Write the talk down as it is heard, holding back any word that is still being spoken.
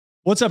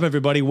What's up,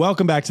 everybody?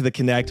 Welcome back to The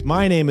Connect.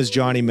 My name is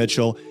Johnny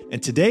Mitchell,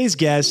 and today's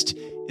guest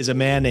is a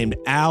man named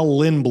Al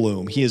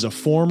Lindblom. He is a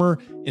former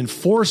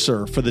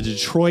enforcer for the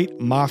Detroit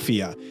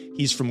Mafia.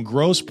 He's from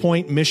Grosse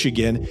Pointe,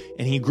 Michigan,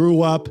 and he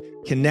grew up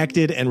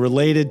connected and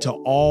related to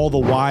all the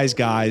wise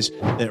guys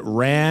that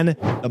ran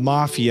the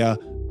Mafia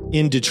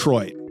in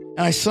Detroit. And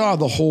I saw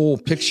the whole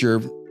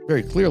picture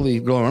very clearly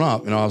growing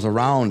up, and I was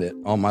around it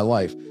all my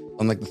life.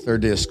 On like the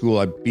third day of school,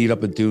 I beat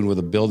up a dude with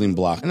a building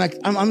block. And like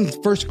I'm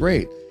in first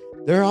grade.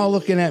 They're all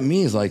looking at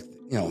me as like,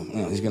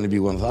 he's going to be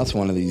one of us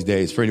one of these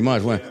days, pretty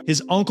much.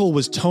 His uncle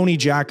was Tony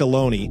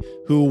Giacalone,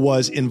 who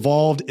was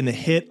involved in the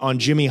hit on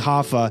Jimmy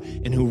Hoffa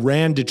and who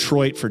ran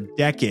Detroit for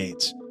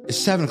decades. It's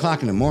 7 o'clock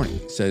in the morning.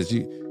 He says,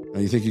 you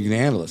think you can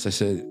handle this? I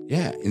said,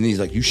 yeah. And he's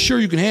like, you sure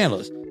you can handle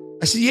this?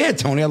 I said, yeah,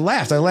 Tony. I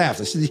laughed.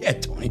 I said, yeah,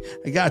 Tony,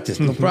 I got this.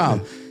 No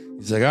problem.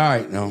 He's like, all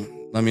right,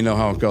 let me know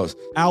how it goes.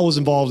 Al was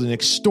involved in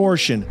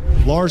extortion,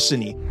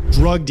 larceny,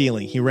 drug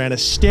dealing. He ran a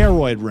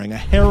steroid ring, a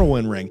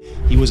heroin ring.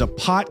 He was a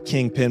pot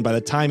kingpin by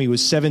the time he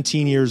was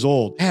 17 years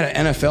old. I had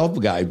an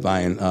NFL guy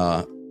buying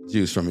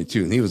juice from me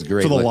too, and he was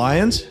great. For the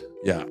Lions?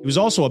 Yeah. He was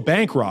also a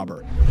bank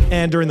robber.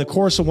 And during the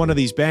course of one of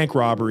these bank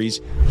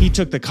robberies, he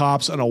took the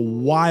cops on a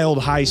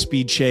wild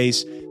high-speed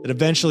chase that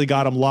eventually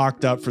got him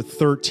locked up for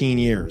 13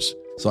 years.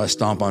 So I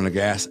stomp on the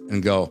gas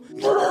and go.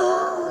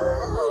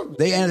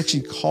 They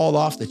actually called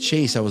off the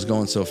chase. I was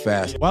going so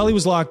fast. While he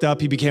was locked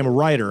up, he became a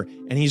writer,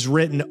 and he's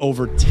written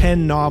over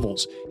 10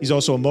 novels. He's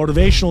also a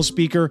motivational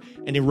speaker,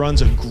 and he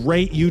runs a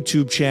great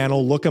YouTube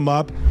channel. Look him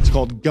up. It's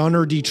called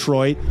Gunner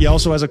Detroit. He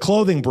also has a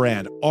clothing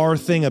brand, Our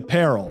Thing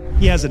Apparel.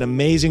 He has an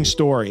amazing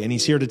story, and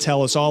he's here to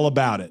tell us all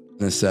about it.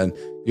 And it said,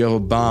 you have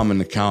a bomb in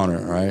the counter,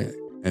 right?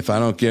 And if I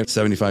don't get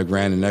 75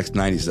 grand in the next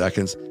 90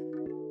 seconds,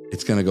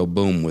 it's going to go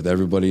boom with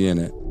everybody in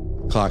it.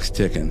 Clock's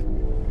ticking.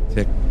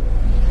 Tick,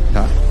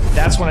 tock.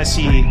 That's when I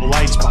see the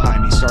lights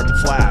behind me start to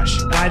flash.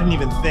 And I didn't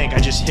even think, I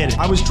just hit it.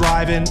 I was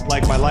driving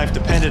like my life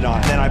depended on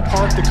it. Then I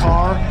parked the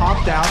car,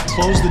 hopped out,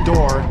 closed the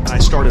door, and I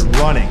started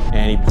running.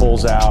 And he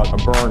pulls out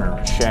a burner,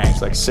 a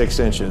shank, like 6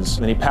 inches.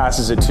 And he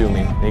passes it to me.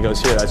 And he goes,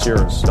 here, that's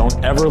yours.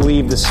 Don't ever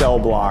leave the cell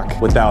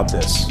block without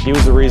this. He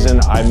was the reason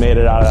I made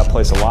it out of that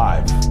place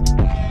alive.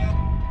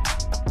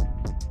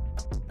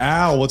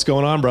 Al, what's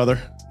going on,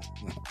 brother?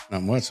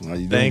 Not much. How you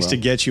doing, Thanks bro? to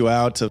get you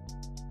out to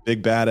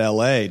big bad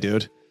LA,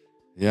 dude.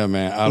 Yeah,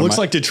 man. It looks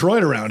like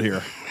Detroit around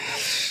here.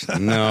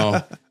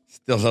 No,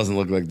 still doesn't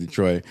look like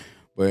Detroit,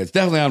 but it's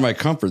definitely out of my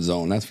comfort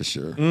zone. That's for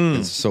sure.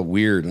 It's so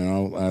weird,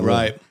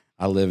 Right.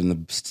 I live in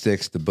the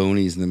sticks, the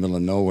boonies, in the middle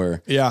of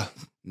nowhere. Yeah.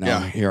 Now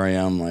here I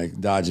am, like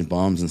dodging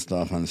bombs and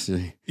stuff on the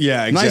city.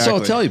 Yeah, exactly. Nice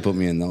hotel you put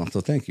me in, though.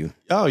 So thank you.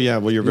 Oh yeah,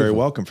 well you're very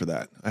welcome for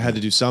that. I had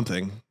to do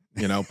something.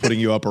 Putting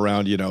you up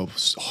around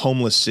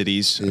homeless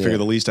cities. I figure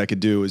the least I could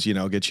do is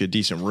get you a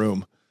decent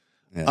room.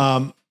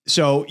 Yeah.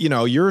 So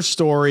your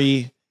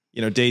story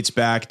dates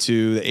back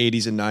to the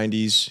 80s and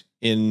 90s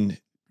in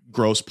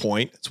Grosse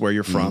Pointe. It's where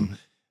you're from.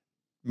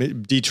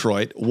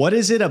 Detroit. What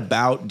is it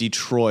about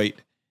Detroit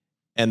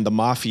and the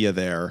Mafia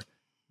there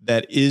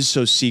that is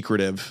so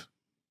secretive?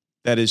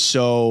 That is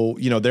so,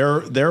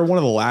 they're one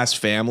of the last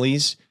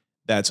families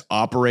that's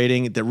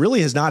operating that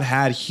really has not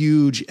had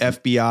huge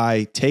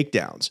FBI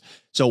takedowns.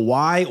 So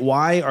why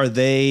do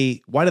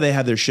they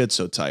have their shit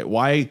so tight?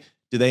 Why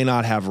do they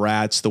not have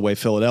rats the way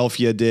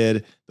Philadelphia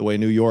did, the way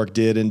New York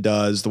did and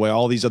does, the way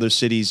all these other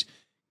cities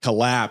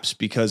collapse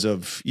because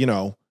of,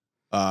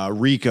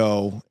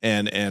 RICO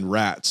and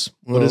rats?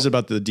 What is it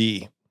about the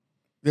D?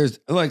 There's,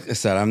 like I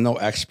said, I'm no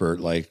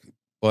expert,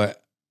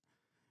 but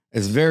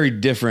it's very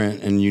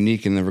different and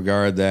unique in the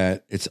regard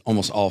that it's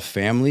almost all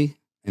family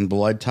and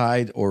blood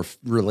tied or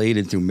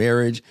related through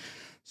marriage.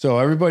 So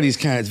everybody's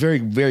it's very,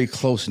 very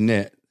close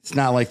knit. It's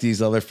not like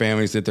these other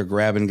families that they're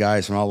grabbing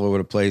guys from all over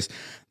the place.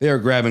 They are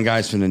grabbing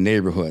guys from the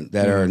neighborhood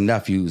that are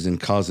nephews and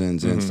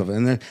cousins and stuff.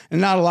 And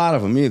not a lot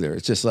of them either.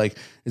 It's just like,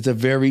 it's a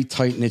very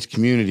tight knit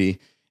community.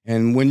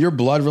 And when you're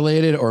blood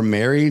related or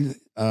married,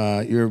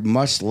 you're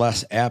much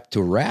less apt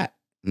to rat.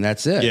 And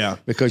that's it. Yeah.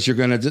 Because you're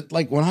going to,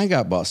 like when I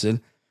got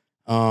busted,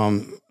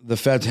 the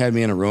feds had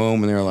me in a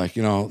room and they were like,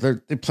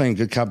 they're playing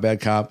good cop, bad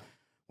cop.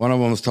 One of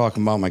them was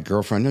talking about my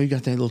girlfriend. No, you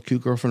got that little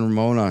cute girlfriend,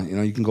 Ramona.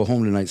 You can go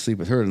home tonight, sleep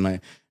with her tonight.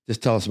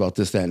 Just tell us about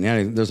this, that, and the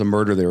other. There's a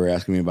murder they were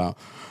asking me about.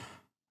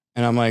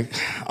 And I'm like,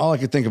 all I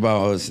could think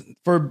about was,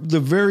 for the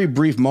very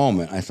brief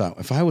moment, I thought,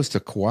 if I was to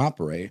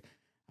cooperate,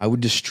 I would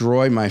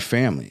destroy my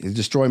family,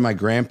 destroy my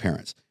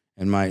grandparents.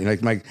 And my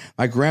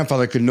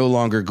grandfather could no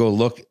longer go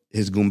look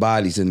his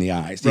Goombadis in the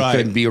eyes. He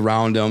couldn't be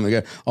around them.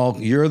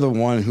 You're the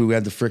one who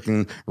had the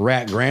freaking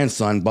rat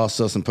grandson bust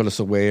us and put us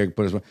away.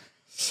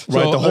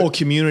 The whole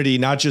community,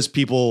 not just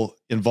people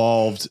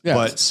involved,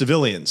 but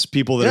civilians,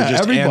 people that are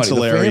just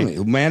ancillary. The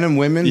family, men and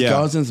women,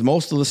 cousins,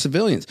 most of the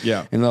civilians.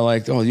 Yeah. And they're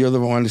like, oh, you're the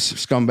one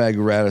scumbag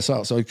who rat us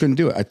out. So I couldn't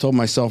do it. I told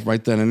myself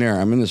right then and there,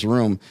 I'm in this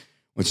room,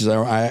 which is,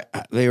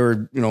 they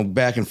were,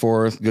 back and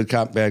forth, good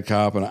cop, bad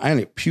cop. And I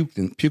ended up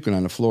puking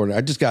on the floor. I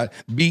just got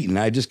beaten.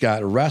 I just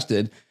got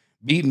arrested,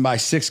 beaten by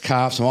 6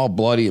 cops. I'm all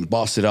bloody and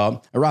busted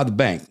up. I robbed the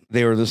bank.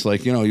 They were just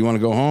like, you want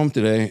to go home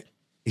today?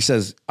 he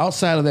says,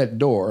 outside of that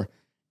door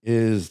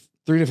is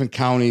 3 different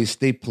counties,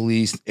 state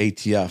police,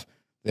 ATF.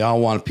 They all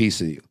want a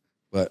piece of you.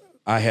 But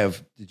I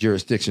have the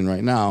jurisdiction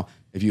right now.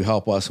 If you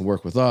help us and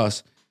work with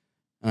us.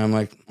 And I'm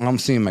like, I'm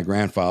seeing my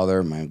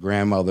grandfather, my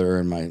grandmother,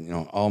 and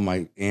my, all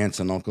my aunts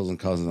and uncles and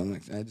cousins. I'm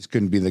like, I just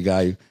couldn't be the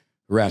guy who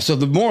raps. So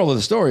the moral of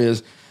the story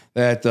is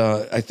that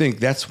I think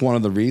that's one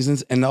of the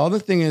reasons. And the other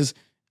thing is,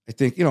 I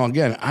think,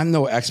 again, I'm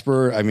no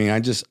expert. I mean,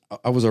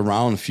 I was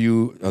around a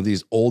few of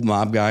these old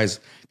mob guys,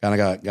 kind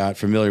of got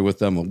familiar with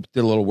them,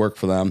 did a little work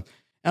for them.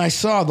 And I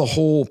saw the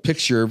whole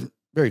picture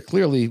very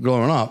clearly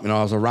growing up.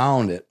 I was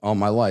around it all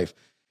my life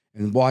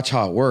and watch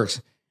how it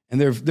works. And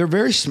they're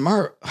very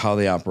smart how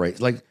they operate.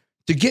 Like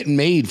to get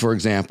made, for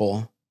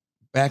example,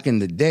 back in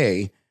the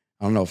day,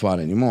 I don't know about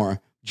it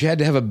anymore, you had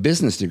to have a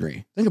business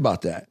degree. Think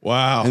about that.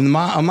 Wow. And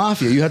a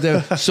Mafia, you had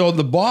to, so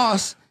the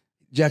boss,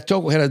 Jack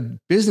Tocco, had a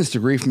business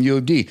degree from U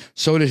of D.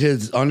 So did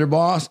his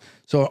underboss.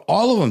 So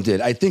all of them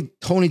did. I think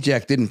Tony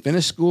Jack didn't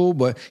finish school,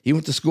 but he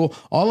went to school.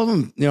 All of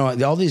them,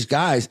 all these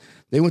guys,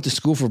 they went to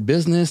school for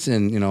business,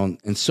 and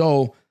and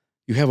so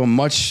you have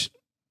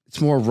it's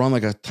more run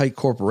like a tight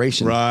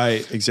corporation.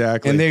 Right,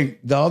 exactly. And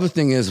the other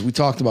thing is, we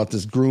talked about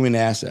this grooming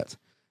assets.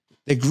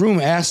 They groom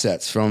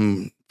assets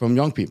from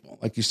young people.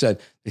 Like you said,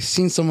 they've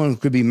seen someone who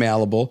could be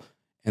malleable,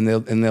 and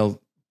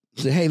they'll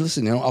say, hey,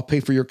 listen, I'll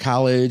pay for your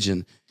college,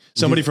 and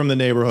somebody from the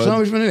neighborhood.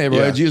 Somebody from the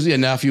neighborhood. Yeah. It's usually a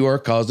nephew or a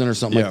cousin or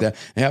something like that.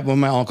 It happened with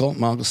my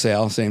uncle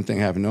Sal, same thing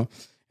happened to him.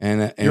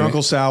 And your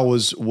Uncle Sal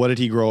what did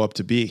he grow up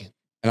to be?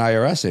 An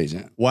IRS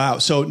agent. Wow.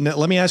 So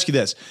let me ask you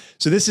this.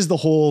 So this is the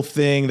whole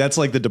thing. That's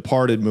like the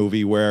Departed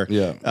movie where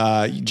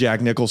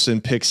Jack Nicholson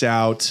picks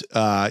out,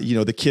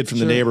 the kid from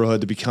the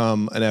neighborhood to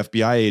become an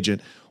FBI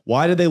agent.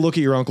 Why did they look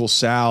at your Uncle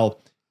Sal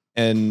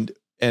and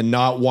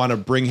not want to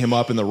bring him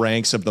up in the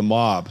ranks of the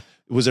mob?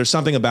 Was there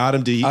something about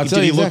him? Did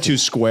he look too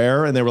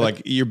square? And they were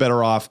like, you're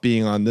better off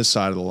being on this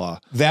side of the law.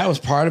 That was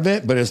part of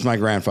it, but it's my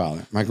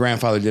grandfather. My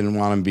grandfather didn't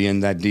want him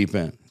being that deep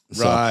in.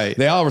 So right.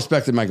 They all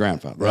respected my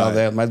grandfather.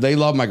 Right. They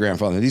love my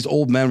grandfather. These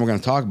old men we're going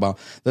to talk about,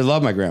 they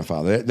love my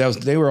grandfather.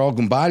 They were all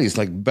Gumbadis,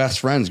 like best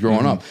friends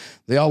growing up.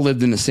 They all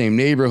lived in the same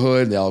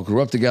neighborhood. They all grew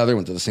up together,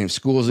 went to the same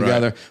schools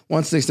together.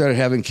 Once they started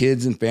having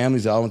kids and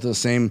families, they all went to the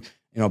same,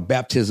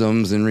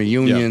 baptisms and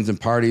reunions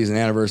and parties and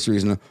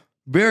anniversaries, and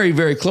very,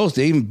 very close.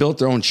 They even built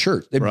their own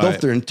church. They built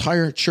their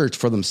entire church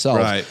for themselves.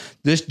 Right.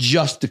 This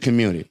just the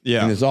community.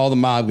 Yeah. And there's all the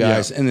mob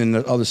guys and then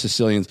the other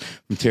Sicilians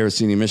from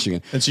Terracini,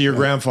 Michigan. And so your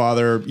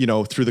grandfather,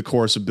 through the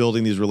course of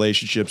building these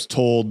relationships,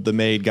 told the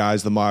Made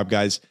guys, the mob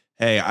guys,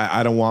 hey,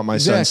 I don't want my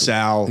son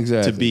Sal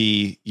to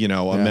be, a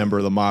member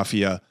of the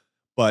Mafia.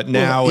 But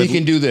now he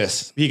can do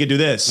this. He can do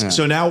this. Yeah.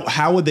 So now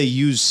how would they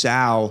use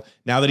Sal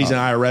now that he's an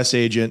IRS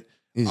agent?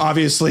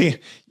 Obviously,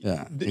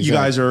 exactly. you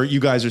guys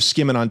are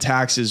skimming on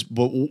taxes,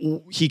 but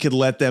he could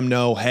let them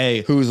know,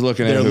 hey, who's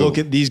looking at who?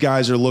 These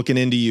guys are looking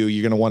into you.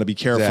 You're going to want to be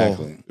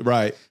careful. Exactly.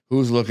 Right.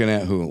 Who's looking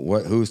at who?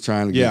 Who's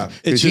trying to get?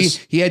 It's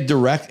he had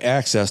direct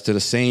access to the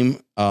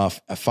same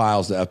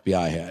files the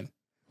FBI had.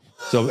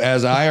 So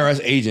as an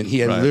IRS agent, he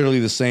had literally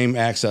the same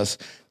access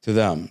to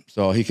them.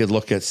 So he could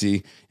look at,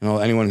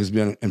 anyone who's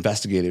been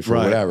investigated for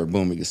whatever,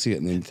 boom, he could see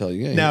it and then tell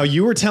you. Yeah, now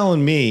you were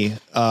telling me,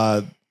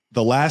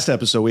 the last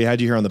episode we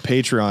had you here on the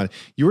Patreon,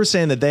 you were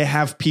saying that they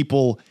have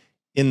people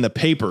in the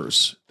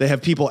papers. They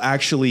have people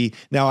actually.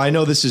 Now I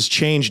know this has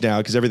changed now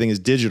because everything is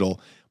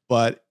digital,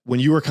 but when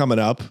you were coming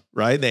up,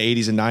 right, the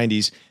 80s and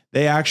 90s,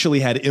 they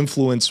actually had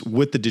influence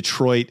with the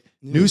Detroit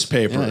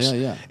newspapers.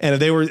 Yeah.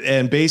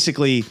 And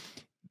basically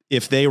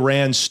if they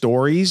ran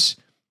stories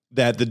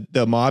that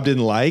the mob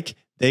didn't like,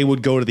 they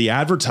would go to the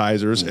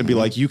advertisers and be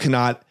like, you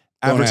cannot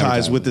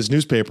advertise with this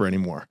newspaper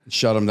anymore.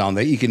 Shut them down.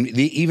 They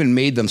even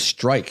made them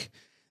strike.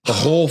 The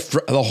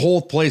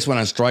whole place went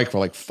on strike for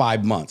like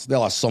 5 months. They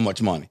lost so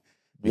much money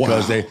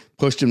because they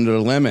pushed them to the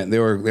limit. They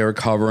were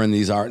covering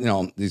these I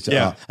think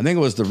it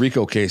was the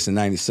RICO case in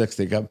 '96.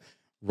 They kept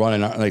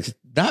running like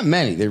not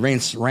many. They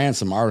ran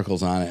some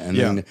articles on it, and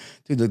then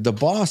dude, the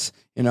boss,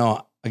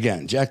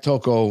 again, Jack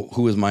Tocco,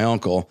 who is my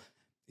uncle,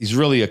 he's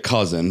really a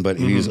cousin, but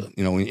he's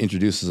he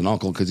introduces an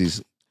uncle because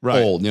he's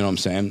old. You know what I'm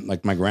saying?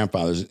 Like my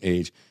grandfather's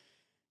age.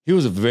 He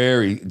was a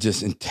very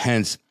just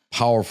intense,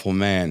 powerful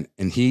man,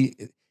 and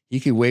he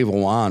could wave a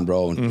wand,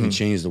 bro, and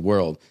change the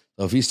world.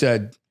 So if he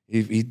said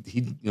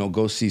he'd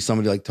go see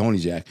somebody like Tony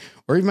Jack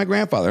or even my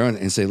grandfather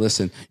and say,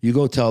 listen, you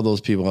go tell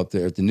those people up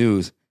there at the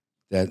news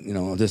that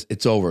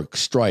it's over,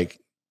 strike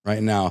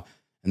right now,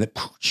 and then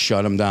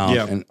shut them down.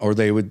 Yeah.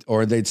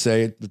 Or they'd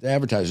say the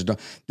advertisers don't.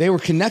 They were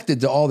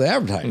connected to all the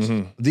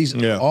advertisers.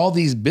 All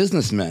these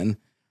businessmen,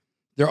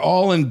 they're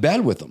all in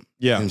bed with them.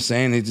 Yeah. You know what I'm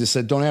saying? They just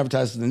said, don't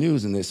advertise to the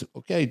news. And they said,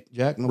 okay,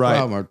 Jack, no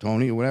problem. Or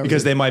Tony or whatever.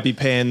 Because they might be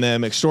paying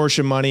them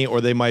extortion money, or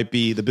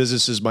the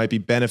businesses might be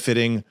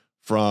benefiting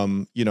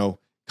from,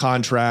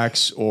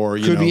 contracts or,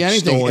 could be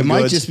anything. It goods.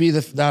 Might just be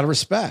out of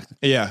respect.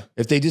 Yeah.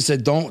 If they just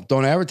said, don't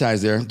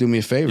advertise there, do me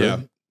a favor. Yeah.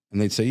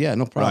 And they'd say, yeah,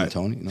 no problem,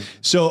 Tony.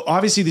 So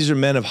obviously these are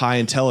men of high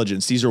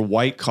intelligence. These are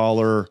white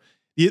collar.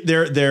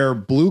 They're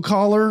blue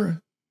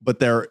collar, but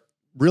they're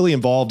really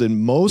involved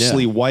in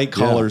mostly white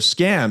collar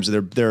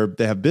scams.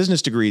 They have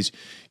business degrees.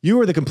 You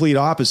are the complete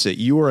opposite.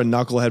 You are a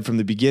knucklehead from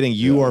the beginning.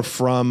 You are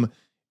from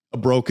a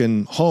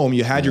broken home.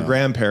 You had your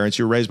grandparents,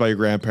 you were raised by your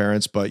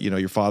grandparents, but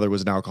your father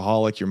was an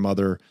alcoholic. Your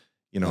mother,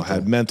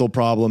 had mental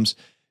problems.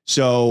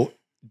 So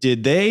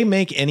did they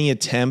make any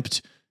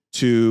attempt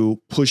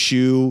to push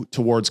you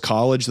towards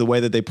college the way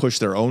that they push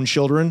their own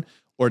children?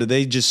 Or did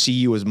they just see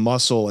you as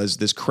muscle, as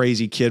this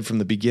crazy kid from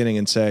the beginning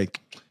and say,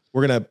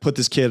 we're going to put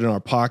this kid in our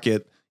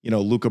pocket,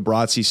 Luca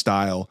Brasi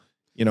style,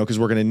 because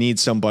we're going to need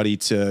somebody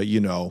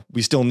to,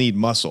 we still need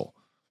muscle.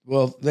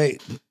 Well,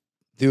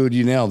 dude,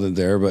 you nailed it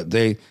there, but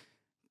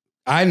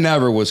I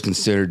never was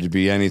considered to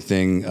be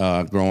anything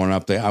growing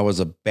up. I was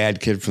a bad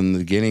kid from the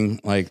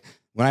beginning. Like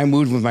when I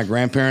moved with my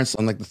grandparents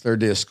on like the third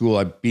day of school,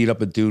 I beat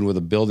up a dude with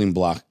a building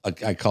block.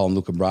 I call him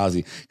Luca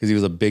Brasi because he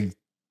was a big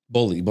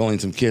bullying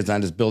some kids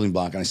on this building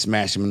block, and I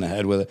smashed him in the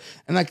head with it.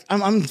 And like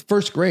I'm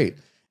first grade,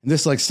 and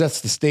this like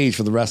sets the stage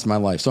for the rest of my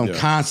life. So I'm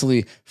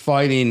constantly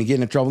fighting and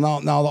getting in trouble.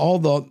 Now all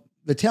the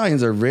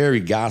Italians are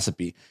very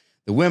gossipy.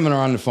 The women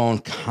are on the phone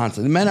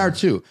constantly. The men are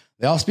too.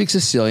 They all speak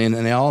Sicilian,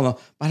 and they all know.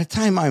 By the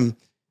time I'm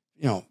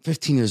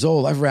 15 years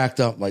old, I've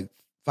racked up like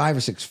 5 or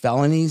 6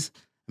 felonies.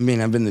 I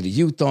mean, I've been to the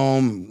youth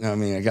home. I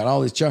mean, I got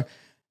all these charges.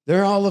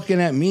 They're all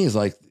looking at me as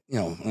like,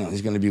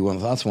 he's going to be one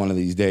of us one of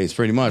these days,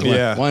 pretty much.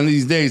 One of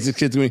these days, the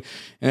kid's going to be.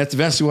 And that's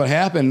eventually what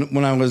happened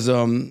when I was,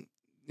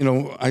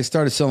 I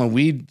started selling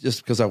weed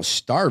just because I was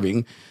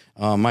starving.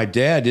 My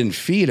dad didn't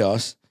feed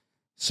us.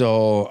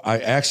 So I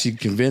actually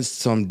convinced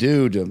some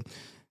dude it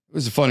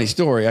was a funny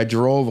story. I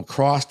drove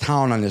across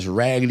town on this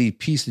raggedy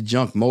piece of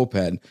junk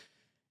moped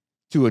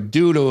to a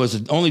dude who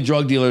was the only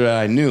drug dealer that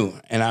I knew.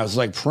 And I was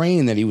like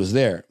praying that he was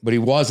there, but he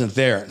wasn't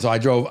there. So I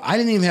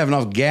didn't even have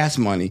enough gas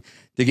money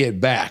to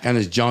get back on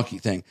this junkie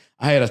thing.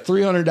 I had a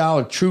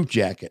 $300 troop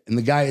jacket, and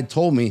the guy had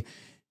told me,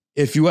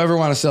 if you ever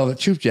want to sell the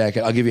troop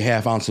jacket, I'll give you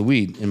half ounce of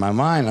weed. In my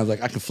mind, I was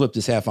like, I can flip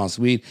this half ounce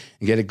of weed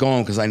and get it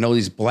going because I know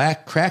these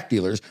black crack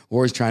dealers are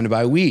always trying to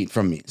buy weed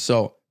from me.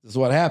 So this is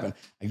what happened.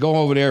 I go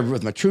over there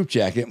with my troop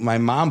jacket. My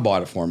mom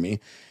bought it for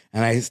me.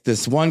 And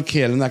this one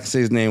kid, I'm not going to say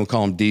his name, we'll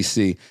call him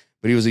DC,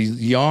 but he was a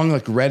young,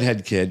 like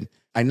redhead kid.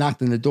 I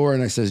knocked on the door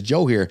and I says,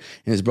 Joe here.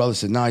 And his brother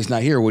said, no, he's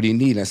not here. What do you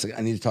need? And I said,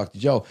 I need to talk to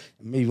Joe.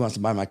 Maybe he wants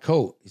to buy my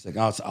coat. He's like,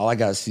 oh, all I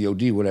got is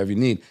COD, whatever you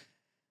need.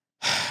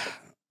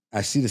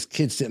 I see this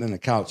kid sitting on the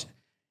couch.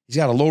 He's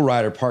got a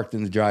lowrider parked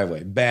in the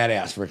driveway.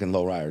 Badass freaking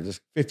lowrider.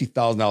 Just $50,000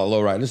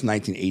 lowrider. This is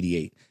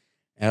 1988.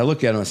 And I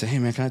look at him and I say, hey,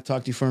 man, can I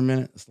talk to you for a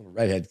minute? This little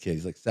redhead kid.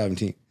 He's like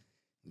 17. He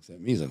looks at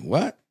me. He's like,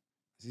 what?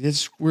 I said,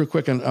 just real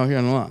quick out here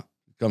on the lawn.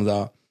 He comes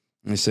out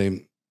and I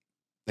say,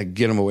 like,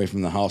 get him away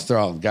from the house.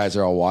 Guys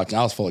are all watching.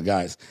 I was full of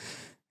guys.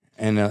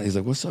 And he's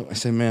like, what's up? I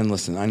said, man,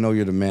 listen, I know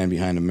you're the man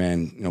behind the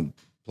man,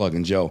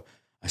 plugging Joe.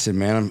 I said,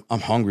 man, I'm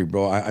hungry,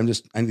 bro. I need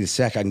a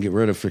sack. I can get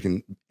rid of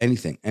freaking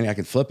anything. And I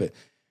can flip it.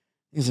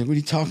 He's like, what are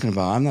you talking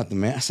about? I'm not the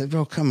man. I said,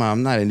 bro, come on.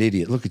 I'm not an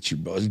idiot. Look at you,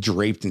 bro. He's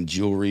draped in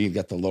jewelry. You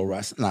got the low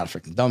rise. I'm not a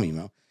freaking dummy,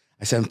 man.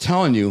 I said, I'm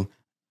telling you,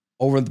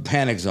 over in the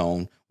Panic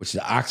Zone, which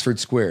is Oxford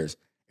Squares,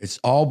 it's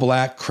all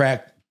black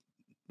crack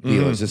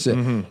dealers. That's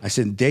it. I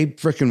said, they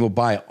freaking will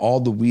buy all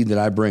the weed that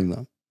I bring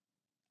them.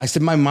 I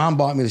said, my mom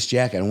bought me this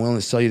jacket. I'm willing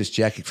to sell you this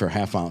jacket for a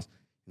half ounce.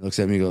 He looks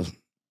at me and goes,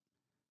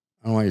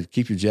 I don't want you to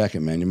keep your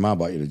jacket, man. Your mom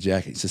bought you the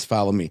jacket. He says,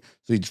 follow me.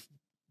 So he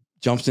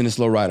jumps in this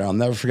low rider. I'll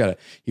never forget it.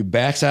 He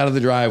backs out of the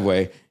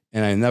driveway,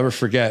 and I never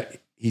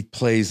forget, he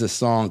plays the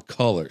song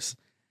Colors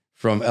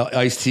from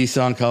Ice-T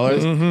song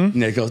Colors.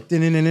 And it goes,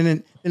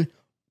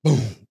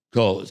 boom,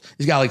 Colors.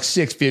 He's got like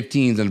 6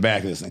 15s in the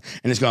back of this thing.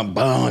 And it's going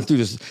boom through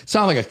this.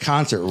 Sound like a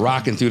concert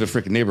rocking through the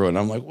freaking neighborhood. And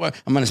I'm like,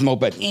 what? I'm on this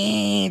moped,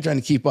 trying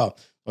to keep up.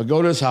 I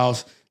go to his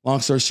house. Long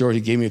story short,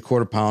 he gave me a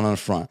 $quarter pound on the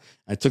front.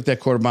 I took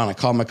that $quarter pound. I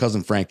called my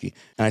cousin Frankie.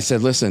 And I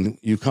said, listen,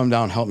 you come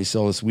down and help me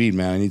sell this weed,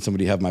 man. I need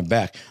somebody to have my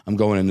back. I'm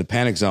going in the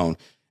Panic Zone.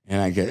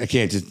 And I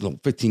can't just,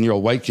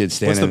 15-year-old white kid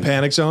standing. What's the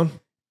Panic Zone?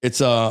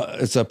 It's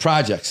a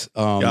projects.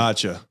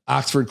 Gotcha.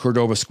 Oxford,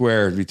 Cordova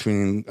Square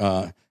between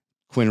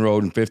Quinn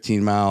Road and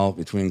 15 Mile,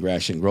 between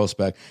Gratiot and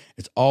Groesbeck.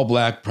 It's all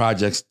black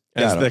projects.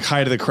 It's the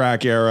height of the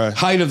crack era.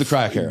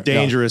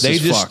 Dangerous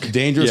as fuck.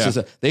 Dangerous.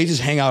 Yeah. They just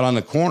hang out on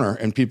the corner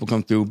and people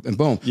come through and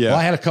boom. Yeah. Well,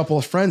 I had a couple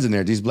of friends in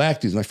there, these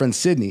black dudes, my friend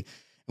Sydney,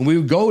 and we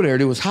would go there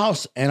to his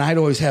house and I'd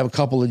always have a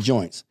couple of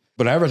joints.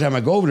 But every time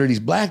I go over there, these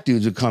black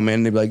dudes would come in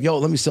and they'd be like, yo,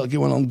 let me get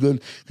one of them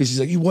good. Because he's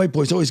like, you white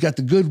boys always got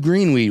the good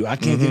green weed. I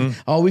can't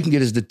get, all we can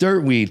get is the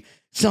dirt weed.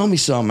 Sell me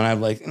some. And I'm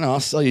like, no, I'll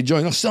sell you a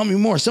joint. No, sell me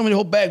more. Sell me the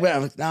whole bag.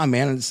 I'm like, nah,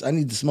 man, I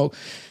need to smoke.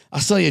 I'll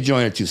sell you a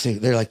joint or two. So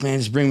they're like, man,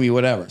 just bring me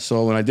whatever.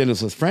 So when I did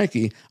this with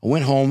Frankie, I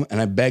went home and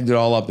I bagged it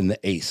all up in the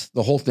Ace,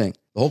 the whole thing,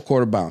 the whole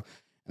 $quarter pound.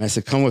 And I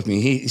said, come with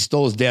me. He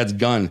stole his dad's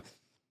gun.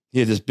 He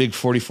had this big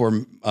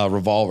 44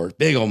 revolver,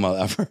 big old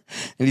motherfucker.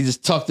 And he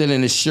just tucked it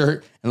in his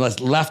shirt and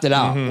left it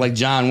out like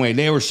John Wayne.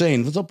 They were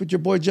saying, what's up with your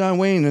boy John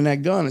Wayne and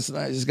that gun? I said,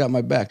 I just got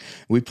my back.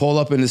 And we pulled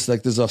up in this,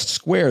 like there's a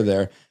square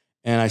there.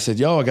 And I said,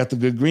 yo, I got the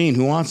good green.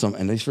 Who wants them?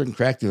 And they freaking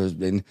crack dealers.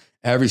 And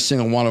every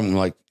single one of them,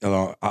 like,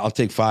 I'll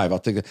take 5. I'll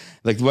take it.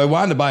 Like, I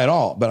wanted to buy it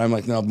all, but I'm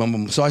like, no. Boom,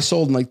 boom. So I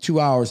sold in like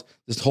 2 hours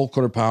this whole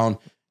quarter pound.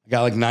 I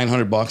got like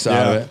 $900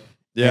 out of it.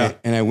 Yeah.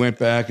 And I went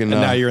back and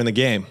now you're in the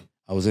game.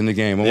 I was in the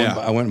game.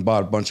 I went and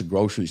bought a bunch of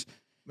groceries.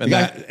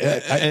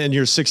 And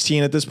you're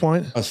 16 at this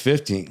point? I was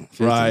 15.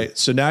 Right.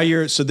 So now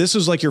so this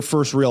was like your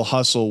first real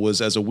hustle was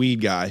as a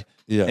weed guy.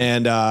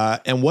 Yeah.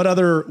 And what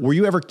other, were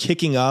you ever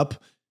kicking up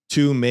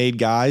to made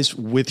guys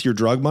with your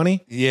drug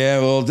money? Yeah,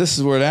 well, this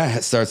is where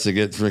that starts to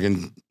get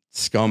freaking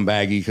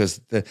scumbaggy because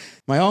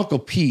my Uncle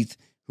Pete,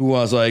 who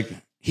was like,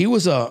 he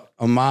was a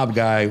mob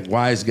guy,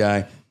 wise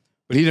guy,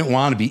 but he didn't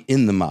want to be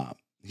in the mob.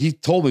 He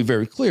told me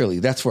very clearly,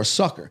 that's for a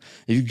sucker.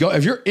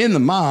 If you're in the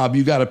mob,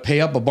 you got to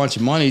pay up a bunch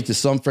of money to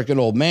some freaking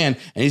old man,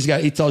 and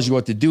he tells you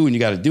what to do, and you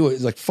got to do it.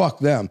 He's like, fuck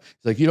them.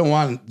 He's like, you don't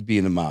want to be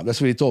in the mob.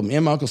 That's what he told me.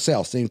 And my Uncle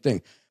Sal, same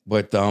thing.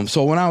 But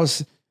so when I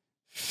was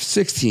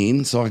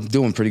 16, so I'm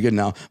doing pretty good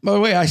now. By the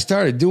way, I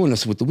started doing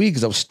this with the weed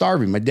because I was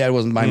starving. My dad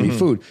wasn't buying me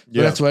food.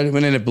 But that's why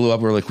when it blew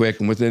up really quick.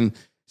 And within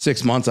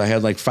 6 months, I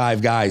had like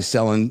 5 guys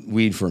selling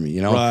weed for me,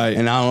 you know? Right.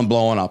 And now I'm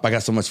blowing up. I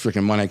got so much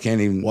freaking money, I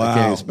can't even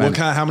spend.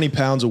 How many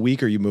pounds a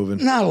week are you moving?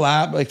 Not a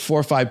lot, like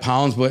 4 or 5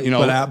 pounds, but you know.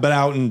 But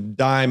out in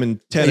dime and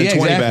 10 and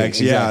 20 bags.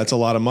 Exactly. Yeah, it's a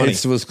lot of money.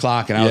 It was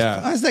clocking.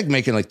 I was like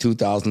making like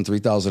 $2,000,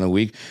 $3,000 a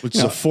week. Which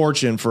is a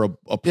fortune for a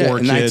poor kid.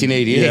 In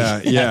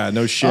 1988. Yeah,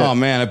 no shit. Oh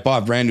man, I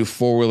bought a brand new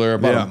 4-wheeler. I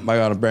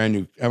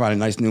bought a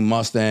nice new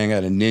Mustang. I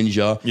had a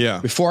Ninja. Yeah.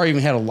 Before I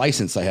even had a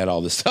license, I had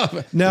all this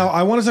stuff. Now,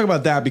 I want to talk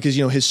about that because,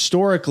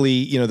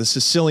 historically, the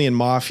Sicilian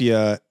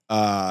Mafia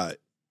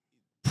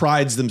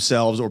prided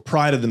themselves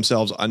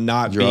on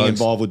not being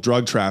involved with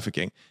drug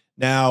trafficking.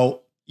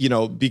 Now,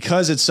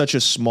 because it's such a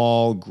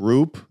small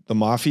group, the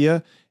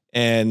Mafia,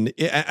 and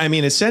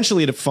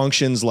essentially it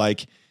functions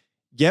like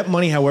get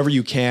money however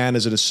you can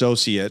as an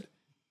associate,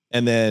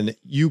 and then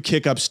you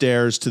kick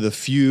upstairs to the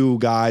few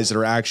guys that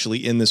are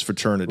actually in this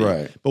fraternity.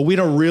 Right. But we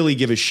don't really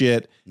give a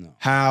shit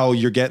how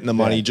you're getting the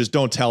money. Just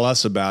don't tell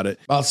us about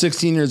it. About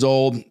 16 years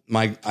old,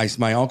 my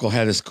uncle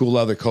had this cool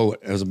leather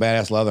coat. It was a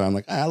badass leather. I'm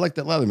like, I like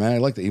that leather, man. I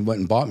like that. He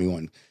went and bought me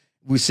one.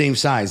 We same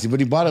size,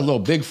 but he bought it a little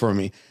big for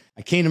me.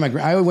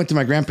 I went to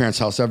my grandparents'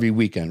 house every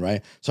weekend,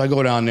 right? So I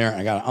go down there,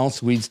 I got an ounce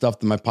of weed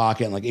stuffed in my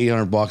pocket and like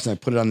 $800, and I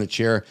put it on the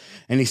chair.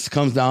 And he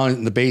comes down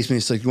in the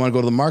basement. He's like, "You want to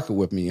go to the market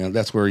with me?"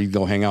 That's where you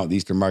go hang out at the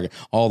Eastern Market.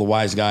 All the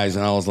wise guys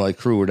and all his like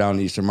crew were down in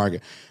the Eastern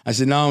Market. I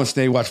said, "No, I'm gonna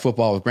stay watch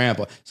football with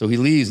Grandpa." So he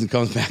leaves and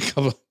comes back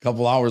a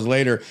couple hours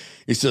later.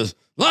 He says,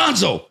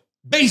 "Lonzo,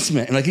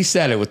 basement," and like he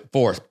said it with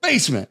force,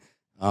 "Basement."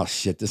 Oh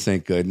shit, this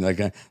ain't good. And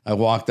like I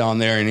walked down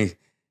there and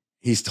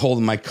he's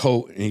holding my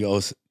coat and he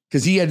goes,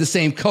 because he had the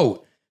same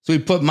coat. So he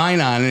put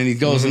mine on and he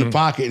goes in the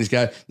pocket and he's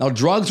got, now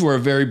drugs were a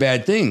very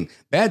bad thing,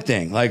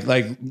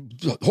 like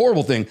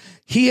horrible thing.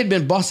 He had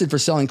been busted for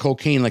selling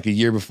cocaine like a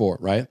year before,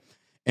 right?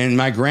 And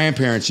my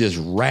grandparents just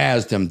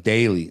razzed him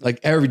daily,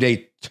 like every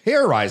day,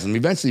 terrorized him.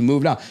 Eventually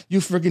moved out. You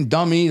freaking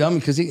dummy,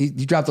 because he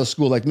dropped out of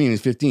school like me and he's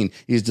 15.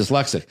 He's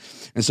dyslexic.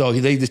 And so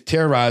they just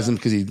terrorized him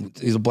because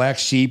he's a black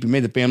sheep. He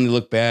made the family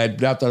look bad,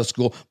 dropped out of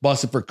school,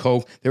 busted for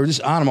coke. They were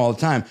just on him all the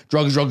time.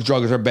 Drugs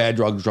are bad.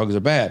 Drugs are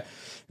bad.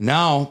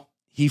 Now,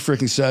 he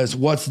freaking says,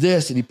 "What's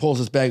this?" And he pulls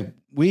his bag of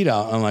weed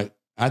out. I'm like,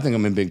 I think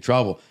I'm in big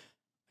trouble. I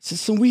said,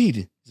 "Some weed."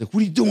 He's like,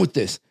 "What are you doing with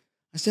this?"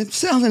 I said, "I'm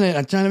selling it.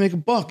 I'm trying to make a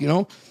buck,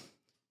 And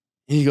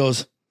he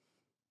goes,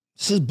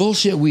 "This is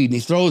bullshit weed." And he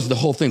throws the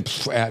whole thing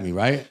at me,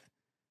 right?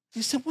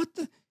 I said, "What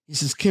the?" He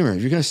says, "Come here.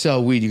 If you're going to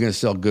sell weed, you're going to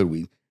sell good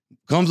weed."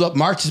 Comes up,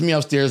 marches me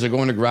upstairs. I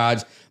go in the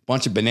garage,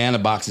 bunch of banana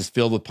boxes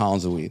filled with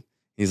pounds of weed.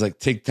 He's like,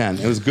 "Take 10.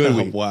 It was good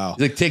weed. Wow.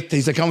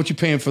 He's like, "How much you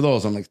paying for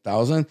those?" I'm like,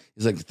 1,000.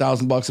 He's like,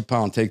 $1,000 a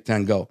pound. Take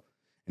 10, go.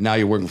 And now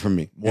you're working for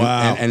me.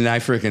 Wow. And I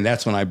freaking,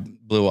 that's when I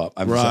blew up.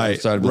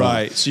 Started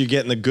blowing up. So you're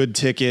getting the good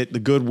ticket, the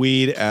good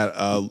weed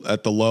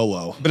at the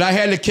low. But I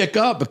had to kick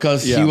up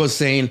because he was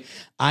saying,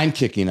 I'm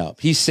kicking up.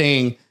 He's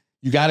saying,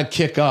 you got to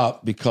kick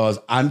up because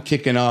I'm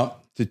kicking up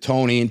to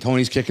Tony and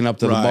Tony's kicking up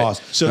to the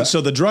boss. So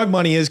the drug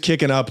money is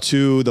kicking up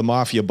to the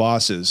Mafia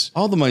bosses.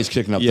 All the money's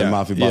kicking up to the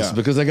Mafia bosses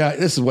because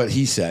this is what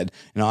he said.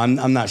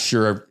 I'm not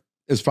sure.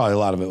 It's probably a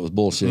lot of it was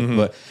bullshit,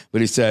 but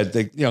he said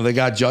they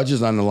got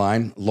judges on the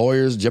line,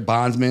 lawyers,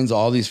 bondsmen,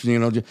 all these,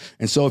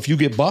 and so if you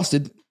get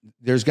busted,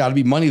 there's got to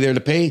be money there to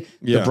pay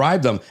to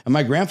bribe them. And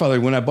my grandfather,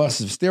 when I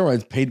busted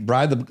steroids,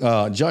 bribed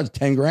the judge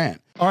 $10,000.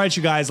 All right,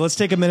 you guys, let's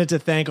take a minute to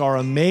thank our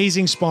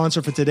amazing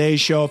sponsor for today's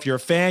show. If you're a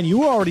fan,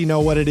 you already know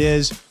what it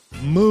is.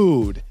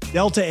 Mood,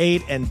 Delta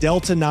 8 and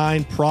Delta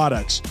 9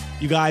 products.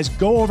 You guys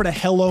go over to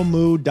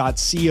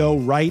hellomood.co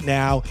right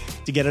now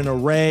to get an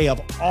array of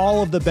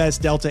all of the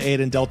best Delta 8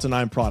 and Delta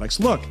 9 products.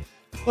 Look,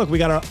 we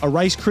got a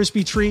Rice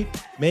Krispie treat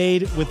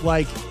made with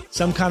like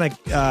some kind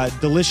of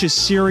delicious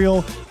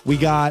cereal. We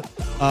got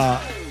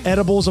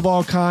edibles of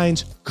all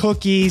kinds,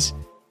 cookies,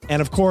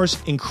 and of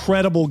course,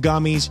 incredible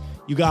gummies.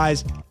 You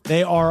guys,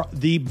 they are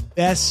the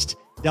best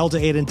Delta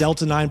 8 and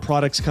Delta 9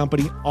 products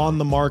company on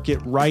the market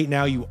right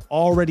now. You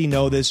already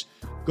know this.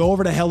 Go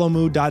over to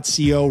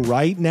hellomood.co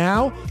right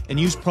now and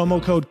use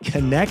promo code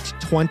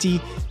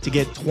CONNECT20 to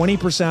get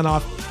 20%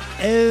 off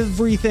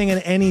everything and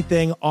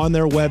anything on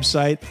their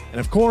website. And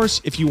of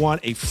course, if you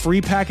want a free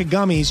pack of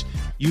gummies,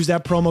 use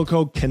that promo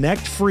code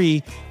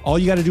CONNECTFREE. All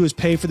you got to do is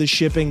pay for the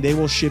shipping. They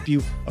will ship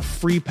you a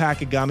free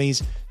pack of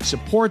gummies.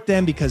 Support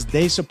them because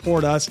they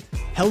support us.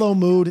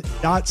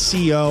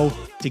 hellomood.co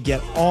to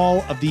get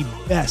all of the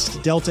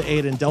best Delta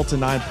 8 and Delta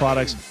 9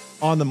 products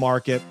on the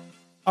market.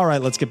 All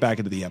right, let's get back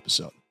into the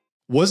episode.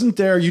 Wasn't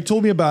there, you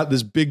told me about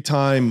this big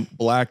time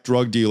black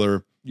drug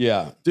dealer.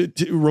 Yeah.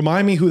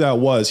 Remind me who that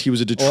was. He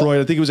was a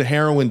Detroit, I think he was a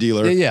heroin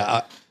dealer.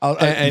 Yeah.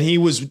 And he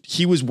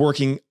was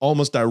working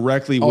almost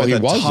directly with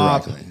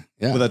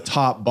a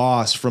top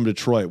boss from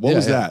Detroit. What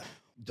was that?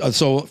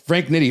 So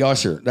Frank Nitty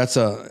Usher,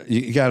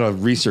 you got to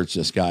research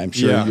this guy. I'm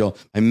sure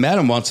I met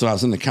him once when I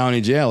was in the county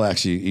jail.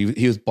 Actually,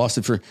 he was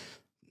busted for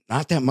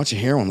not that much of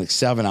heroin, like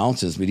 7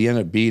 ounces, but he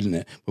ended up beating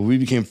it. But we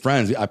became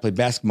friends. I played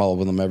basketball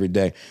with him every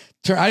day.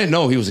 I didn't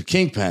know he was a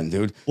kingpin,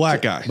 dude.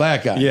 Black guy.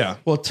 Yeah.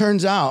 Well, it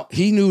turns out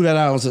he knew that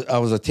I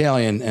was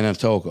Italian and a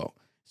Togo.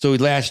 So he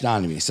lashed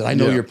on to me. He said, I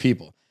know your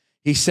people.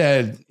 He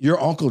said,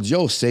 your Uncle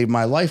Joe saved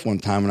my life one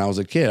time when I was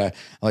a kid.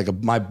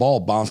 My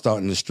ball bounced out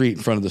in the street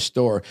in front of the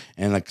store,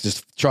 and like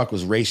this truck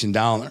was racing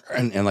down,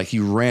 and like he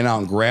ran out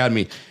and grabbed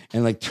me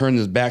and like turned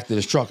his back to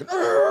this truck,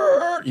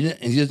 and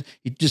he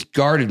just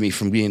guarded me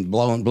from being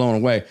blown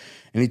away.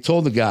 And he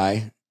told the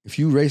guy, if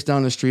you race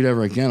down the street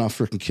ever again, I'll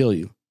freaking kill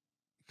you.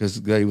 Because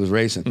the guy he was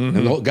racing. Mm-hmm.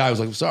 And the guy was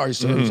like, sorry,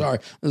 sir, I'm sorry.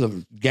 There's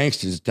a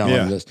gangster telling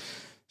him this.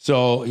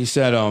 So he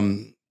said,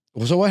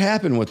 so what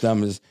happened with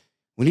them is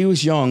when he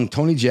was young,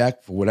 Tony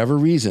Jack, for whatever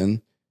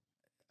reason,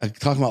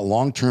 talking about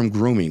long-term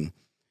grooming,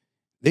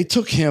 they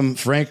took him,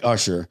 Frank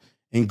Usher,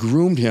 and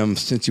groomed him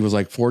since he was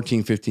like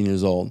 14, 15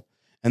 years old.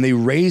 And they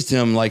raised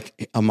him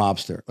like a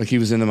mobster, like he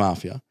was in the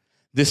Mafia.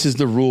 This is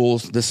the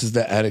rules. This is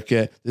the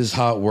etiquette. This is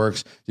how it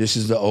works. This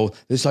is the oath.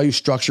 This is how you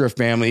structure a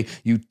family.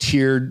 You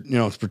tiered,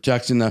 it's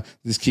protection.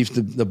 This keeps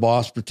the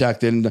boss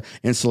protected and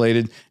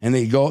insulated. And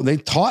they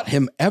taught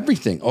him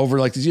everything over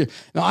like this year.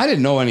 Now, I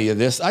didn't know any of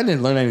this. I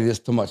didn't learn any of this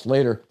too much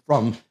later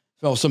from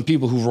some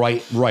people who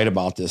write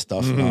about this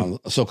stuff,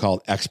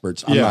 so-called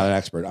experts. I'm not an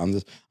expert. I'm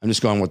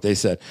just going what they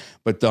said.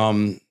 But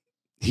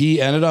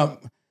he ended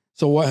up.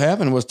 So what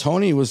happened was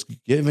Tony he was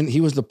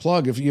the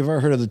plug. If you've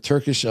ever heard of the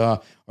Turkish or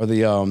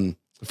the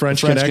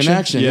French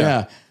Connection.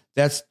 Yeah.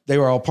 They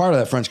were all part of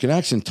that French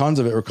Connection. Tons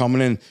of it were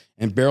coming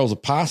in barrels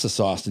of pasta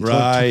sauce. And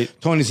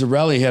Tony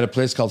Zarelli had a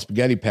place called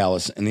Spaghetti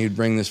Palace, and he'd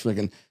bring this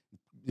freaking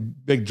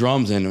big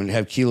drums in and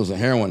have kilos of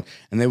heroin,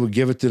 and they would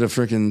give it to the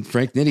freaking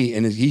Frank Nitty,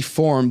 and he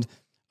formed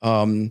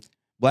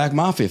Black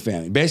Mafia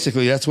family.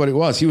 Basically, that's what it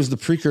was. He was the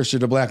precursor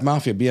to Black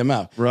Mafia,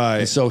 BMF. Right.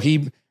 And so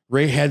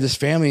Ray had this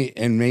family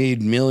and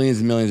made millions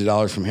and millions of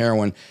dollars from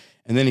heroin.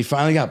 And then he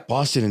finally got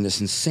busted in this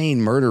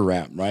insane murder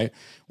rap, right?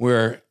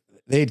 Where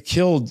they had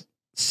killed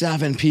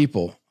 7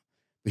 people.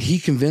 But he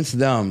convinced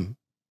them,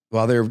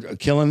 while they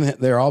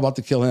were all about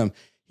to kill him,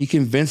 he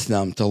convinced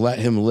them to let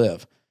him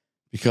live.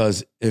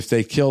 Because if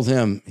they killed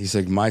him, he's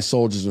like, my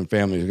soldiers and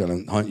family are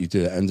going to hunt you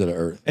to the ends of the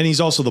earth. And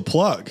he's also the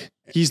plug.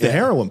 He's the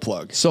heroin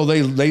plug. So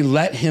they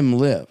let him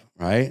live,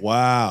 right?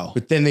 Wow.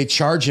 But then they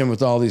charge him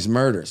with all these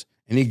murders.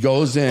 And he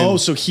goes in. Oh,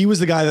 so he was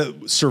the guy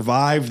that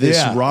survived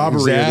this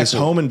robbery, or this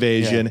home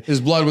invasion. Yeah. His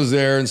blood was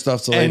there and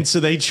stuff. So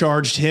they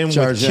charged him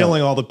with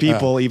killing all the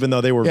people, even though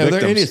they were victims.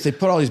 They're idiots. They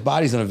put all these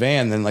bodies in a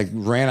van, then like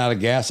ran out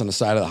of gas on the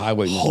side of the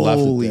highway and just left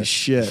it there. Holy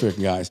shit.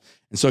 Freaking guys.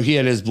 And so he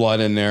had his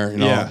blood in there.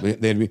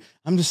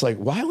 I'm just like,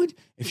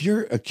 if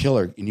you're a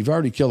killer and you've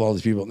already killed all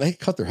these people, they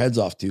cut their heads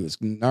off too.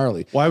 It's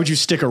gnarly. Why would you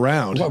stick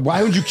around?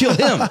 Why would you kill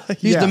him?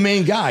 He's the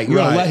main guy. You're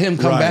going to let him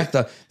come back.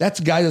 That's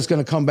the guy that's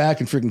going to come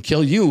back and freaking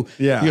kill you.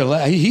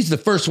 Yeah. He's the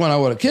first one I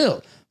would have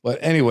killed.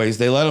 But anyways,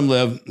 they let him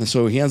live. And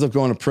so he ends up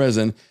going to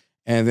prison.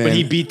 But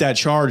he beat that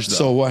charge though.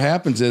 So what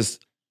happens is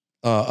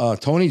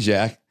Tony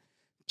Jack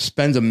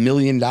spends $1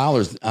 million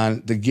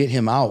to get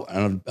him out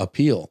on an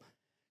appeal.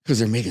 Because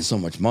they're making so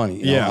much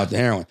money out the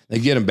heroin. They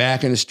get him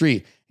back in the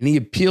street, and he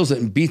appeals it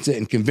and beats it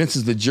and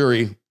convinces the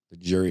jury,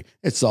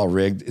 it's all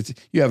rigged.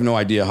 You have no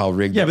idea how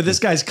rigged. Yeah, but this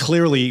guy's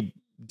clearly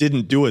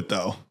didn't do it,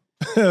 though.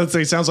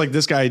 It sounds like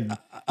this guy,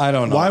 I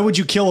don't know. Why would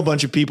you kill a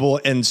bunch of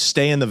people and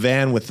stay in the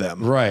van with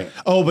them? Right.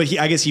 Oh, but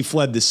I guess he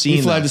fled the scene.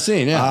 He fled the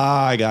scene, yeah.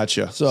 Ah, I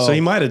gotcha. So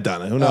he might have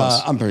done it. Who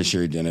knows? I'm pretty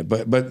sure he didn't.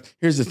 But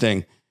here's the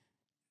thing.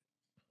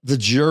 The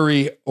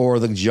jury or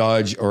the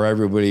judge or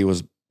everybody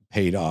was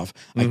paid off.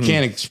 I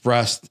can't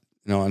express,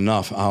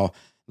 enough how,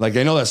 like,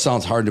 I know that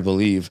sounds hard to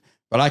believe,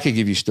 but I could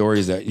give you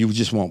stories that you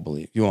just won't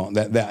believe. You won't.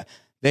 That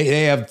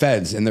they have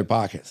feds in their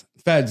pockets.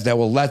 Feds that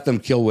will let them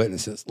kill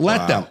witnesses.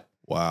 Let them.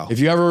 Wow. If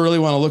you ever really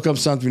want to look up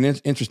something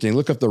interesting,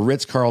 look up the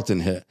Ritz-Carlton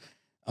hit.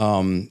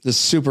 This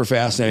super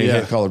fascinating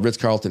hit called the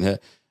Ritz-Carlton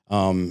hit.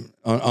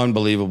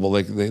 Unbelievable.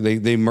 Like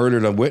they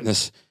murdered a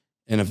witness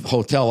in a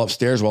hotel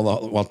upstairs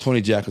while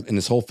Tony Jack and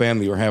his whole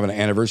family were having an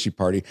anniversary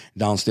party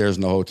downstairs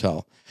in the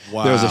hotel.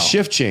 Wow. There was a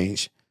shift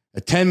change. A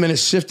 10-minute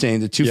shift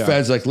change. The two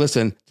feds like,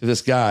 listen to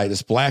this guy,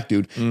 this black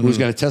dude who's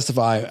going to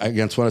testify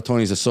against one of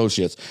Tony's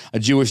associates, a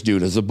Jewish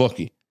dude as a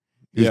bookie.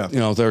 You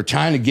know, they're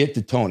trying to get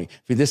to Tony.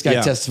 If this guy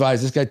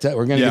testifies, this guy,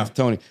 we're going to get to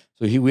Tony.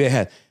 So we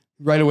had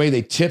right away,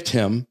 they tipped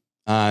him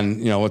on,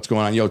 you know, what's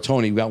going on. Yo,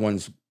 Tony, we got one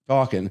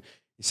talking.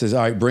 He says,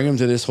 all right, bring him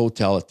to this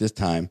hotel at this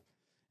time.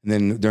 And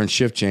then during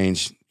shift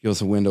change, give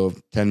us a window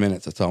of 10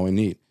 minutes. That's all we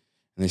need.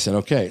 And they said,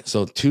 okay.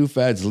 So two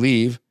feds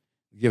leave,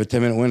 give a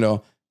 10-minute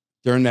window.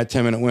 During that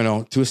 10-minute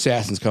window, two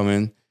assassins come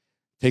in,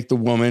 take the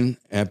woman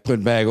and put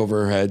a bag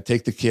over her head,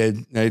 take the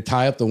kid, they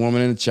tie up the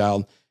woman and the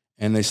child,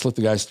 and they slit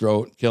the guy's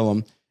throat, kill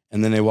him.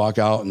 And then they walk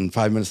out, and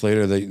 5 minutes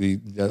later, the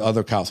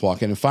other cops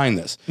walk in and find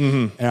this.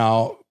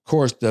 Now, of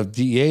course, the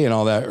DEA and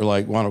all that are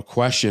like, want to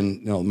question,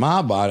 you know, Ma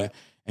about it.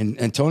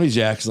 And Tony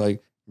Jack's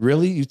like,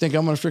 really? You think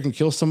I'm going to freaking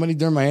kill somebody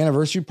during my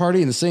anniversary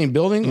party in the same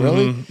building?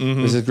 Really?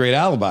 This is a great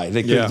alibi.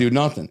 They couldn't do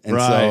nothing. And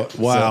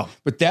so,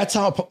 but that's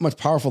how much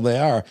powerful they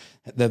are,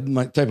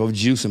 that type of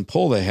juice and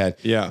pull they had.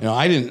 Yeah. You know,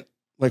 I didn't,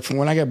 like, from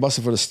when I got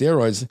busted for the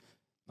steroids,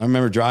 I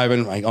remember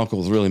driving, my uncle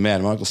was really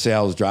mad. My Uncle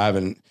Sal was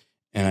driving,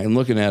 and I'm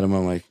looking at him,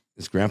 I'm like,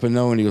 does Grandpa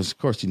know? And he goes, of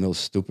course he knows,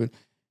 stupid.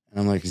 And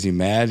I'm like, is he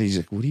mad? He's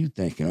like, what do you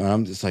think? You know, and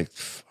I'm just like,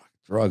 fuck,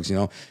 drugs, you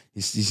know.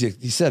 He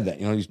said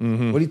that, you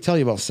know, what did he tell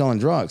you about selling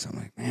drugs? I'm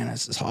like, man,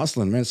 that's just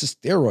hustling, man. It's just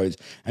steroids.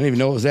 I didn't even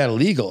know it was that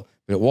illegal,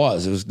 but it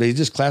was. They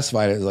just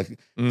classified it as like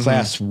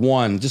class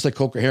 1, just like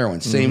coke or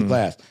heroin, same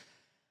class.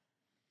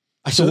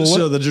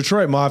 So the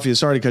Detroit Mafia,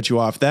 sorry to cut you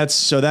off.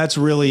 That's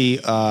really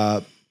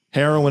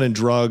heroin and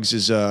drugs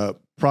is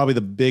probably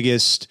the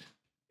biggest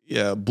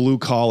blue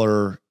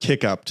collar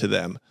kick up to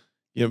them.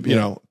 You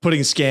know,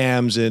 putting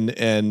scams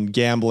and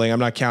gambling. I'm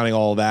not counting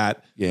all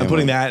that. I'm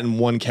putting that in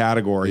one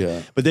category.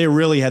 Yeah. But they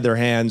really had their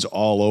hands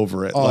all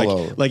over it.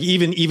 Like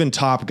even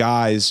top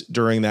guys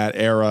during that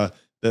era,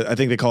 I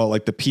think they call it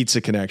like the pizza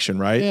connection,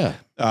 right?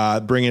 Yeah.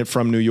 Bringing it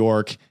from New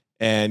York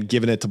and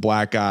giving it to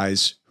black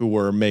guys who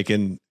were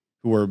making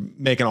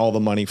all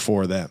the money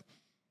for them.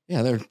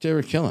 Yeah, they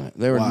were killing it.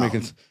 They were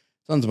making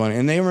tons of money,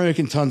 and they were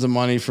making tons of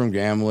money from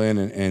gambling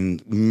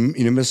and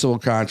municipal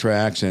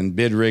contracts and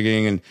bid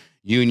rigging and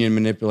union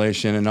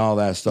manipulation and all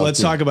that stuff.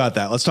 Let's talk about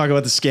that. Let's talk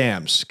about the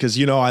scams. Because,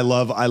 you know, I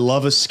love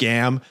a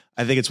scam.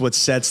 I think it's what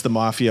sets the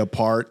Mafia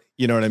apart.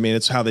 You know what I mean?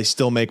 It's how they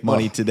still make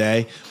money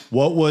today.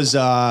 What was,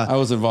 I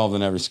was involved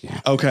in every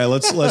scam. Okay.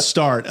 Let's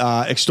start.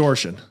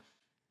 Extortion.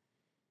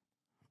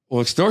 Well,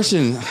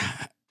 extortion.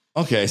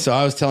 Okay. So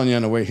I was telling you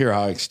on the way here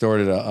how I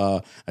extorted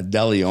a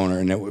deli owner,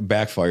 and it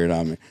backfired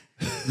on me.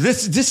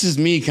 This is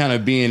me kind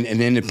of being an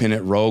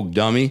independent rogue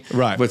dummy.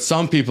 Right. But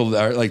some people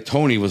are like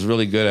Tony was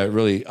really good at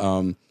really,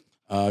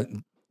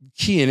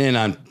 keying in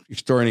on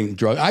extorting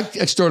drugs. I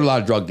extort a lot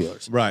of drug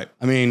dealers. Right.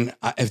 I mean,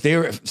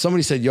 if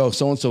somebody said, yo,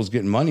 so-and-so's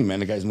getting money, man,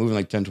 the guy's moving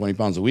like 10, 20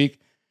 pounds a week.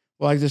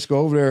 Well, I just go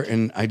over there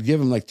and I'd give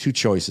him like two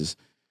choices.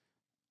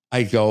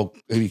 I go,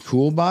 be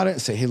cool about it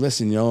and say, hey,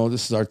 listen, you know,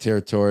 this is our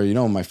territory. You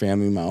know, my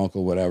family, my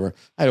uncle, whatever.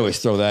 I'd always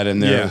throw that in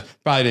there. Yeah.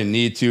 Probably didn't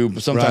need to,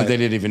 but sometimes they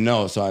didn't even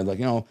know. So I'd like,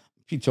 you know,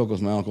 Pete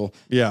Choco's my uncle.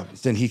 Yeah.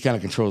 Then he kind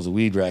of controls the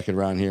weed racket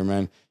around here,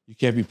 man. You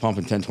can't be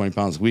pumping 10, 20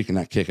 pounds a week and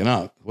not kicking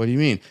up. What do you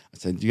mean? I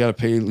said, you got to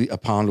pay a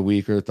pound a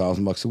week or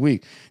 $1,000 a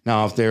week.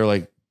 Now, if they're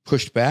like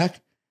pushed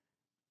back,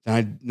 then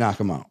I'd knock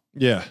them out.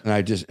 Yeah. And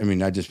I'd just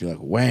be like,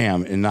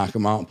 wham, and knock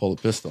them out and pull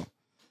the pistol.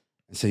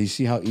 And say, you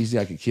see how easy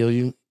I could kill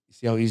you? You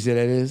see how easy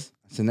that is?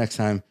 I said, next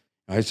time,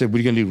 I said, what are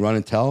you going to do, run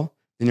and tell?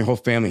 Then your whole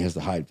family has to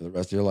hide for the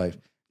rest of your life.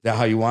 Is that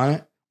how you want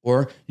it?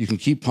 Or you can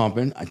keep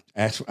pumping.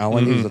 All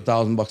I need is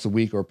 $1,000 a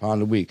week or a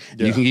pound a week.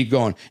 Yeah. You can keep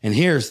going. And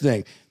here's the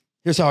thing.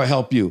 Here's how I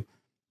help you.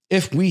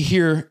 If we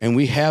hear and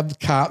we have the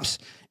cops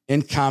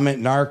in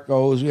comment,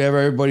 narcos, we have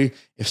everybody,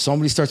 if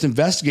somebody starts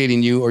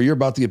investigating you or you're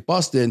about to get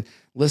busted,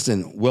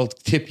 listen, we'll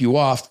tip you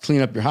off to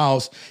clean up your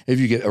house. If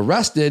you get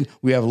arrested,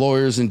 we have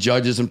lawyers and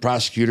judges and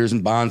prosecutors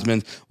and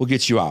bondsmen. We'll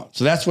get you out.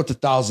 So that's what the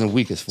 $1,000 a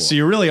week is for. So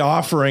you're really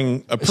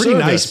offering a pretty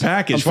nice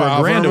package for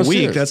 $1,000 a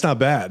week. That's not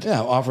bad.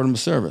 Yeah, offering them a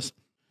service.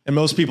 And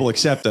most people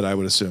accept it, I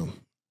would assume.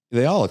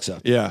 They all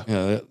accept it. Yeah.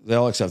 Yeah, they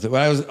all accept it.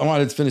 But I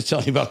wanted to finish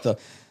telling you about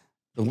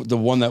the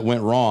one that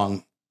went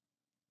wrong.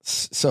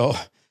 So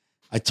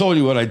I told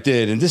you what I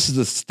did, and this is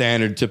the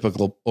standard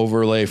typical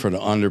overlay for the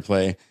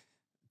underplay,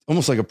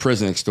 almost like a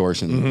prison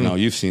extortion. Mm-hmm. You know,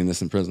 you've seen this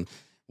in prison,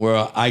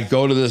 where I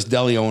go to this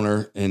deli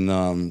owner in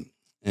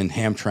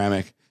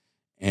Hamtramck,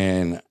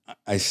 and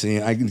I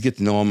can get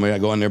to know him. I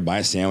go in there, buy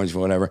a sandwich or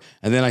whatever,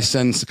 and then I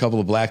send a couple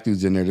of black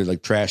dudes in there to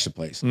like trash the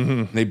place. Mm-hmm.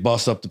 And they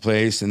bust up the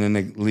place, and then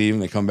they leave,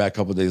 and they come back a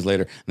couple of days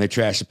later, and they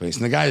trash the place.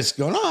 And the guy's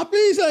going, "Oh,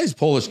 please, he's a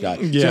Polish guy.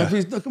 Yeah, so,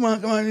 please, come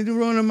on, you do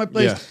ruin my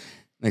place." Yeah.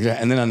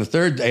 And then on the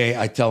third day,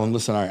 I tell them,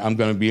 listen, all right, I'm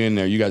going to be in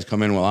there. You guys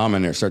come in while I'm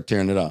in there. Start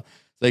tearing it up.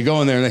 They go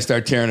in there and they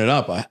start tearing it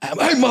up.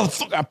 Hey,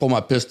 motherfucker, I pull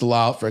my pistol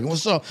out. Freaking,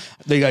 what's up?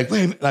 They like,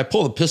 wait, I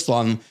pull the pistol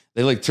on them.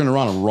 They like turn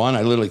around and run.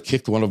 I literally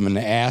kicked one of them in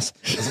the ass.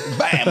 I was like,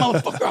 bam,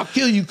 motherfucker, I'll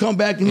kill you. Come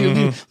back and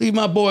you leave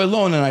my boy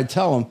alone. And I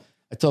tell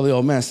the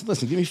old man, I said,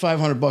 listen, give me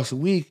 $500 a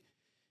week.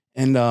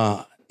 And,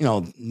 you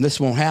know, this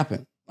won't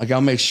happen. Like,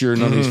 I'll make sure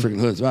none of these freaking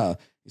hoods. Wow.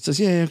 He says,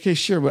 yeah, okay,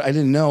 sure. But I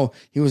didn't know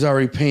he was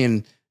already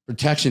paying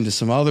protection to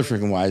some other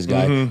freaking wise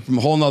guy from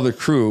a whole nother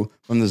crew,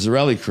 from the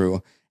Zarelli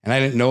crew. And I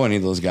didn't know any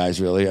of those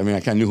guys really. I mean, I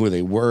kind of knew who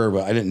they were,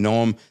 but I didn't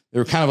know them. They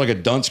were kind of like a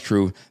dunce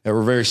crew that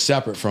were very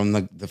separate from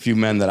the few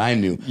men that I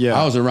knew.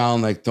 Yeah. I was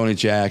around like Tony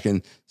Jack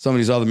and some of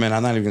these other men.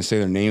 I'm not even going to say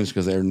their names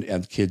because they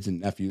had kids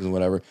and nephews and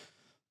whatever.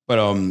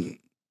 But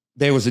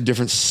they was a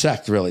different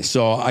sect really.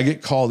 So I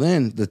get called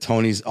in to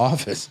Tony's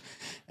office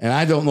and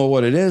I don't know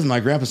what it is. My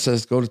grandpa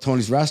says, go to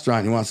Tony's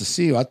restaurant. He wants to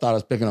see you. I thought I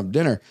was picking up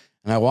dinner.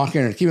 And I walk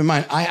in and keep in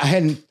mind, I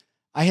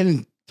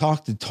hadn't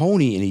talked to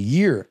Tony in a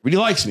year, but he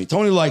likes me.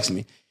 Tony likes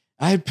me.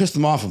 I had pissed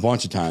him off a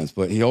bunch of times,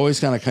 but he always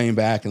kind of came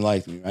back and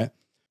liked me, right?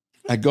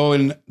 I go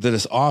into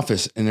this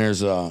office and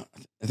there's I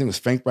think it was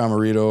Frank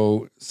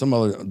Bramarito, some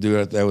other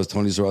dude that was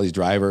Tony Zarelli's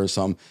driver or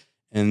something,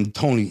 and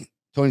Tony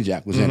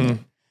Jack was in there.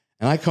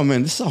 And I come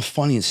in, this is how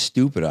funny and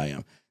stupid I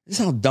am. This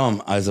is how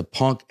dumb as a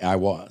punk I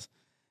was.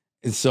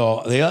 And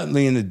so they let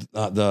me in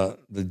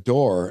the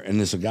door, and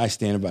there's a guy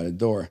standing by the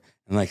door,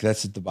 and like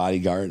that's the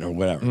bodyguard or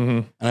whatever.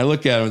 And I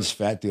look at him, this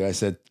fat dude. I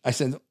said,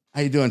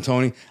 how you doing,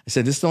 Tony? I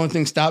said, this is the only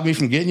thing stopped me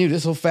from getting you,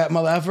 this whole fat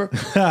mother effer.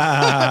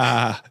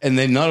 And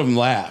then none of them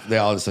laughed. They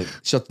all just like,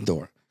 shut the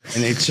door.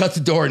 And they shut the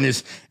door,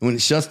 and when he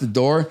shuts the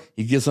door,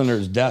 he gets under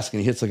his desk and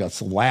he hits like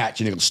a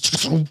latch, and he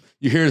goes,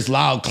 you hear this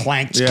loud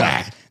clank,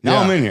 clack. Now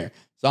I'm in here.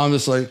 So I'm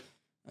just like,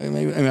 I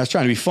was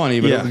trying to be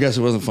funny, but I guess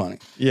it wasn't funny.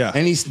 Yeah.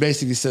 And he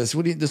basically says,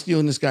 what do you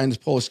and this guy and this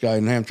Polish guy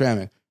in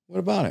Hamtramck? What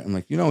about it? I'm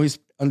like, he's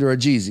under a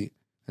Jeezy.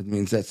 That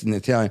means that's in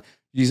Italian.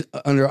 He's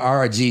under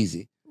our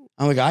Jeezy.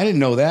 I'm like, I didn't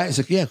know that. He's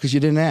like, yeah, because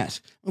you didn't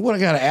ask. Like, what, I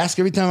got to ask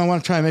every time I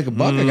want to try and make a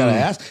buck? I got to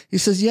ask. He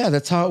says, yeah,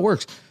 that's how it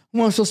works.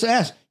 What am I supposed to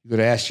ask? You could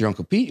have asked your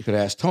Uncle Pete. You could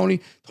have asked Tony.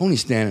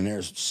 Tony's standing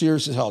there,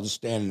 serious as hell, just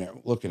standing there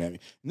looking at me.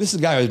 And this is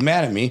the guy who was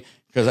mad at me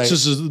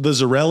because so the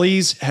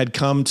Zarellis had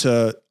come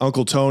to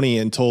Uncle Tony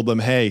and told them,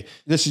 hey,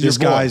 this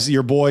guy's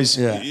your boy's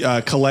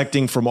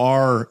collecting from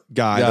our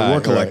guy that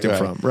we're collecting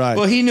from. Right.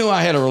 Well, he knew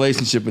I had a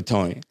relationship with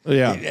Tony.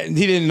 Yeah. He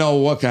didn't know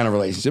what kind of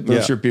relationship, but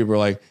I'm sure people were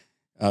like,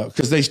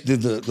 because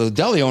the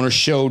deli owner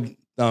showed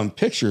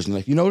pictures and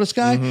like, you know this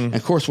guy? And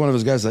of course, one of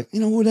his guys like,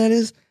 you know who that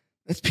is?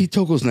 That's Pete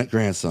Toko's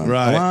grandson,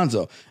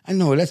 Alonzo. I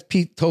know, that's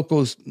Pete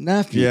Toko's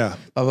nephew. Yeah.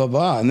 Blah, blah,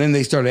 blah. And then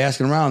they started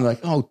asking around like,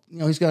 oh,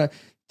 he's got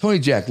Tony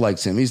Jack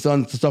likes him. He's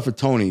done stuff with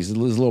Tony. He's his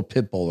little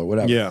pit bull or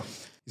whatever. Yeah.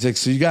 He's like,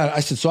 I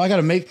said, so I got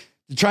to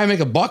try and make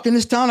a buck in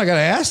this town? I got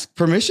to ask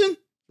permission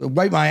to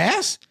wipe my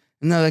ass?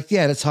 And they're like,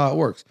 yeah, that's how it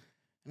works.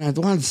 And I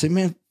wanted to say,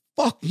 man,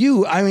 fuck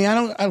you. I mean, I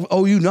don't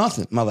owe you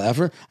nothing, mother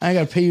effer. I ain't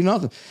got to pay you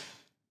nothing.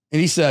 And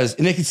he says,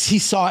 and he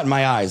saw it in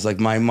my eyes, like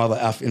my mother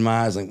F in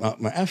my eyes, like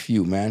my F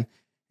you, man.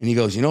 And he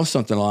goes, you know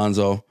something,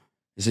 Alonzo?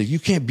 He said, you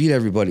can't beat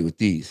everybody with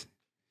these.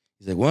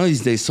 He's like, one of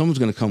these days, someone's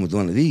going to come with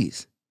one of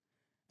these.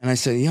 And I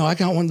said, I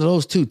got one of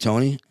those too,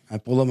 Tony. I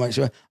pulled up my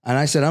shirt, and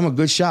I said, I'm a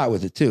good shot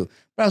with it too.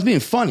 But I was being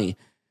funny.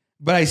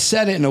 But I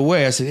said it in a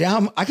way. I said,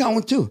 yeah, I got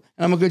one too,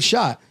 and I'm a good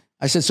shot.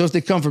 I said, so if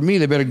they come for me,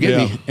 they better get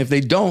me. If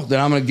they don't, then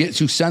I'm going to get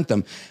who sent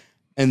them.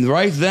 And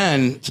right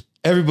then,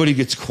 everybody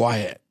gets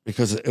quiet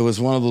because it was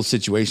one of those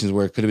situations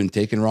where it could have been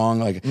taken wrong.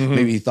 Like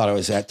maybe he thought I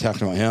was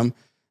talking about him.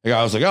 Like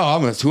I was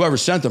like, whoever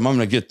sent them, I'm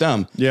going to get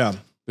them. Yeah.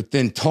 But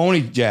then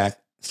Tony Jack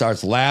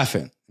starts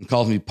laughing and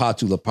calls me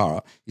Patu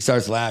Lapara. He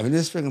starts laughing.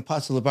 This freaking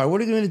Patu Lapara,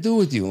 what are you going to do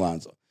with you,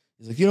 Alonzo?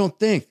 He's like, you don't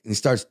think. And he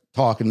starts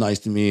talking nice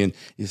to me. And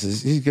he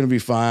says, he's going to be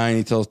fine.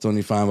 He tells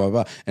Tony fine, blah,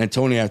 blah, blah. And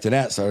Tony after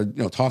that started,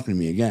 talking to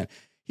me again.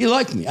 He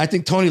liked me. I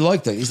think Tony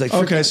liked it. He's like,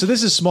 okay, so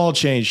this is small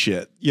change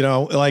shit.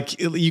 Like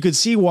you could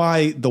see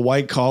why the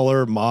white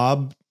collar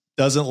mob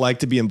doesn't like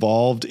to be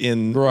involved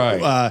in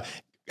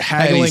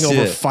haggling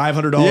over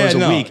 $500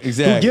 a week.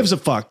 Exactly. Who gives a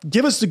fuck?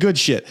 Give us the good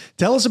shit.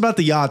 Tell us about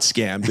the yacht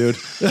scam, dude.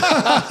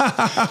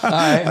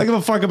 I give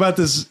a fuck about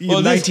this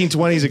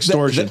 1920s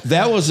extortion.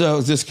 That was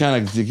just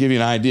kind of to give you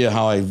an idea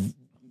how I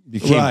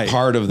became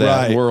part of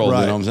that world. You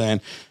know what I'm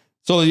saying?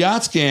 So the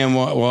yacht scam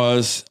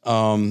was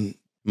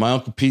my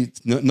Uncle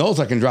Pete knows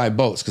I can drive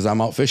boats because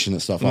I'm out fishing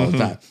and stuff all the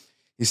time.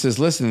 He says,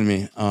 listen to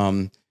me.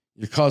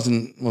 Your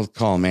cousin, we'll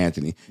call him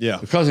Anthony. Yeah.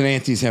 Your cousin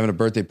Anthony's having a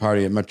birthday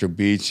party at Metro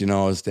Beach.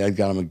 His dad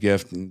got him a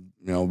gift and,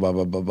 blah,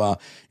 blah, blah, blah.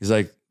 He's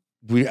like,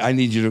 I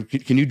need you to,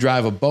 can you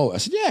drive a boat? I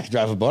said, yeah, I can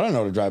drive a boat. I know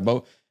how to drive a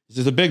boat. He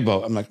says, a big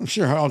boat. I'm like, I'm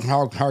sure. How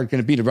hard can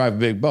it be to drive a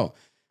big boat?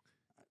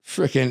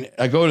 Freaking,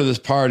 I go to this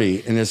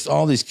party and there's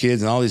all these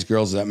kids and all these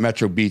girls at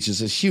Metro Beach.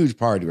 It's a huge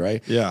party,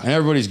 right? Yeah. And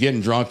everybody's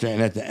getting drunk.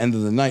 And at the end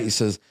of the night, he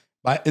says,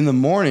 in the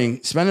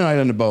morning, spend the night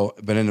on the boat,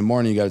 but in the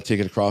morning, you got to take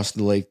it across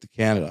the lake to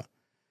Canada.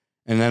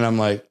 And then I'm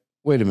like,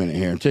 wait a minute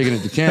here. I'm taking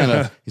it to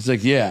Canada. He's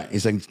like, yeah.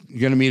 He's like, you're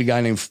going to meet a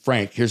guy named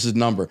Frank. Here's his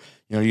number.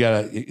 They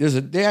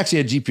actually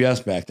had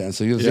GPS back then.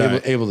 So he was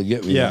able to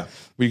get me. Yeah.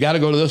 We got to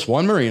go to this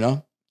one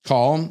marina,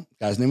 call him.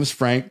 Guy's name is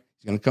Frank.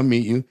 He's going to come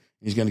meet you.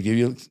 He's going to give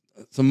you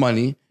some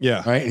money.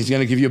 Yeah. Right. And he's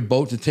going to give you a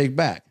boat to take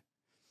back.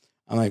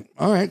 I'm like,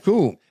 all right,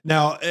 cool.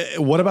 Now,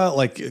 what about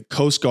like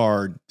Coast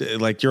Guard?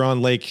 Like you're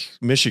on Lake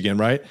Michigan,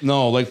 right?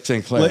 No, Lake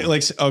St. Clair.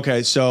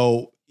 Okay.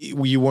 So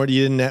you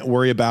didn't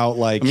worry about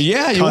like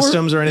yeah,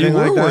 customs or anything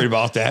like that? You were worried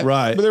about that.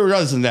 Right. But there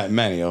wasn't that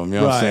many of them. You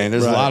know what I'm saying?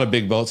 There's a lot of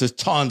big boats. There's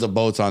tons of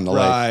boats on the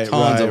lake.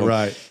 Tons of them.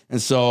 Right.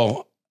 And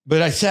so,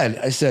 but I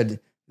said,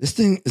 this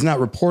thing is not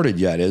reported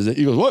yet, is it?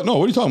 He goes, what? No,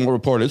 what are you talking about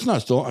reported? It's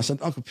not stolen. I said,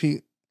 Uncle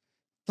Pete,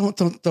 don't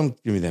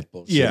give me that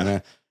bullshit,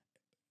 man.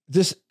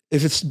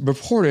 If it's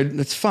reported,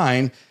 that's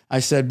fine. I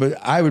said, but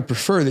I would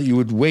prefer that you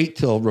would wait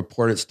till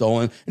report it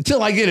stolen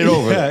until I get it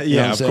over.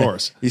 Yeah, of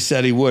course. He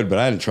said he would, but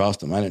I didn't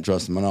trust him. I didn't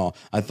trust him at all.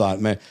 I thought,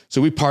 man. So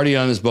we partied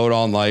on this boat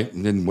all night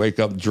and then wake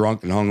up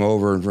drunk and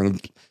hungover. And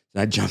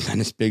I jumped on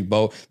this big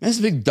boat. Man, it's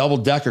a big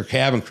double-decker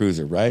cabin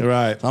cruiser, right?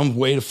 Right. So I'm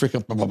way to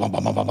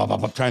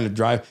freaking trying to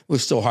drive. It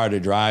was so hard to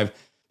drive.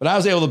 But I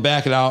was able to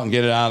back it out and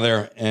get it out of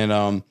there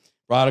and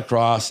brought it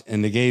across.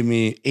 And they gave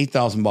me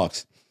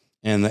 $8,000.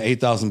 And the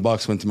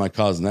 $8,000 went to my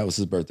cousin. That was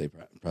his birthday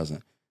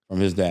present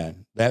from his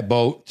dad. That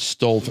boat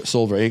sold for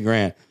 $8,000.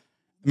 I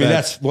mean,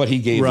 that's what he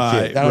gave the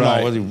kid. I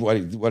don't know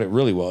what it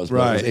really was,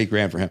 but it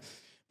was $8,000 for him.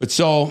 But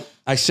so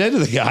I said to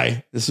the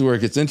guy, this is where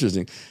it gets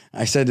interesting.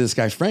 I said to this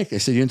guy, Frank, I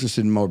said, you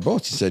interested in more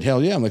boats? He said,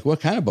 hell yeah. I'm like,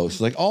 what kind of boats?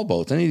 He's like, all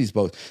boats. Any of these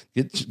boats.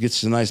 Get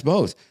some nice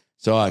boats.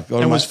 So I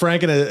go to was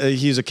Frank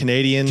he's a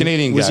Canadian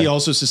was guy. He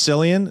also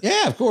Sicilian?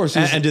 Yeah, of course.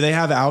 And do they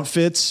have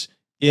outfits?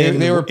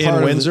 They were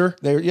in Windsor.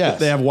 They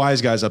have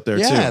wise guys up there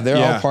too. Yeah, they're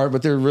all part,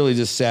 but they're really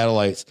just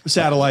satellites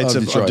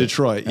of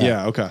Detroit.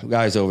 Yeah, okay.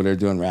 Guys over there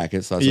doing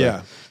rackets.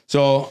 Right.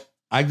 So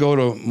I go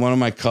to one of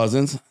my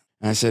cousins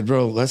and I said,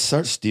 bro, let's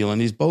start stealing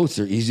these boats.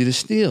 They're easy to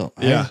steal.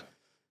 Right? Yeah.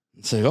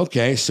 Say,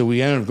 okay. So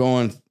we ended up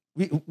going.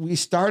 We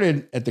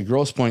started at the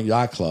Grosse Pointe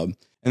Yacht Club,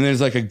 and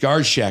there's like a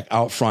guard shack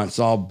out front. It's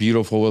all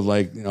beautiful with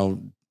like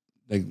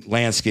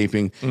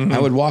landscaping. Mm-hmm. I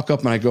would walk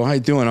up and I go, how you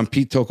doing? I'm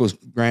Pete Toko's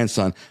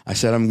grandson. I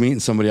said, I'm meeting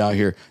somebody out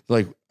here.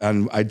 Like,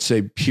 I'd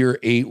say Pier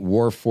 8,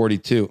 Wharf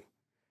 42.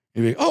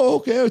 He'd be, oh,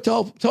 okay.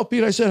 Tell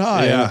Pete I said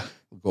hi. Yeah.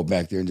 We'd go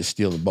back there and just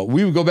steal the boat.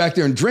 We would go back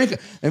there and drink.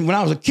 And when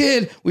I was a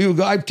kid,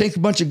 I'd take a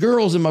bunch of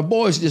girls and my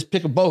boys and just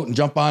pick a boat and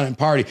jump on it and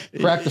party,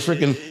 crack the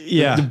freaking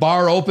the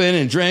bar open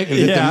and drink and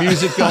get the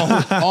music going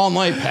all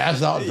night,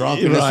 pass out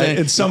drunk. Right.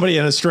 It's somebody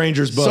in a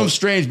stranger's boat. Some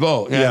strange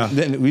boat. Yeah.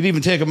 Then we'd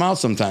even take them out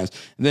sometimes.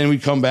 And then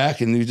we'd come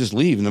back and we'd just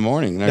leave in the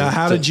morning. Now,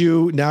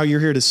 now you're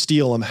here to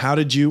steal them.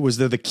 Was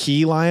there the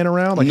key lying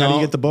around? Like, how do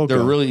you get the boat They're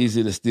going? really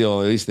easy to steal.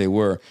 At least they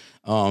were.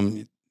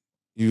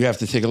 You have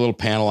to take a little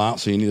panel out,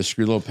 so you need to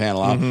screw the little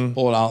panel out,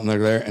 pull it out, and they're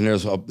there. And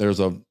there's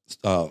a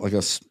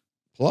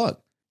plug,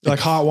 like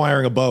hot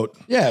wiring a boat.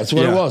 Yeah, that's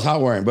what it was, hot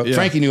wiring. But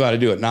Frankie knew how to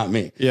do it, not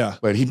me. Yeah,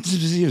 but he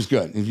was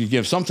good. If you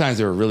give, sometimes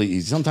they were really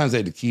easy. Sometimes they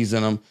had the keys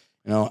in them,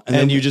 And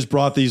then you just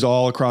brought these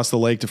all across the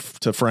lake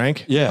to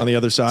Frank. On the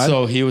other side.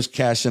 So he was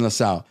cashing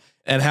us out.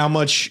 And how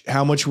much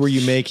were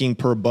you making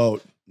per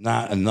boat?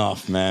 Not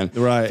enough, man.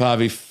 Right.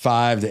 Probably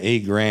 $5,000 to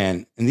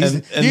 $8,000. And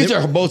these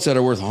are boats that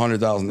are worth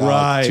 $100,000,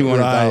 right,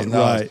 $200,000.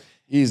 Right.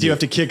 Easy. Do you have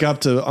to kick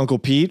up to Uncle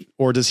Pete,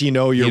 or does he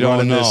know you're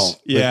running this?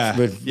 Yeah.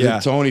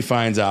 But Tony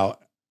finds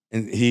out,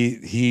 and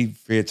he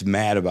gets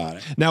mad about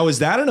it. Now, is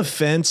that an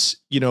offense?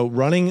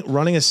 Running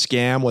a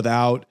scam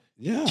without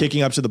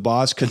kicking up to the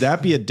boss, could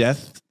that be a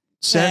death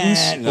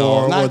sentence?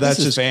 No, or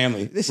that's just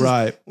family. This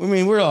right. I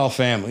mean, we're all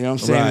family. You know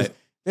what I'm saying? Right.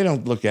 They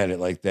don't look at it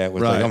like that.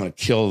 With like, I'm going to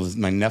kill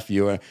my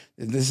nephew.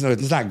 It's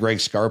not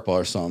Greg Scarpa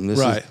or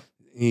something.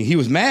 He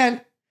was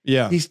mad.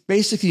 Yeah. He's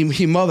basically,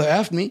 he mother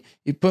effed me.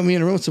 He put me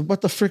in a room and said,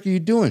 what the frick are you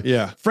doing?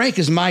 Yeah. Frank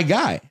is my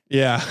guy.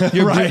 Yeah.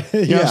 Right.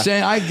 You know what I'm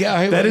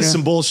saying? That is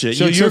some bullshit.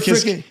 So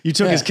you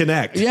took his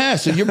connect. Yeah.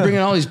 So you're bringing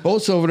all these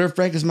boats over there.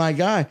 Frank is my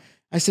guy.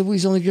 I said, well,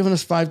 he's only giving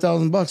us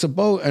 $5,000 a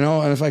boat. And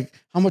if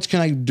how much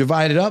can I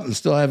divide it up and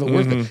still have it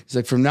worth it? He's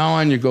like, from now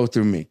on, you go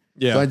through me.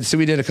 Yeah. So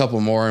we did a couple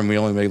more and we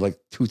only made like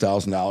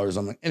 $2,000.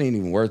 I'm like, it ain't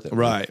even worth it.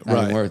 Right.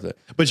 Ain't worth it.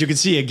 But you can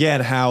see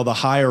again how the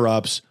higher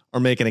ups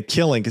are making a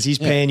killing because he's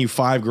paying you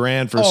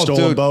 $5,000 for a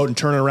stolen boat and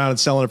turning around and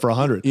selling it for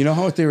 $100. You know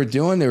what they were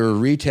doing? They were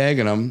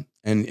retagging them.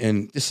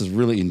 And this is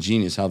really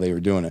ingenious how they were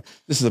doing it.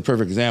 This is a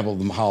perfect example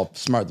of how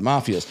smart the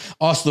Mafia is.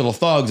 Us little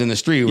thugs in the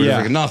street were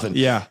like nothing.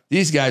 Yeah.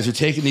 These guys were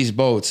taking these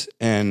boats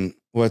and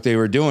what they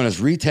were doing is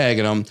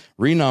retagging them,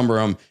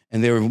 renumber them,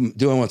 and they were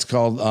doing what's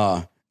called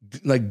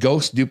like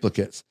ghost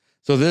duplicates.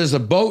 So there's a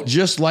boat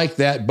just like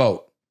that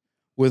boat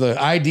with an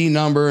ID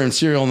number and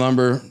serial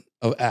number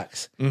of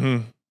X.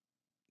 Mm-hmm.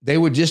 They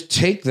would just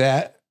take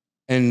that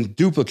and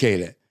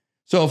duplicate it.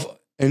 So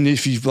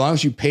as long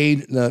as you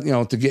paid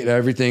to get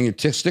everything,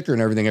 your sticker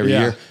and everything every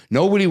year,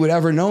 nobody would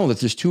ever know that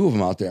there's two of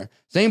them out there.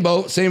 Same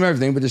boat, same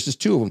everything, but there's just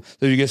two of them.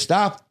 So if you get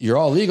stopped, you're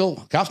all legal.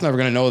 Cop's never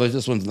going to know that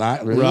this one's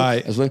not. Really.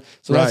 Right.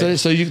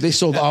 They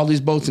sold all these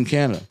boats in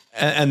Canada.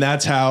 And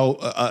that's how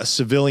a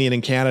civilian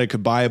in Canada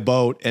could buy a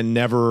boat and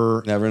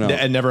never know.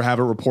 And never have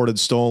it reported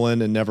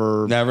stolen and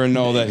never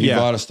know that he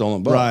bought a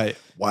stolen boat. Right.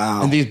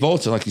 Wow. And these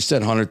boats are, like you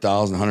said,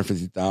 100,000,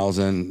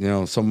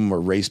 150,000. Some of them are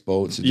race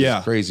boats. It's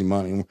just crazy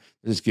money.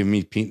 They're just giving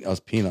me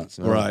us peanuts.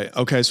 Right.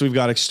 Okay. So we've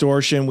got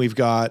extortion. We've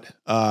got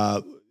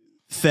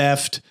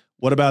theft.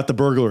 What about the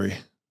burglary?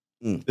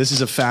 This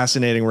is a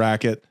fascinating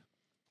racket.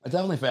 A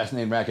definitely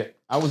fascinating racket.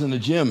 I was in the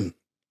gym,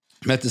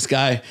 met this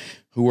guy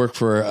who worked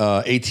for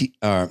ADT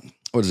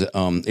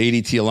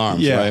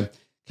Alarms, right?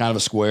 Kind of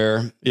a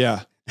square.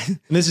 Yeah. And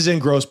this is in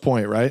Grosse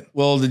Pointe, right?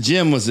 Well, the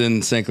gym was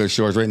in St. Clair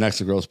Shores, right next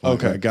to Grosse Pointe.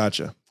 Okay, right?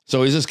 gotcha.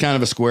 So he's just kind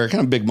of a square,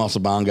 kind of big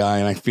muscle bound guy,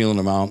 and I'm feeling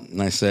him out,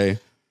 and I say,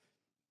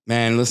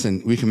 "Man,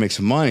 listen, we can make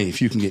some money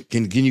if you can get.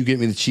 Can you get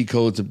me the cheat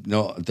codes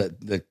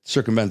that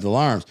circumvent the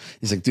alarms?"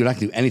 He's like, "Dude, I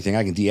can do anything.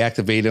 I can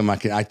deactivate them.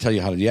 I tell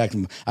you how to deactivate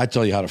them. I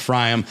tell you how to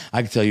fry them.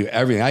 I can tell you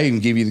everything. I even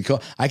give you the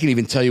code. I can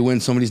even tell you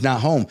when somebody's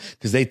not home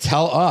because they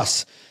tell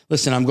us."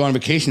 Listen, I'm going on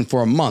vacation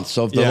for a month.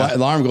 So if the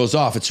alarm goes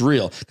off, it's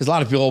real. Because a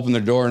lot of people open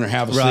their door and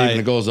have a sleep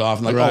and it goes off.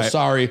 And oh,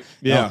 sorry.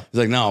 Yeah. No. He's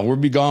like, no, we'll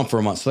be gone for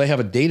a month. So they have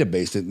a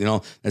database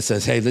that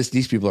says, hey,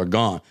 these people are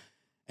gone.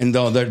 And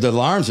the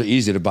alarms are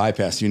easy to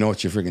bypass. You know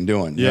what you're freaking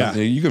doing. Yeah.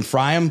 You can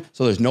fry them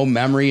so there's no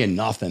memory and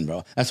nothing,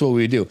 bro. That's what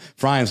we do.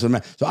 Fry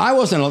them. So I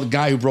wasn't a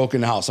guy who broke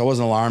in the house. I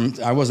wasn't alarmed.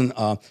 I was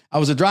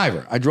a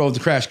driver. I drove the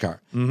crash car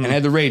and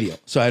had the radio.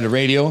 So I had a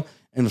radio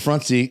in the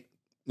front seat,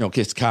 in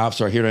case the cops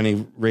or I hear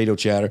any radio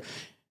chatter.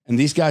 And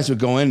these guys would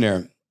go in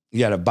there.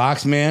 You had a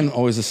box man,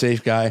 always a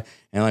safe guy,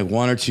 and like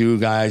one or two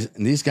guys.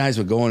 And these guys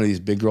would go into these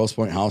big Grosse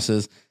Pointe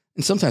houses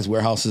and sometimes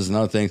warehouses and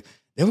other things.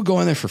 They would go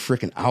in there for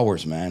freaking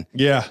hours, man.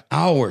 Yeah.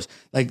 Hours.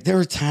 Like there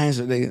were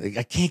times where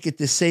I can't get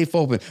this safe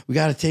open. We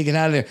got to take it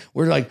out of there.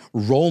 We're like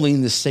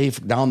rolling the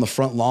safe down the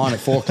front lawn at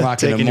 4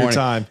 o'clock in the morning. Taking your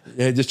time.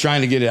 Just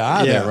trying to get it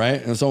out of there,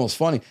 right? And it's almost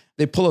funny.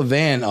 They pull a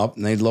van up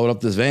and they load up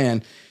this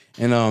van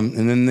and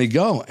then they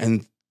go.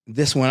 And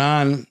this went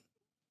on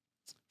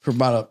for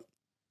about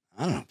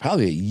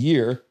probably a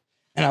year.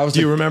 And I was. Do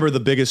you remember the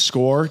biggest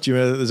score?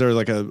 Is there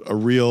like a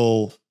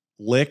real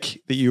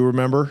lick that you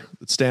remember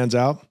that stands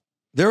out?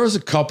 There was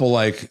a couple,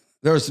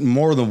 there was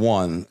more than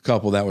one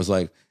couple that was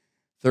like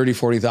 30,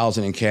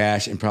 40,000 in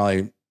cash and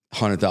probably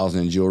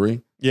 100,000 in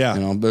jewelry.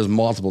 Yeah. There's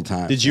multiple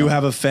times. Did you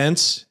have a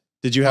fence?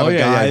 Did you have a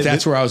guy? Yeah,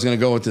 that's where I was going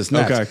to go with this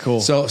next. Okay, cool.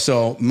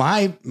 So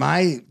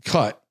my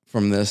cut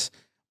from this,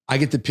 I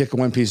get to pick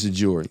one piece of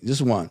jewelry,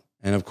 just one.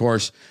 And of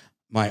course,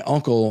 my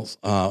uncle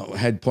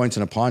had points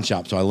in a pawn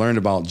shop, so I learned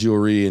about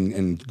jewelry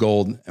and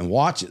gold and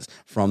watches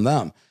from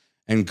them.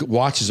 And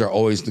watches are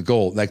always the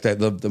gold, like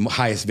the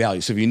highest value.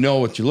 So if you know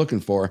what you're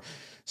looking for,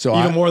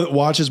 more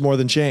watches more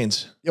than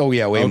chains. Oh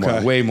yeah, way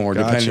more.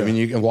 Gotcha. Depending, I mean,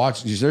 you can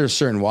watch. There's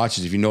certain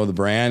watches if you know the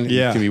brand,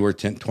 it can be worth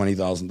 $10,000,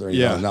 $20,000,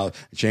 $30,000.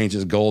 It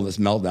changes gold. It's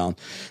meltdown.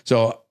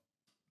 So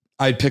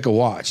I'd pick a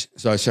watch.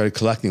 So I started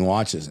collecting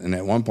watches, and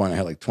at one point I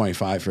had like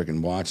 25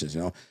 freaking watches,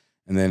 And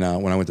then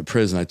when I went to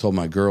prison, I told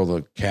my girl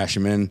to cash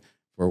them in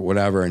or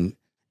whatever. And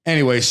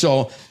anyway,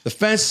 so the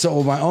fence,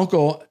 so my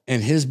uncle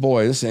and his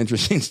boy, this is an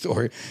interesting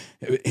story.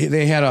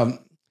 They had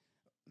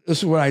this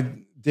is what I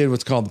did,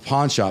 what's called the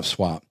pawn shop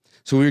swap.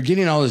 So we were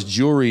getting all this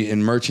jewelry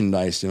and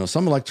merchandise,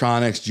 some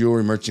electronics,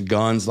 jewelry, merchant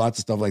guns, lots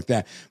of stuff like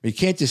that. But you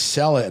can't just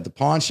sell it at the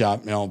pawn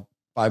shop,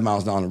 5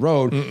 miles down the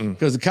road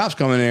because the cops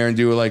come in there and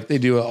they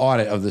do an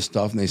audit of this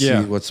stuff and they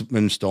see what's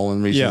been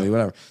stolen recently,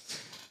 whatever.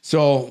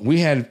 So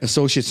we had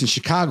associates in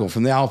Chicago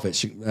from the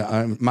outfit,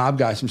 mob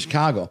guys from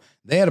Chicago.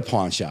 They had a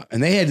pawn shop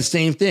and they had the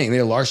same thing. They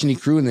had a larceny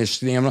crew and they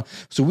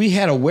so we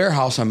had a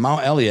warehouse on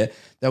Mount Elliott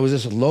that was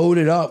just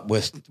loaded up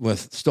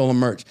with stolen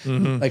merch,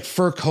 like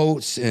fur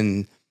coats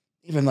and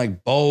even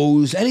like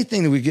bows,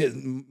 anything that we get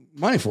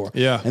money for.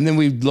 Yeah. And then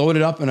we load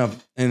it up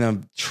in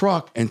a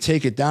truck and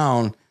take it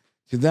down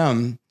to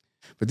them.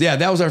 But yeah,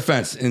 that was our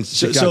fence in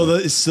Chicago.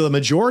 So the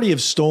majority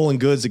of stolen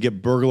goods that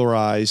get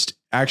burglarized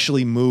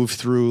actually move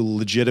through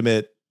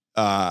legitimate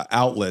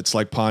outlets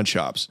like pawn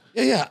shops.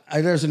 Yeah.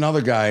 There's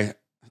another guy.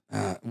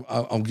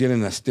 I'll get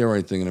in the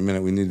steroid thing in a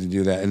minute. We need to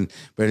do that.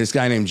 But this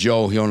guy named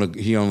Joe, he owned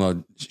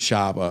a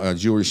shop, a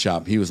jewelry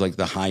shop. He was like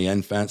the high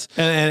end fence.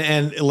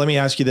 And let me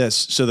ask you this: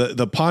 so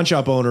the pawn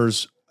shop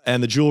owners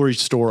and the jewelry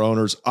store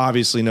owners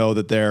obviously know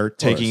that they're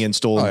taking in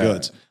stolen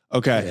goods. Yeah.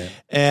 Okay. Yeah.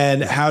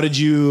 And how did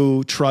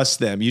you trust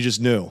them? You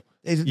just knew.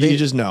 You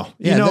just know.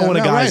 You know when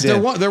a guy's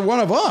in. They're one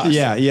of us.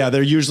 Yeah.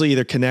 They're usually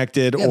either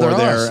connected or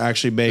they're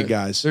actually made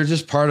guys. They're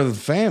just part of the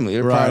family.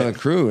 They're part of the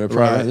crew. They're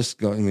part of this.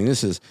 I mean,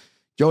 this is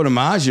Joe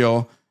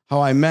DiMaggio.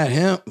 How I met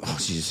him. Oh,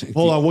 geez.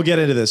 Hold on, we'll get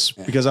into this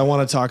because I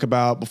want to talk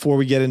about before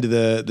we get into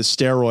the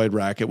steroid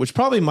racket, which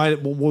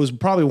was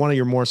probably one of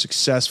your more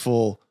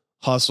successful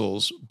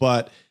hustles.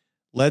 But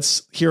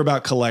let's hear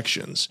about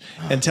collections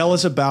and tell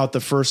us about the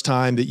first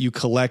time that you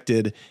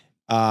collected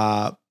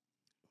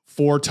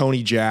for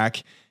Tony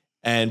Jack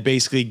and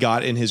basically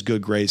got in his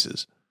good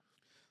graces.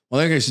 Well,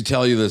 I think I should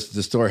tell you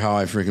the story how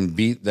I freaking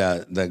beat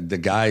the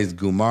guy's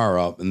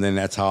Gumar up, and then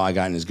that's how I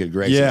got in his good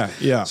graces.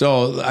 Yeah.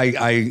 So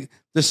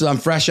I'm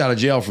fresh out of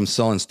jail from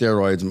selling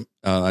steroids.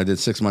 I did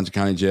 6 months of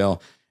county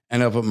jail.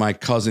 Ended up at my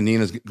cousin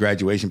Nina's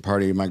graduation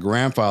party. My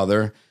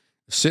grandfather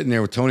was sitting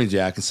there with Tony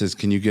Jack and says,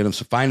 "Can you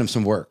find him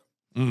some work?"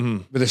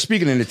 But they're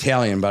speaking in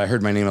Italian, but I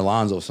heard my name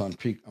Alonzo, so I'm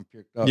picked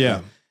up.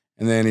 Yeah.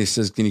 And then he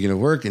says, "Can you get him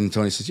work?" And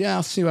Tony says, "Yeah,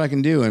 I'll see what I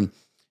can do."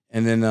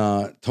 And then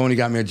Tony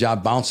got me a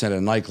job bouncing at a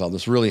nightclub,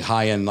 this really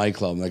high-end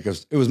nightclub. Like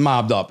it was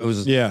mobbed up. It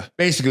was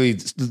basically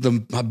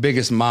the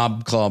biggest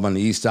mob club on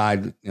the east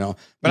side,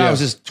 But I was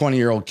just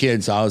 20-year-old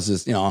kid, so I was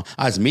just, I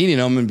was meeting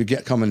them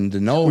and coming to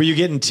know. Were you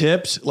getting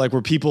tipped? Like,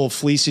 were people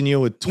fleecing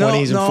you with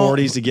 20s and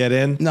 40s to get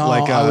in? No,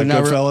 like I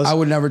Goodfellas?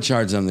 would never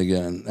charge them to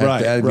get in.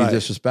 That'd be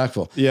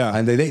disrespectful. Yeah.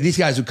 And these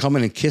guys would come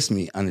in and kiss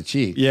me on the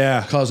cheek.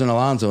 Yeah. Cousin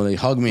Alonzo, they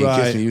hug me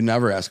and kiss me. You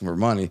never ask them for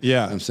money.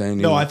 Yeah. I'm saying.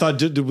 No, I thought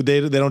they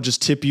don't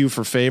just tip you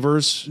for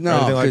favors? No,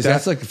 because like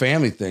that's like a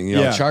family thing.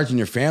 Charging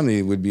your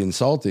family would be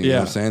insulting. You know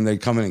what I'm saying?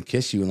 They'd come in and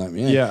kiss you and let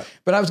me in. Yeah.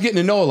 But I was getting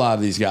to know a lot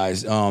of these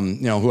guys,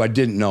 who I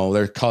didn't know.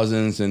 They're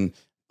cousins and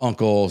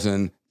uncles,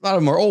 and a lot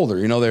of them are older.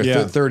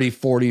 They're 30,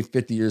 40,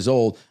 50 years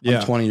old. I'm a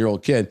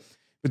 20-year-old kid.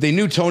 But they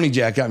knew Tony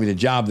Jack got me the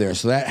job there.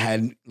 So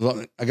I got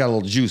a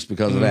little juice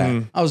because of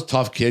that. I was a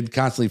tough kid,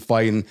 constantly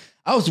fighting.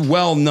 I was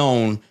well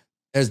known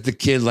as the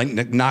kid, like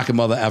knocking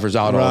mother effers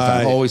out all the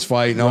time. Always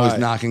fighting, always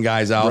knocking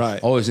guys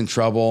out, always in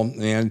trouble.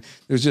 And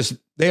it was just,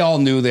 they all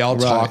knew, they all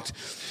talked.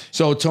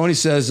 So Tony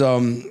says,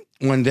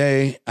 one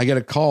day I get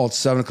a call at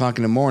 7 o'clock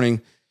in the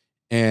morning,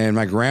 and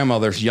my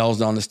grandmother yells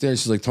down the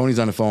stairs. She's like, Tony's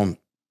on the phone.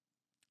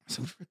 I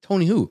said,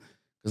 Tony who?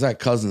 Because I had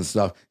cousins and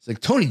stuff. It's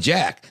like, Tony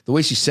Jack. The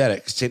way she said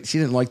it, she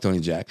didn't like Tony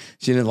Jack.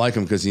 She didn't like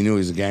him because he knew he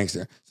was a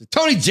gangster. Said,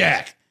 Tony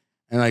Jack.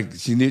 And like,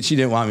 she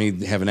didn't want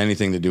me having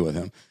anything to do with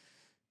him.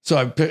 So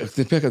I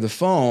pick up the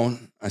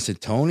phone. I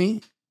said,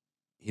 Tony?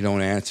 He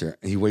don't answer.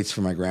 And he waits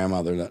for my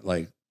grandmother to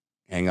like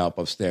hang up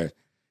upstairs.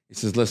 He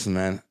says, listen,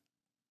 man,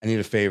 I need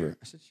a favor.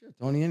 I said, sure,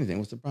 Tony, anything.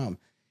 What's the problem?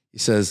 He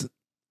says,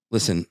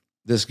 listen,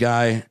 this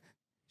guy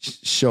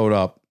showed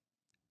up.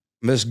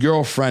 This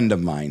girlfriend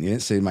of mine, he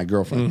didn't say my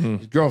girlfriend,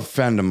 his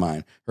girlfriend of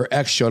mine, her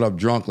ex showed up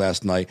drunk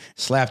last night,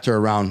 slapped her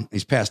around.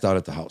 He's passed out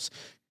at the house.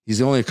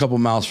 He's only a couple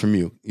miles from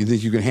you. You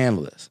think you can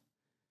handle this?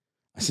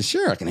 I said,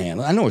 sure, I can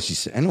handle it. I know what she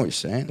said. I know what you're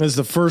saying. This is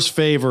the first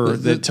favor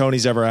that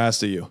Tony's ever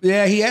asked of you.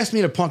 Yeah, he asked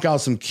me to punk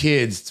out some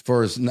kids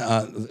for his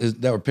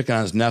that were picking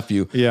on his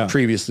nephew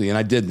previously, and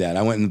I did that.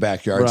 I went in the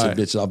backyard and said,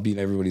 bitch, I'll beat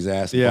everybody's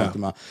ass and punk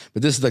them out.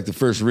 But this is like the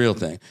first real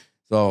thing.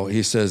 So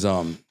he says,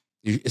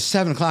 it's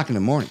 7 o'clock in the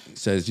morning. He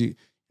says, you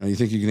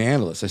think you can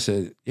handle this? I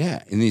said,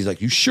 yeah. And he's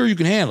like, you sure you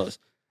can handle this?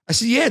 I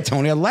said, yeah,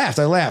 Tony. I laughed.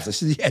 I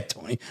said, yeah,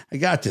 Tony, I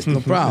got this.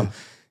 No problem.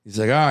 He's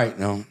like, all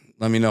right,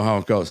 let me know how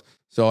it goes.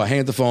 So I hang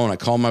up the phone. I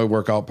call my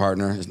workout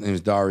partner. His name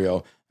is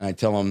Dario. And I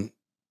tell him,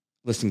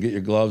 listen, get your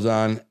gloves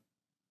on.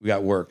 We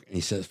got work. And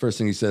he says, first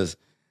thing he says,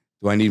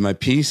 do I need my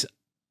piece?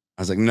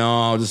 I was like,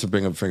 no, just to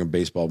bring a freaking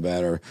baseball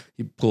bat or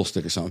a pool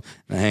stick or something.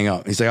 And I hang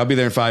up. He's like, I'll be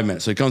there in 5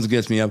 minutes. So he comes and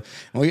gets me up.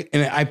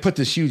 And I put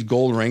this huge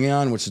gold ring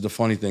on, which is the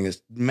funny thing,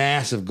 this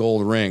massive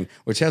gold ring,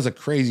 which has a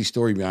crazy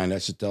story behind it. I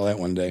should tell that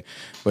one day.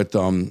 But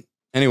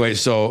anyway,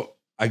 so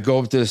I go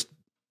up to this,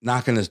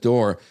 knock on this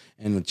door,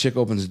 and the chick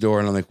opens the door,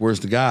 and I'm like,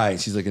 where's the guy?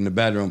 She's like, in the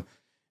bedroom.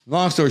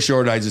 Long story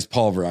short, I just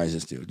pulverized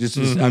this dude.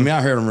 I mean,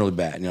 I hurt him really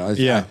bad.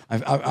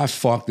 I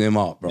fucked him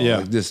up, bro.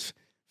 Like this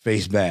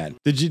face bad.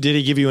 Did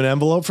he give you an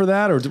envelope for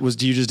that, or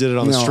you just did it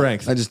on the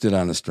strength? I just did it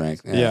on the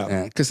strength.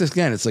 Yeah. Because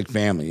again, it's like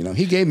family.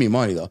 He gave me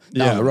money though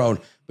down the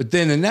road. But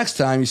then the next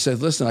time he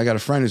said, "Listen, I got some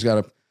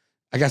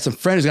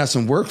friend who's got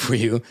some work for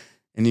you,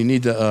 and you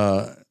need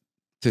to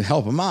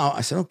help him out."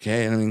 I said,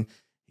 "Okay." And I mean,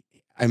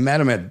 I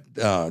met him at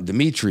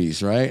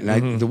Dimitri's, right?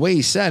 And the way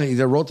he said it,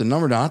 he wrote the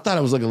number down. I thought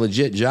it was like a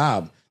legit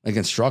job, like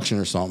construction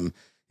or something.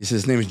 He said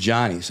his name is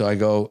Johnny. So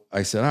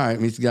I said, all right,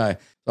 meet the guy.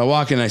 So I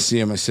walk in, I see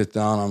him, I sit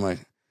down, I'm like,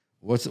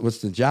 what's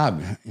the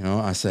job?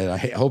 I said, I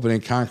hope it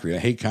ain't concrete. I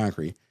hate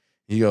concrete.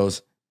 He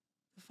goes,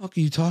 the fuck are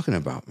you talking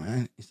about,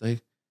 man? He's like,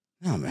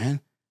 no,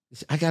 man.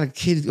 I got a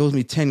kid who owes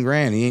me 10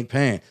 grand. He ain't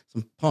paying.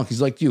 Some punk.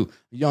 He's like you,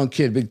 a young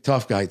kid, big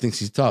tough guy. He thinks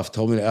he's tough.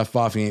 Told me to F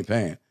off. He ain't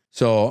paying.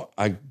 So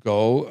I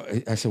go,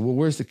 I said, well,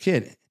 where's the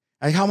kid?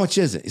 How much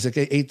is it? He's like,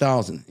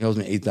 8,000. He owes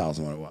me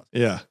 8,000 what it was.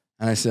 Yeah.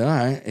 And I said, all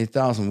right,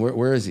 8,000.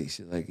 Where is he?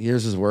 She's like,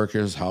 here's his work,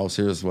 here's his house,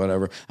 here's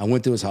whatever. I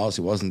went to his house,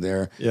 he wasn't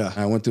there. Yeah.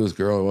 And I went to his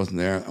girl, he wasn't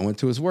there. I went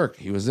to his work,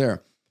 he was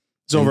there.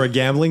 It's over a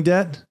gambling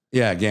debt?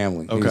 Yeah,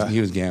 gambling. Okay.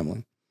 He was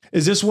gambling.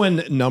 Is this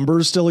when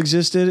numbers still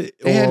existed?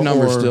 They had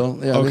numbers still.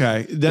 Yeah,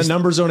 okay. The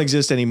numbers don't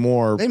exist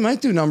anymore. They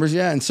might do numbers,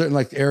 yeah, in certain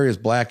like areas,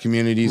 black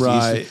communities,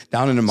 right.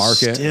 down in the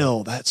market.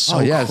 Still, that's so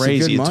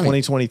crazy. In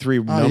 2023,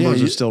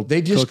 numbers are still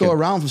They just cooking. go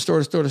around from store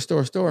to store to store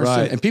to store.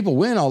 Right. So, and people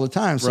win all the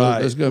time, so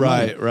there's good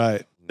money.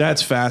 Right.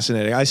 That's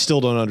fascinating. I still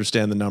don't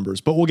understand the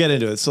numbers, but we'll get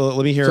into it. So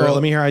let me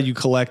hear how you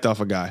collect off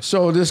a guy.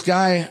 So this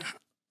guy,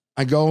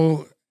 I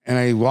go and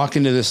I walk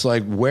into this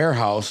like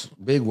warehouse,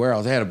 big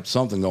warehouse. They had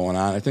something going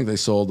on. I think they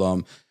sold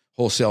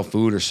wholesale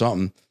food or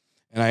something.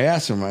 And I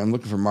asked him, I'm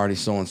looking for Marty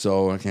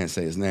so-and-so. I can't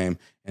say his name.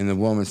 And the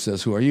woman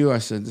says, who are you? I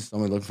said, this is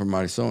somebody looking for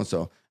Marty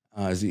so-and-so.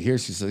 Is he here?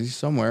 She says, he's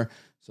somewhere.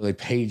 So they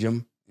page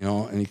him,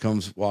 and he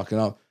comes walking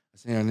up. I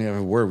say, I need to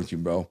have a word with you,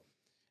 bro.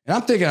 And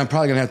I'm thinking I'm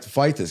probably going to have to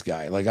fight this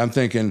guy. Like I'm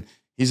thinking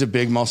he's a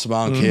big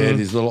muscle-bound kid.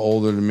 He's a little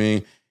older than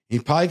me. He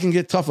probably can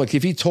get tough. Like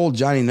if he told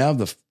Johnny Nev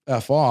to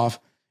F off,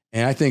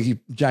 and I think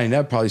Johnny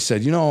Nev probably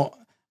said,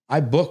 I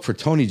booked for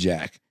Tony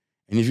Jack.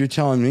 And if you're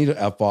telling me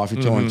to F off,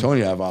 you're telling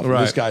Tony to F off.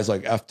 Right. This guy's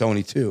like F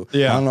Tony too.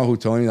 Yeah. I don't know who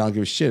Tony is. I don't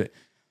give a shit.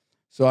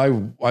 So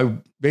I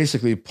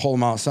basically pulled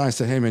him outside and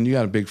said, hey man, you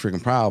got a big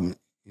freaking problem.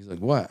 He's like,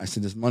 what? I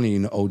said, this money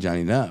you owe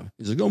Johnny Nev.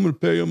 He's like, I'm going to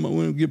pay him. I'm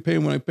going to get paid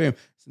when I pay him.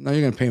 I said, no,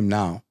 you're going to pay him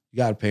now. You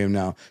got to pay him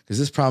now because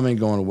this problem ain't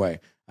going away.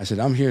 I said,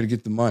 I'm here to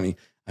get the money.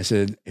 I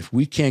said, if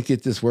we can't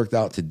get this worked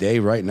out today,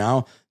 right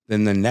now,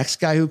 then the next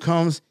guy who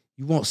comes,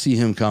 you won't see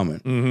him coming.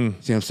 Mm-hmm.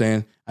 See what I'm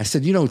saying? I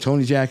said, you know who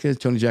Tony Jack is?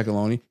 Tony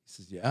Giacalone? He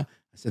says, yeah.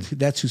 I said,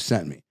 that's who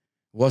sent me. It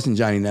wasn't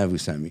Johnny Nev who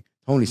sent me.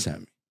 Tony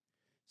sent me.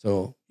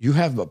 So you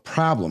have a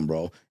problem,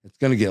 bro. It's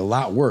going to get a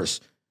lot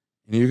worse.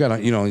 And you're going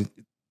to, you know,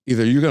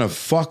 either you're going to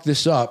fuck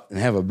this up and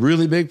have a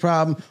really big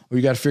problem, or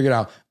you got to figure it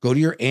out. Go to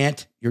your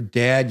aunt, your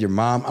dad, your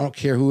mom. I don't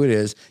care who it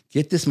is.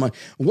 Get this money.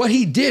 What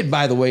he did,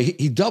 by the way,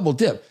 he double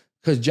dipped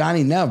because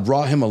Johnny Nev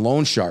brought him a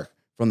loan shark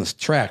from the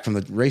track, from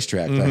the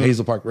racetrack, the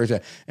Hazel Park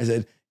racetrack, and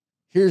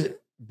said,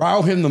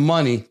 borrow him the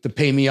money to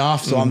pay me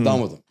off, so I'm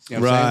done with him. You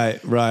know what I'm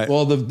saying? Right.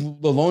 Well, the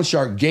loan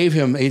shark gave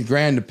him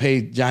 $8,000 to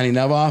pay Johnny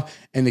Nev off,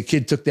 and the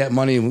kid took that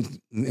money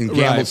and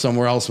gambled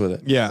somewhere else with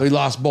it. Yeah. So he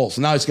lost both.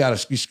 So now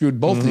he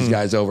screwed both these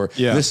guys over.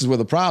 Yeah. This is where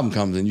the problem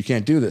comes in. You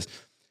can't do this.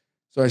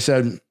 So I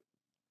said,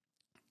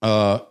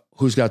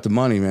 who's got the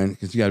money, man?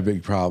 Because you got a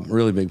big problem,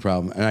 really big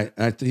problem.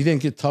 And he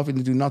didn't get tough. He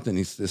didn't do nothing.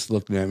 He's just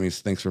looking at me. He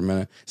thinks for a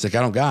minute. He's like,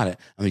 I don't got it.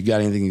 I mean, you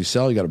got anything you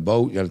sell? You got a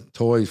boat? You got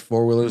toys,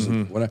 four-wheelers,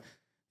 and whatever?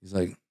 He's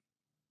like,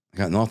 I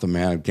got nothing,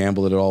 man. I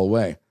gambled it all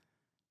away.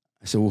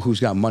 I said, well,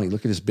 who's got money?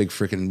 Look at this big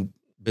freaking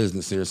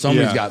business here.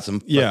 Somebody's got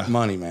some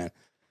money, man.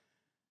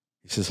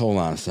 He says, hold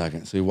on a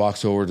second. So he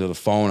walks over to the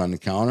phone on the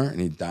counter and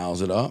he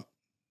dials it up.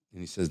 And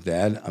he says,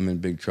 Dad, I'm in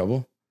big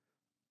trouble.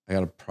 I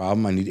got a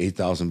problem. I need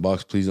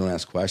 $8,000. Please don't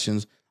ask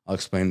questions. I'll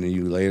explain to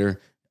you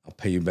later. I'll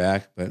pay you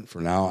back. But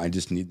for now, I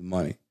just need the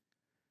money.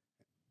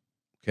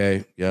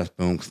 Okay. Yes.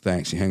 Boom.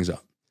 Thanks. He hangs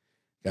up.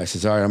 Guy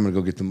says, all right, I'm going to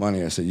go get the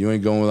money. I said, you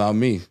ain't going without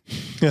me.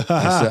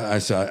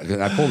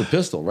 I pulled a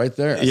pistol right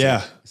there.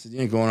 I said,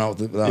 you ain't going out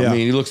without me. And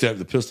he looks at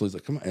the pistol. He's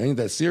like, come on, it ain't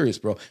that serious,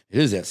 bro. It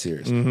is that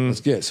serious.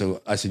 Let's get it.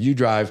 So I said, you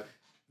drive,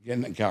 get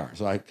in the car.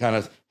 So I kind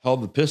of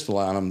held the pistol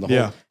on him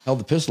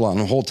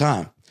the whole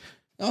time.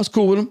 I was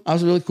cool with him. I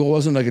was really cool. I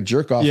wasn't like a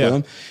jerk off with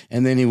him.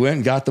 And then he went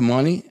and got the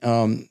money,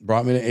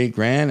 brought me to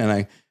 $8,000. And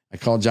I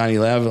called Johnny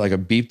Nev, like I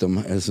beeped him.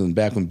 This is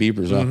back when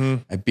beepers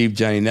I beeped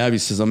Johnny Nev. He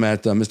says, I'm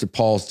at Mr.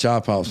 Paul's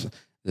Chop House,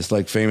 this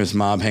like famous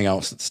mob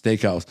hangout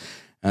steakhouse.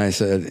 And I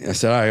said,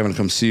 all right, I'm going to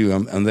come see you.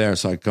 I'm there.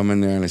 So I come in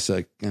there and I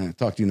said, I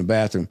talk to you in the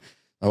bathroom.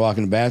 I walk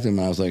in the bathroom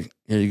and I was like,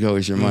 here you go.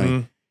 Here's your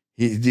money.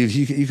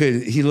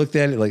 He looked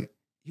at it like,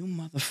 you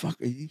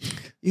motherfucker,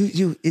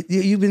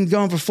 you've been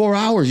gone for 4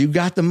 hours. You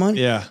got the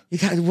money. Yeah.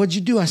 What'd you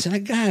do? I said, I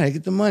got it. I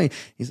get the money.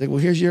 He's like, well,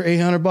 here's your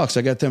 $800.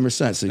 I got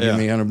 10%. So give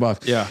me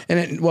 $800. Yeah. And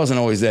it wasn't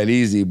always that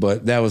easy,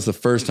 but that was the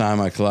first time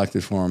I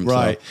collected for him.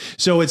 Right.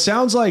 So it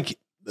sounds like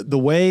the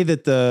way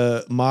that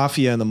the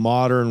mafia and the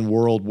modern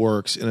world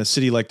works in a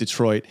city like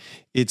Detroit,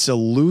 it's a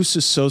loose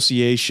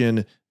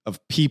association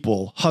of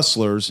people,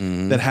 hustlers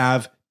that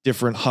have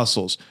different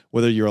hustles,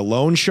 whether you're a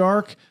loan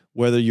shark,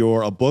 whether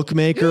you're a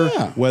bookmaker,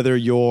 whether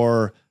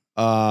you're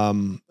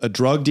a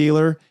drug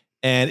dealer.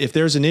 And if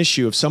there's an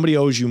issue, if somebody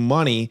owes you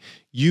money,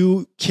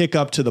 you kick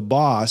up to the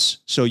boss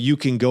so you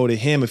can go to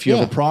him if you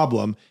have a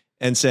problem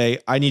and say,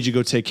 I need you to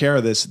go take care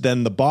of this.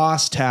 Then the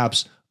boss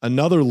taps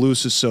another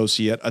loose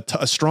associate,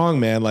 a strong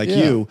man like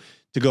you,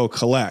 to go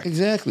collect.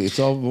 Exactly. It's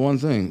all one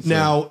thing. So.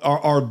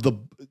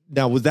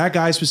 Now, was that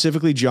guy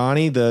specifically,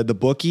 Johnny, the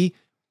bookie,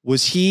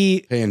 was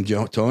he paying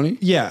Tony?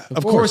 Yeah,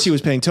 of course he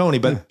was paying Tony,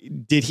 but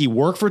did he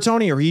work for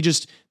Tony, or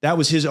that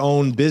was his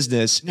own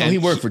business? No, he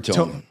worked for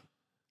Tony.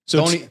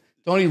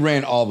 Tony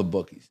ran all the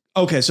bookies.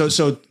 Okay,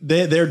 so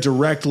they're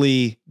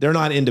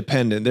not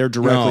independent. They're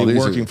directly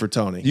working for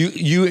Tony.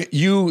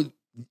 You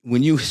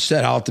when you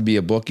set out to be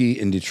a bookie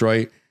in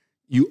Detroit,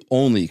 you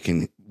only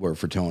can work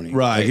for Tony.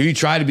 Right. Like if you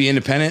try to be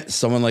independent,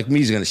 someone like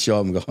me is going to show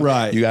up and go,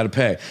 right, you got to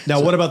pay.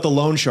 Now, what about the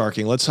loan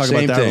sharking? Let's talk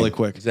about that really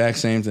quick. Exact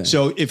same thing.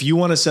 So if you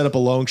want to set up a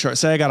loan shark,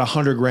 say I got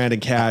 $100,000 in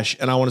cash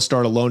and I want to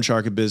start a loan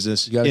sharking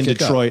business in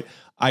Detroit,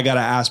 I got to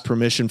ask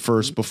permission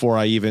first before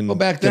I even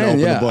back then,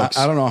 open the books.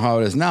 I don't know how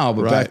it is now,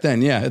 but back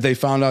then, if they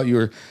found out you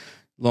were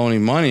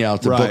loaning money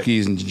out to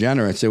bookies and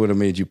degenerates, they would have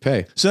made you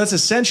pay. So that's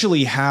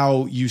essentially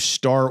how you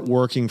start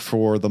working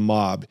for the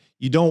mob.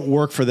 You don't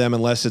work for them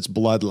unless it's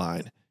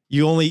bloodline.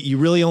 You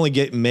really only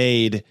get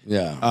made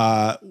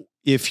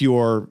if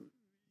you're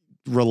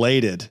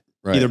related,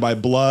 either by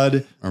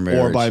blood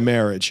or by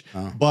marriage.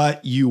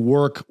 But you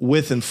work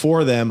with and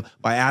for them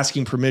by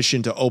asking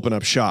permission to open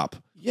up shop.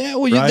 Yeah,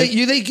 well,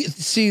 they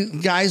see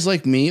guys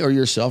like me or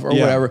yourself or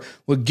whatever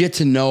would get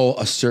to know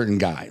a certain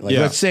guy. Like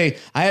let's say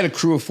I had a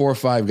crew of 4 or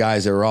 5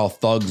 guys that were all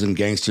thugs and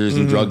gangsters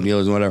and drug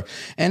dealers and whatever.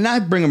 And I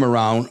bring them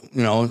around,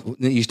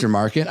 the Eastern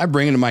Market. I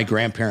bring them to my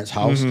grandparents'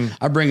 house.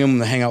 I bring them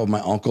to hang out with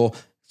my uncle.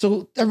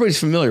 So everybody's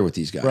familiar with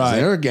these guys. Right.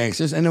 They're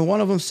gangsters. And then one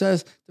of them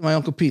says to my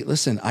Uncle Pete,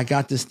 listen, I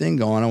got this thing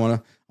going. I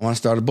want to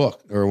start a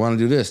book or I want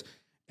to do this.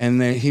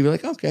 And then he'd be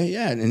like, okay,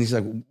 yeah. And he's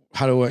like,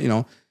 how do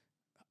I,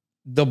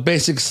 they'll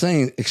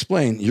basically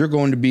explain, you're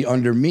going to be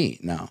under me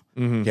now.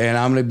 Okay. And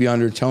I'm going to be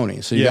under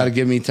Tony. So you got to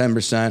give me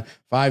 10%,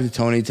 5 to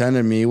Tony, 10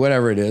 to me,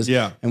 whatever it is.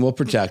 Yeah. And we'll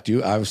protect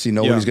you. Obviously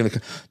nobody's going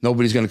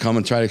to come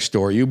and try to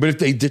extort you. But if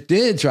they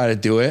did try to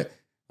do it,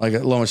 like a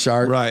loan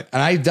shark. Right.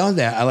 And I've done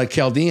that. I like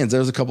Chaldeans.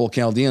 There's a couple of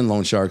Chaldean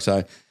loan sharks.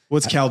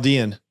 What's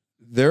Chaldean?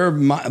 They're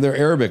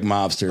Arabic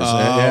mobsters.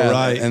 Oh,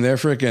 right. And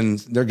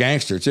they're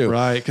gangster too.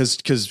 Right. Because,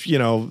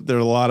 there are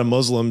a lot of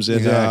Muslims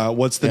in,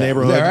 what's the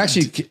neighborhood? They're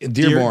actually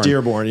Dearborn.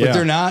 Dearborn, yeah. But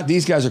they're not,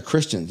 these guys are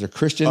Christians. They're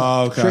Christian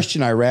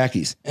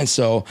Iraqis.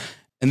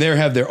 And they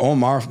have their own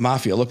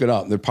mafia. Look it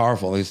up. They're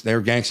powerful.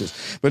 They're gangsters.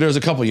 But there was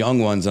a couple young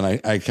ones, and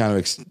I kind of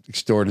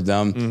extorted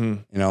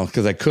them,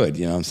 because I could,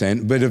 you know what I'm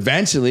saying? But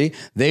eventually,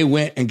 they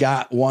went and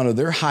got one of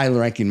their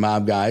high-ranking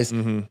mob guys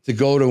to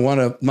go to one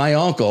of my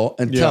uncle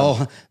and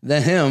tell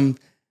him.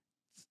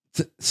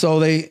 So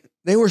they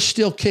were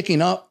still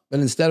kicking up, but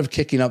instead of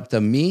kicking up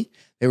to me,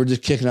 they were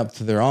just kicking up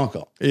to their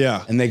uncle.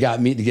 Yeah. And they got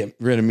me to get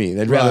rid of me.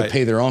 They'd rather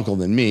pay their uncle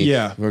than me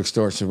for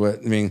extortion.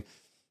 But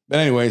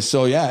anyway,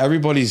 so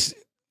everybody's...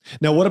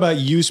 Now, what about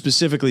you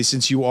specifically,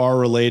 since you are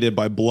related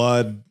by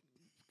blood,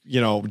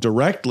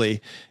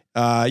 directly,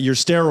 your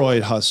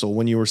steroid hustle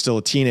when you were still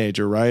a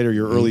teenager, right? Or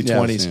your early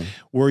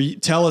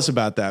 20s. Tell us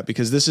about that,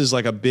 because this is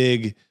like a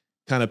big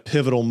kind of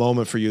pivotal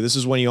moment for you. This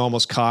is when you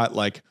almost caught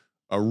like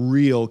a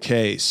real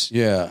case.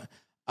 Yeah.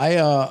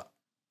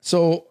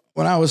 So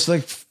when I was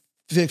like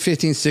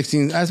 15,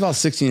 16, I was about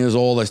 16 years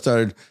old, I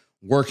started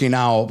working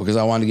out because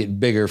I wanted to get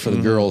bigger for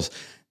the girls.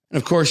 And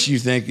of course you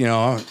think,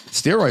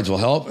 steroids will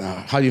help.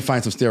 How do you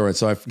find some steroids?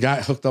 So I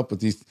got hooked up with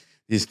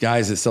these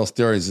guys that sell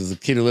steroids. There's a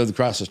kid who lived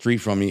across the street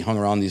from me, hung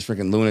around these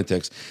freaking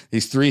lunatics.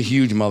 These 3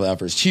 huge mother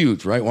effers,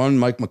 huge, right? One,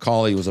 Mike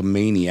McCauley, was a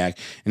maniac,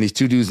 and these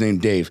 2 dudes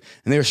named Dave.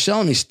 And they were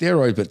selling me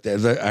steroids, but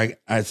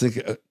I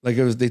think like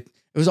it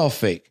was all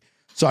fake.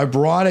 So I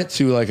brought it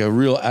to like a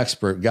real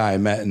expert guy I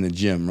met in the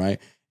gym, right?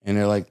 And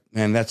they're like,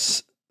 man,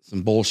 that's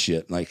some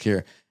bullshit. Like,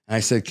 here. And I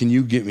said, can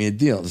you get me a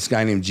deal? This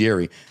guy named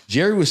Jerry.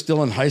 Jerry was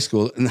still in high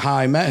school. And how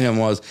I met him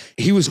was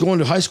he was going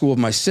to high school with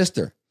my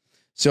sister.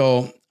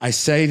 So I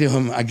say to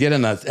him, I get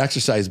on an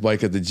exercise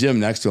bike at the gym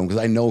next to him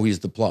because I know he's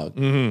the plug.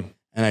 And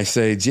I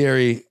say,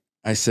 Jerry,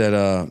 I said,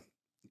 I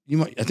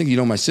think you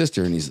know my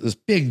sister. And he's this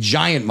big,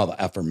 giant mother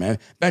effer, man.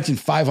 Benching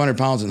 500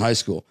 pounds in high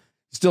school.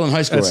 Still in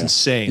high school. That's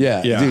insane.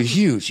 Yeah. Dude,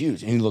 huge. And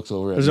he looks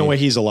over at me. There's no way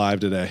he's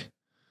alive today.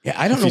 Yeah,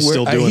 I don't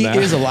know where he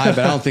is alive,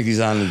 but I don't think he's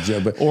on the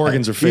gym. But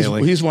organs are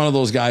failing. He's one of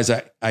those guys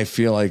I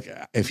feel like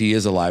if he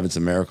is alive, it's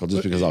a miracle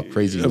just because how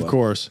crazy he was. Of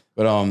course.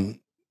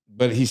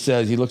 But he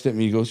said, he looked at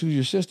me, he goes, who's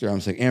your sister? I'm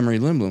like, Anne-Marie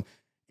Lindblom.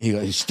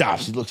 He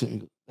stops, he looks at me, he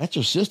goes, that's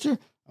your sister?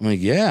 I'm like,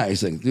 yeah.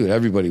 He's like, dude,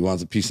 everybody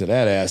wants a piece of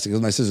that ass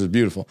because my sister's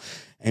beautiful.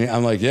 And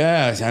I'm like,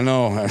 yeah, I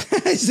know. I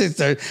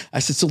said,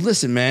 so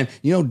listen, man,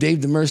 Dave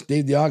Demers,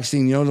 Dave the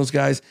Augustine, those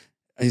guys?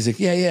 And he's like,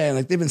 yeah. And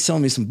like, they've been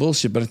selling me some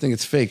bullshit, but I think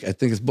it's fake. I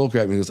think it's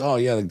bullcrap. And he goes, oh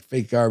yeah, like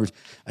fake garbage.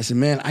 I said,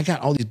 man, I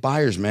got all these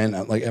buyers, man.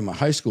 Like at my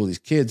high school, these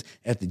kids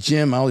at the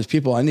gym, all these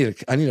people, I need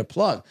a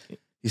plug.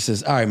 He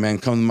says, all right, man,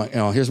 come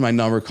to here's my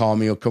number. Call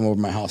me. He'll come over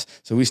to my house.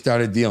 So we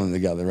started dealing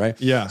together. Right.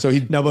 Yeah. So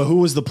but who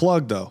was the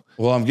plug though?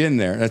 Well, I'm getting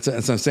there. That's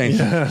what I'm saying.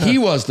 Yeah. He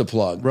was the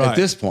plug at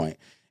this point.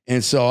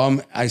 And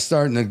so I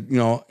start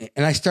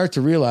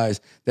to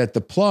realize that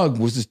the plug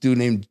was this dude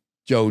named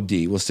Joe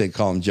D. We'll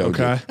call him Joe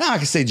D. I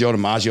can say Joe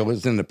DiMaggio, but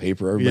it's in the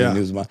paper. Everybody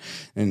knows about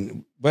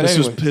it. But this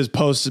was his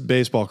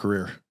post-baseball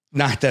career.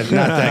 Not that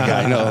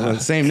guy. No,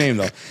 same name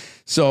though.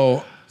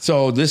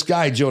 So this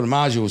guy, Joe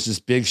DiMaggio, was this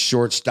big,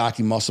 short,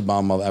 stocky,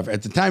 muscle-bound motherfucker.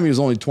 At the time, he was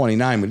only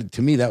 29, but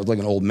to me, that was like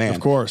an old man. Of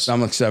course. So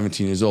I'm like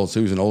 17 years old, so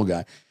he was an old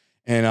guy.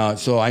 And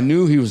so I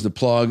knew he was the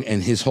plug,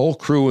 and his whole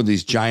crew of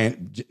these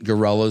giant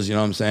gorillas, you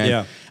know what I'm saying?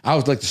 Yeah. I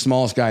was like the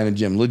smallest guy in the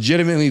gym.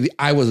 Legitimately,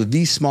 I was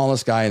the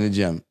smallest guy in the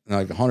gym,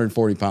 like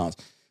 140 pounds,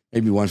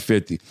 maybe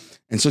 150.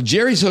 And so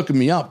Jerry's hooking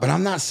me up, but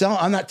I'm not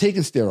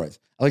taking steroids.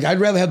 Like,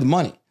 I'd rather have the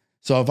money.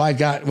 So if I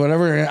got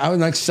whatever, I was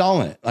like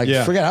selling it. Like,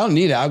 forget, I don't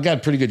need it. I've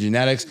got pretty good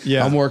genetics.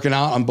 Yeah. I'm working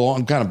out. I'm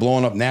kind of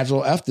blowing up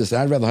natural. F this.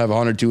 I'd rather have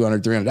 $100,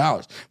 $200,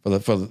 $300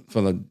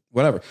 for the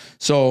whatever.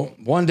 So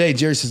one day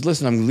Jerry says,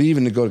 listen, I'm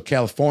leaving to go to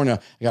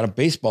California. I got a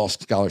baseball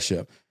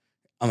scholarship.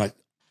 I'm like,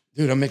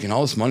 dude, I'm making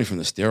all this money from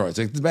the steroids.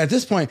 Like, at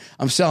this point,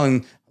 I'm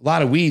selling a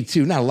lot of weed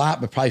too. Not a lot,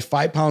 but probably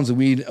 5 pounds of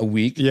weed a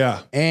week.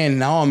 Yeah. And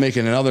now I'm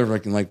making another,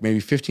 like maybe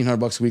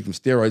 $1,500 a week from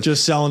steroids.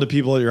 Just selling to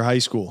people at your high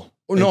school.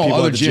 No,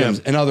 other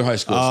gyms and other high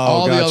schools.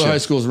 All the other high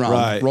schools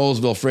around,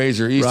 Roseville,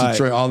 Fraser, East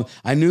Detroit.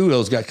 I knew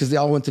those guys because they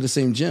all went to the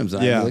same gyms.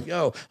 And I was like,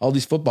 yo, all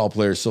these football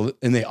players.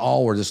 And they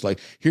all were just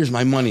like, here's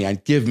my money.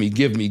 Give me.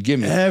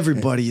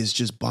 Everybody is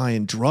just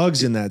buying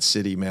drugs in that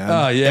city, man.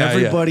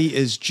 Everybody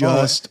is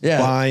just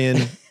buying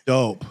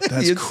dope.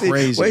 That's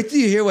crazy. Wait till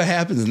you hear what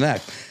happens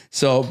next.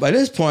 So by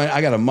this point,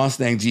 I got a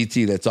Mustang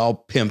GT that's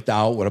all pimped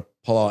out with a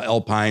pull-out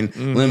Alpine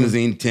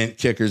limousine tint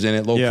kickers in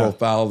it, low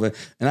profile.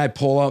 And I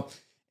pull up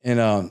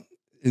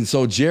and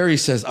so Jerry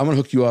says, I'm going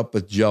to hook you up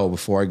with Joe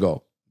before I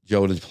go.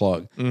 Joe the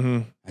plug.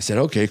 I said,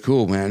 okay,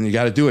 cool, man. You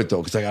got to do it though,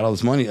 because I got all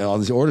this money, all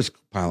these orders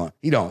piling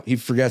up. He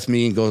forgets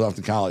me and goes off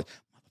to college.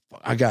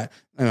 I got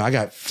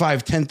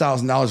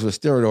 $5,000-$10,000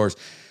 with steroid orders.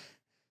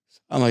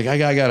 I'm like,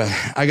 I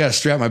gotta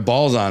strap my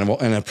balls on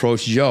and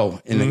approach Joe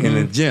in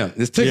the gym.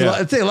 It takes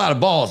a lot of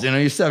balls. You know,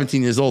 you're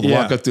 17 years old to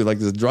walk up to like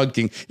this drug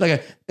king.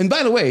 And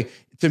by the way,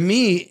 to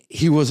me,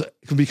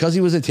 because he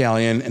was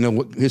Italian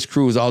and his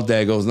crew was all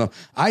Dagos. No,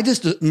 I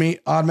just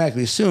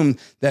automatically assumed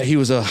that he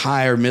was a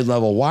higher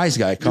mid-level wise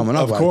guy coming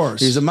up. Of course,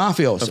 he's a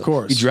mafioso. Of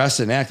course, he dressed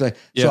and acted like.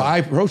 So I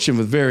approached him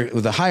with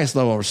the highest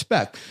level of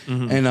respect.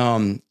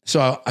 And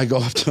so I go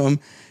up to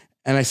him.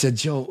 And I said,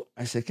 Joe,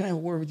 can I have a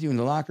word with you in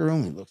the locker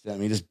room? He looks at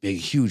me, this big,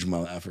 huge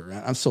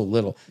motherfucker. I'm so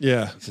little.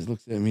 Yeah. He says,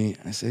 looks at me.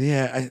 I said,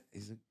 yeah.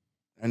 He's like,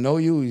 I know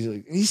you. He's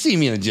like, he seen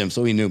me in the gym,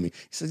 so he knew me.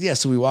 He said, yeah.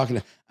 So we walk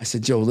in. I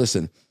said, Joe,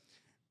 listen,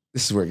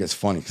 this is where it gets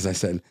funny. Because I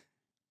said,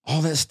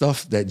 all that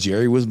stuff that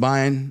Jerry was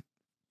buying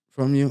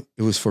from you,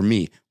 it was for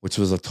me, which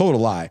was a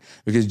total lie.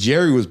 Because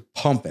Jerry was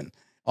pumping.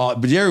 But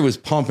Jerry was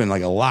pumping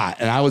like a lot.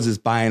 And I was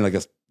just buying like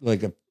a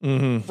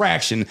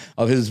fraction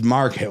of his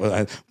market,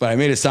 but I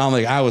made it sound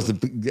like I was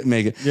the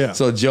make it. Yeah.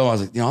 So Joe, I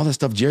was like, all that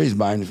stuff Jerry's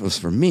buying was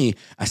for me.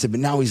 I said, but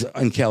now he's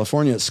in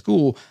California at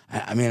school.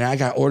 I mean, I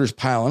got orders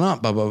piling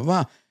up, blah, blah, blah,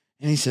 blah.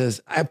 And he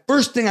says,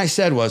 first thing I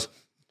said was,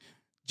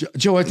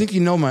 Joe, I think you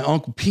know my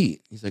Uncle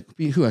Pete. He's like,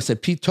 Pete who? I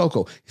said, Pete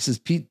Tocco. He says,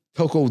 Pete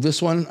Tocco,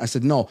 this one? I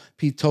said, no,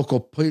 Pete Tocco,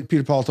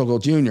 Peter Paul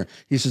Tocco Jr.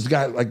 He says,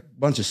 got like a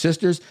bunch of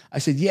sisters. I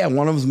said, yeah,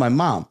 one of them is my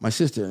mom, my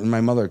sister, and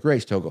my mother,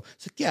 Grace Tocco. I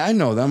said, yeah, I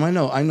know them. I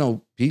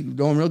know Pete,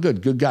 doing real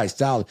good guy,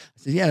 solid. I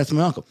said, yeah, that's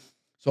my uncle.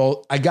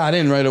 So I got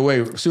in right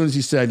away. As soon as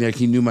he said,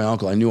 he knew my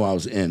uncle, I knew I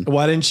was in.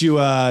 Why didn't you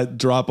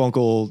drop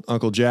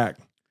Uncle Jack?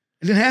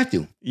 I didn't have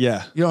to.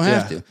 Yeah. You don't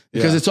have to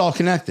because it's all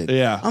connected.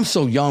 Yeah. I'm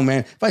so young, man.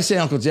 If I say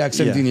Uncle Jack,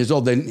 17 years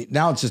old, then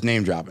now it's just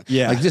name dropping.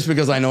 Yeah. Like just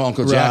because I know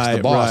Uncle Jack's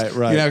the boss.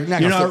 Right.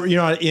 You're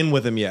not in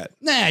with him yet.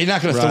 Nah, you're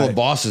not going to throw a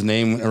boss's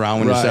name around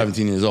when you're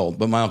 17 years old.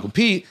 But my Uncle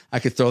Pete, I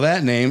could throw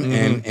that name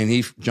and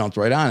he jumped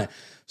right on it.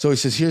 So he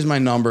says, here's my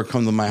number.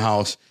 Come to my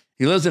house.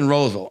 He lives in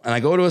Roseville. And I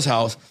go to his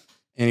house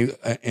and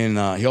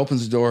he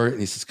opens the door and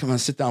he says, come on,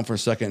 sit down for a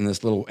second in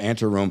this little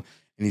anteroom.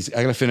 And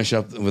I got to finish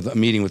up with a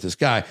meeting with this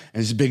guy.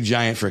 And he's a big,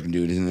 giant freaking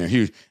dude. He's in there,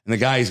 huge. And the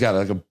guy, he's got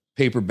like a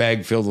paper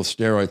bag filled with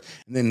steroids.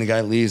 And then the guy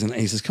leaves and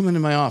he says, come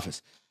into my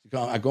office.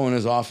 I go in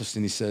his office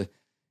and he says,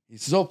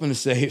 open the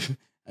safe.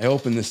 I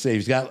open the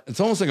safe. It's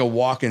almost like a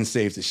walk-in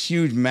safe. This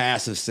huge,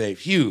 massive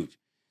safe, huge.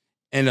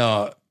 And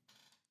I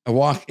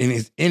walk in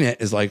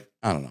it is like,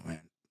 I don't know,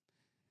 man,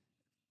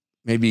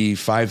 maybe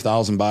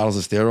 5,000 bottles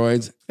of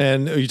steroids.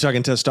 And are you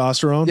talking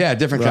testosterone? Yeah,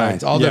 different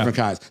kinds, all different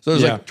kinds. So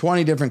there's like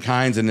 20 different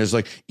kinds, and there's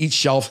like each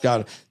shelf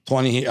got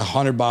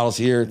 100 bottles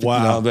here.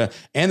 Wow.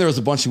 And there was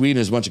a bunch of weed and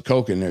there's a bunch of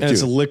coke in there too.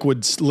 It's a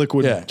liquid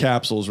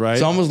capsules, right?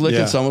 Some was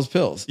liquid, some was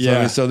pills.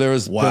 Yeah. So there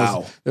was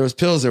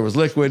pills, there was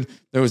liquid,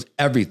 there was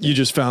everything. You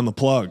just found the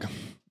plug,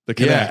 the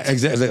connect. Yeah,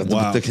 exactly.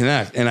 Wow. The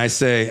connect. And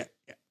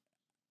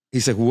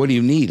he's like, well, what do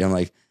you need? I'm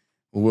like,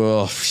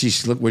 well,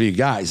 look, what do you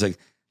got? He's like,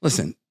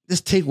 listen,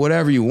 just take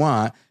whatever you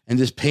want and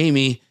just pay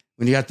me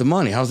when you got the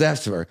money. How's that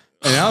for?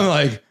 And I'm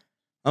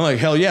like,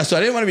 hell yeah. So I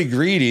didn't want to be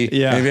greedy.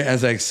 Yeah. And I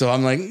was like, so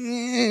I'm like,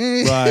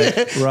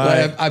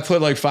 right. I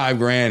put like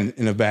 $5,000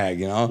 in a bag,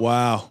 you know?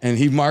 Wow. And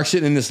he marks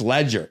it in this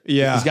ledger.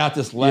 Yeah. He's got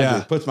this ledger.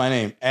 He puts my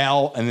name,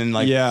 Al, and then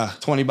like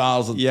 20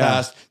 bottles of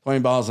test, 20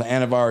 bottles of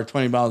Anavar,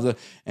 20 bottles of,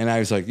 and I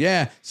was like,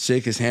 yeah,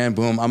 shake his hand,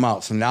 boom, I'm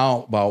out. So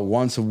now about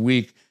once a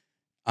week,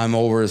 I'm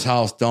over his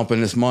house, dumping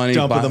this money.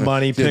 Dumping the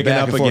money, picking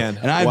up again.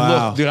 And I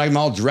look, dude, I'm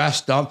all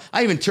dressed up.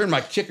 I even turned my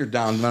kicker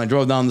down when I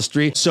drove down the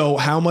street. So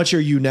how much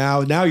are you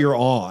now? Now you're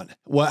on.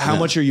 How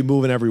much are you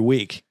moving every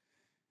week?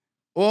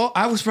 Well,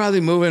 I was probably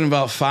moving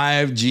about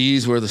 5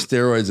 G's worth of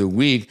steroids a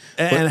week.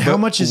 And how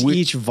much does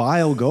each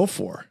vial go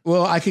for?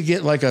 Well, I could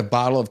get like a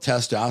bottle of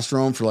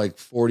testosterone for like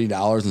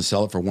 $40 and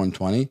sell it for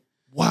 $120.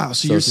 Wow.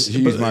 So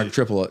you're mark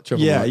triple.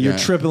 Yeah, you're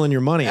tripling your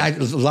money.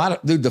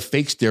 The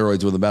fake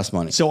steroids were the best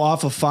money. So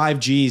off of 5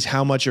 G's,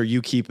 how much are you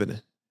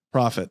keeping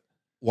profit?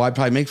 Well, I'd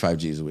probably make 5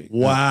 G's a week.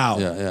 Wow.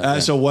 Yeah.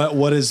 So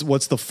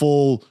what's the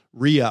full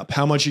re-up?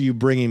 How much are you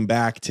bringing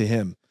back to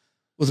him?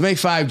 Well, to make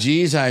 5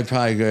 G's, I'd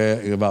probably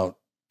go about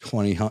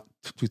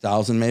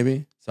 2,000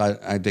 maybe. So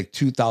I'd take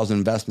 2,000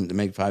 investment to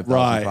make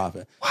 5,000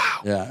 profit.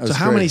 Wow. Yeah. So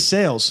how many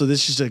sales? So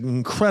this is an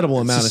incredible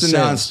amount of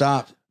sales.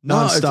 Nonstop.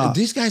 No,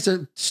 these guys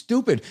are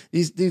stupid.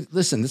 These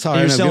listen, this is how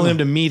you're selling them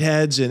to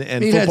meatheads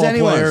and football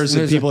players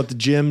and people at the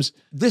gyms.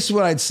 This is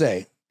what I'd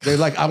say. They're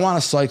like, I want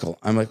a cycle.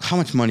 I'm like, how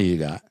much money you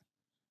got?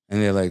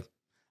 And they're like,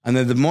 and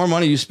then the more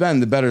money you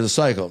spend, the better the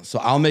cycle. So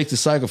I'll make the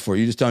cycle for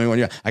you. You just tell me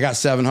when I got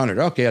 700.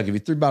 Okay, I'll give you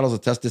 3 bottles of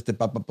test this, boom,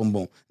 boom,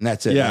 boom, and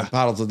that's it. Yeah,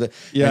 bottles of the.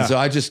 Yeah. And so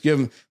I just give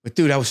them. But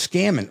dude, I was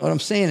scamming. What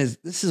I'm saying is,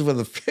 this is where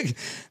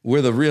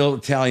the real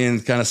Italian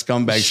kind of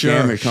scumbag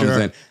scammer comes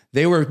in.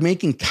 They were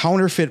making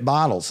counterfeit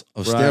bottles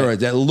of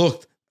steroids that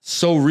looked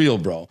so real,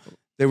 bro.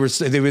 They were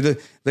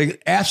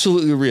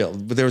absolutely real,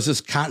 but there was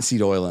this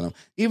cottonseed oil in them.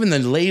 Even the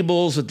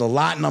labels with the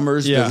lot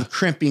numbers, the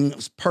crimping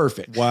was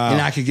perfect. Wow. And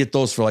I could get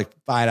those for like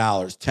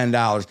 $5,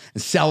 $10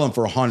 and sell them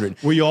for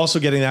 $100. Were you also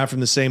getting that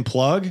from the same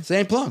plug?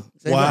 Same plug.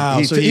 Wow.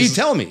 He'd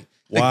tell me.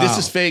 Like, this Wow.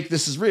 is fake,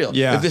 this is real.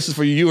 Yeah. If this is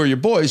for you or your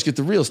boys, get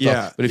the real stuff.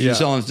 Yeah. But if Yeah. you're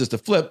selling just a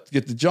flip,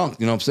 get the junk,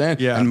 you know what I'm saying?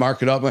 Yeah. And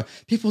mark it up.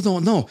 People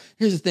don't know.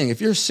 Here's the thing.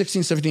 If you're a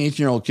 16, 17,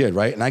 18-year-old kid,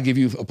 right? And I give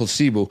you a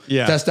placebo,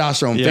 Yeah.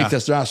 testosterone, Yeah. fake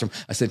testosterone.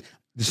 I said,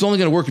 this is only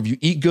going to work if you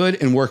eat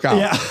good and work out.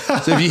 Yeah.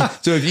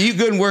 so if you eat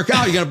good and work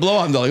out, you're going to blow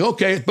up. And they're like,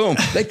 okay, boom.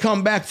 They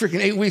come back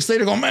freaking 8 weeks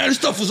later going, man, this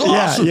stuff was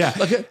awesome. Yeah.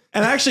 Like,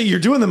 And actually, you're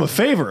doing them a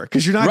favor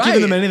because you're not Right.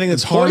 giving them anything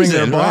that's It's harming their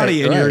poison,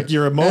 body, right, and right.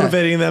 you're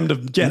motivating them to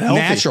get healthy.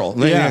 natural.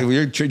 Yeah.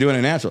 You're doing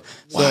it natural.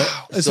 Wow.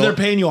 So they're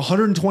paying you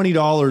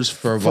 $120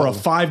 for a vial.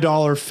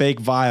 $5 fake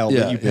vial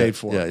that you paid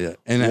for. Yeah.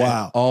 And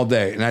wow. all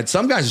day. And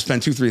some guys would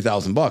spend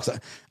 $2,000-$3,000.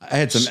 I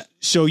had some.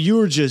 So you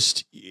were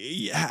just,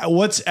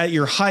 what's at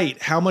your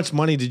height? How much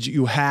money did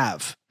you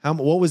have?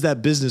 What was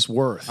that business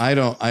worth? I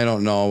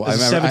don't know.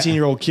 As a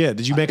 17-year-old kid,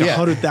 did you make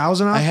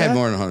 100,000 off I had that?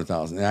 more than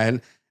 100,000. I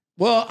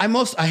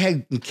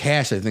had in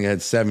cash. I think I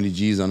had 70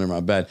 G's under my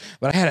bed,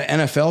 but I had an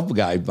NFL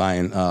guy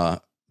buying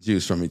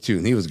juice from me too,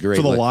 and he was great.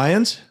 For the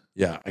Lions?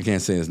 Yeah, I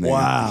can't say his name.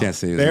 Wow. I can't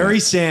say his Barry name.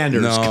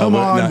 Sanders. No, Come but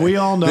on, no, we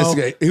all know.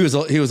 This guy,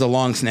 he was a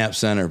long snap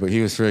center, but he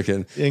was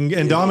freaking.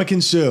 And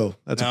Dominican Sue.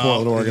 That's a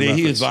Portland, Oregon He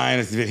reference. was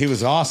buying. He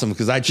was awesome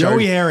because I Joey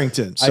charged.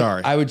 Harrington.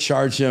 Sorry. I would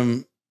charge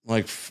him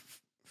like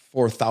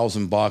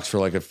 $4,000 for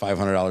like a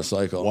 $500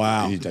 cycle.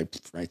 Wow. He's like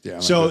right there.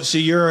 I'm so like,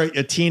 you're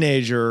a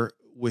teenager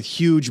with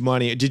huge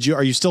money.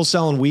 Are you still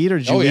selling weed, or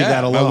did you oh leave yeah,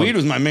 that alone? my weed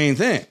was my main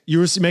thing. You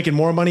were making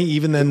more money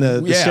even than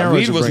the steroids.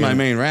 Weed were was my bringing.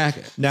 main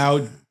racket.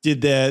 Now,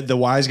 did the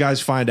wise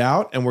guys find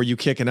out, and were you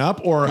kicking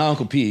up, or? My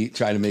Uncle Pete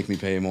tried to make me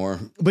pay more.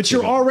 But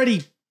you're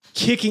already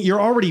kicking.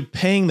 You're already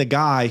paying the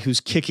guy who's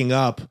kicking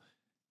up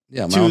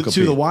Yeah, my to Uncle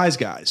Pete. the wise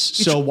guys.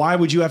 So why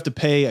would you have to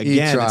pay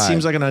again? It tried.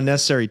 seems like an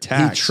unnecessary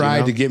tax. He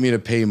tried to get me to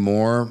pay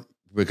more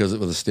because it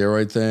was a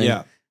steroid thing.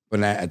 Yeah.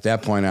 But at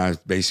that point, I was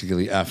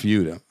basically F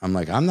you to. I'm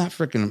like, I'm not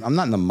in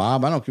the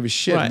mob. I don't give a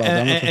shit Right. about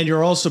that. And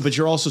you're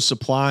also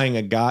supplying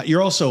a guy.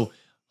 You're also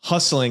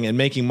hustling and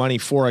making money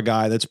for a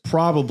guy that's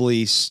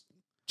probably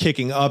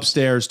kicking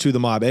upstairs to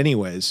the mob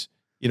anyways.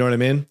 You know what I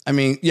mean? I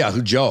mean, yeah,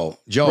 Joe.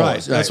 Right.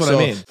 Was, That's what so,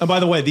 I mean. And by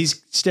the way, these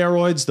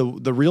steroids,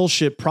 the real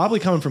shit, probably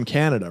coming from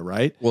Canada,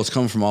 right? Well, it's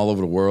coming from all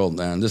over the world,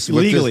 man.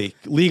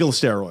 Legal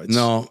steroids.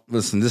 No,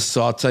 listen,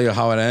 so I'll tell you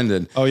how it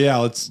ended. Oh yeah,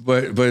 let's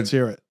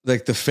hear it.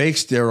 Like the fake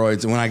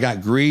steroids, when I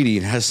got greedy,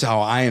 that's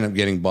how I ended up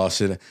getting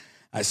busted.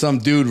 Some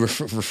dude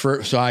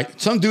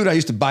I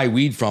used to buy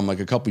weed from like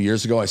a couple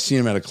years ago. I seen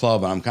him at a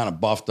club and I'm kind of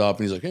buffed up,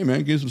 and he's like, "Hey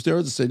man, give some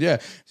steroids." I said, "Yeah."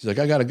 He's like,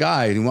 "I got a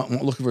guy and he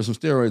looking for some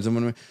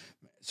steroids."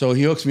 So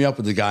he hooks me up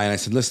with the guy, and I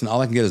said, "Listen, all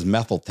I can get is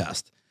methyl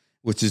test,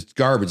 which is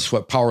garbage. It's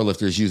what power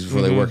lifters use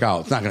before they work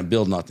out. It's not going to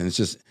build nothing. It's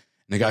just." And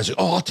the guy's like,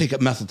 "Oh, I'll take a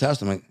methyl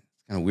test." I'm like,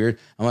 "Kind of weird."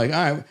 I'm like,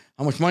 "All right,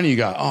 how much money you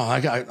got?"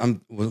 "Oh,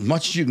 I'm as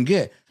much as you can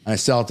get." And I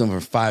sell it to him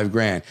for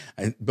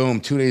 $5,000.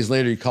 Boom. 2 days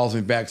later, he calls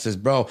me back, says,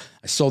 "Bro,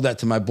 I sold that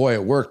to my boy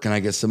at work. Can I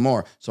get some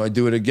more?" So I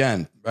do it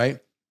again, right?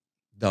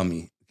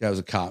 Dummy. The guy was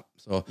a cop.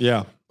 So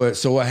yeah. But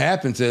so what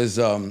happens is,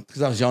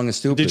 because I was young and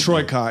stupid.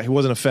 Detroit cop. He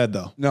wasn't a Fed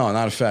though. No,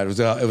 not a Fed. It was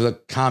a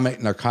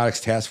comic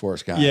narcotics task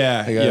force guy.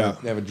 Yeah.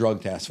 They have a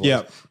drug task force.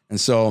 Yeah. And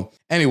so,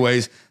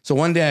 anyways, so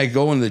one day I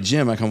go into the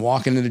gym. I come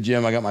walking into the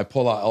gym. I got my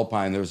pull-out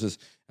Alpine. There was this,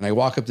 and I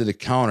walk up to the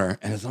counter.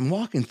 And as I'm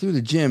walking through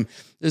the gym,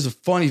 there's a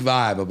funny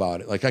vibe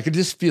about it. Like I could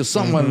just feel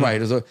something went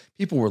right.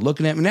 People were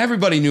looking at me, and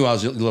everybody knew I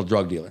was a little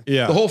drug dealer.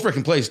 Yeah. The whole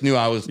freaking place knew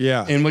I was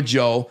in with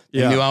Joe.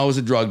 They knew I was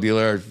a drug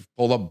dealer. I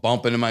pulled up,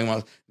 bumping in my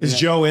mouth. Is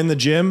Joe in the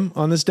gym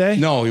on this day?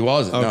 No, he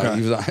wasn't. Okay. No,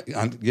 he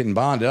was getting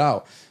bonded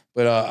out.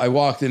 But I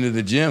walked into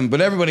the gym,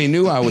 but everybody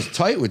knew I was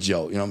tight with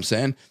Joe. You know what I'm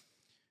saying?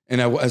 And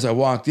as I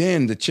walked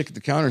in, the chick at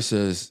the counter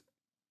says,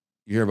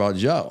 "You hear about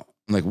Joe?"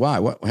 I'm like, "Why?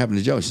 What happened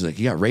to Joe?" She's like,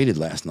 "He got raided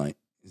last night.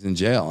 He's in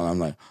jail." And I'm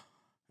like,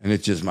 and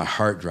it just, my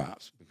heart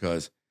drops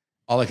because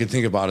all I could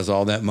think about is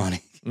all that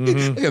money.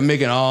 Like I'm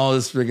making all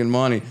this freaking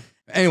money.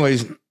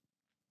 Anyways,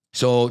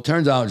 so it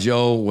turns out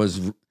Joe was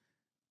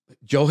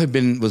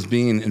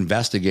being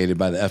investigated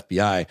by the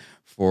FBI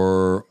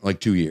for like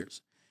 2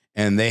 years.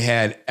 And they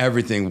had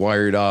everything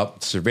wired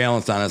up,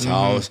 surveillance on his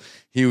house.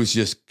 He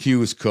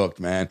was cooked,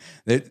 man.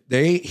 There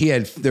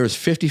was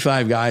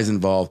 55 guys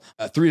involved,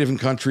 3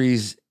 different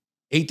countries,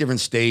 8 different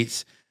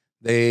states.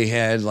 They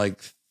had like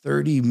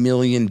 30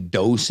 million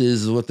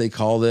doses is what they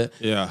called it.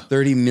 Yeah.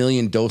 30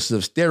 million doses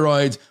of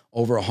steroids,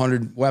 over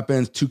 100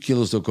 weapons, 2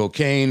 kilos of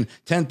cocaine,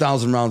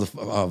 10,000 rounds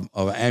of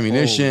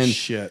ammunition. Holy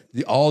shit.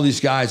 All these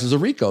guys, it was a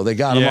RICO. They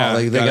got them all.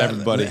 They got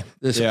everybody.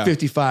 There's Yeah.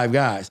 55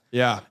 guys.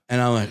 Yeah. And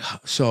I'm like,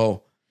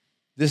 so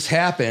this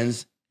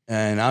happens,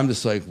 and I'm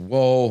just like,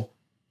 whoa,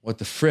 what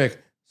the frick?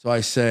 So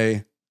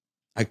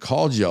I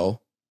called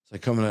Joe. So I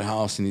come into the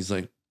house, and he's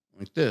like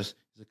this.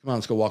 He's like, "Come on,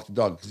 let's go walk the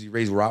dog," because he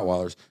raised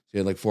Rottweilers. So he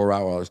had like 4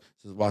 Rottweilers.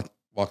 He says,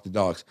 walk the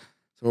dogs.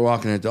 So we're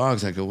walking the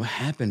dogs. I go, "What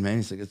happened, man?"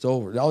 He's like, "It's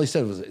over." All he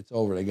said was, "It's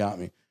over. They got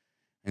me."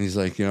 And he's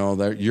like,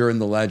 "You're in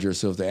the ledger.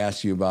 So if they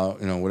ask you about,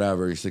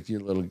 whatever," he's like,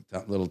 "You're a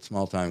little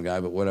small time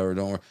guy, but whatever,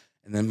 don't worry."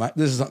 And then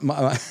this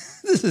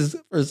is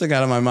first thing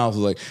out of my mouth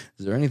was like,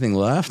 "Is there anything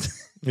left?"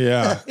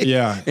 Yeah.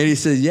 Yeah. And he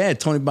said, yeah,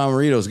 Tony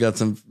Bomarito's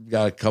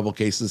got a couple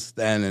cases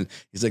then. And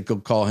he's like, go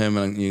call him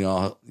and,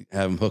 I'll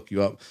have him hook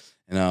you up.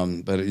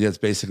 And, but it's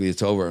basically,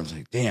 it's over. I was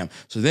like, damn.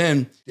 So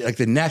then like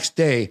the next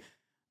day,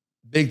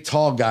 big,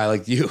 tall guy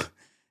like you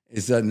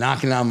is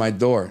knocking on my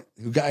door.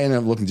 The guy ended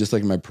up looking just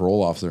like my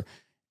parole officer.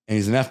 And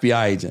he's an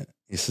FBI agent.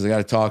 He says, I got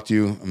to talk to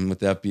you. I'm with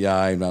the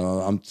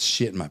FBI. I'm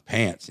shitting my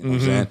pants. You know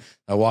what I'm saying?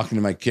 I walk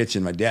into my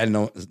kitchen. My dad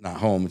is not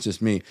home. It's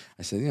just me.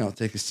 I said,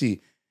 take a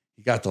seat.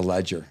 He got the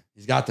ledger.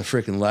 He's got the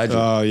freaking ledger.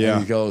 Oh, yeah.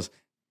 And he goes,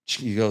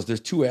 there's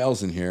 2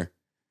 L's in here.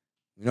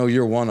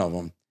 You're one of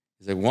them.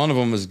 He's like, one of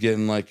them was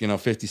getting like,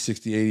 50,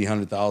 60, 80,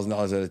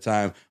 $100,000 at a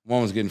time.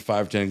 One was getting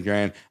 5, 10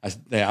 grand. I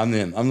said, hey, I'm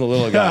in. I'm the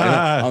little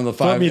guy. I'm the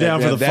 5. Put me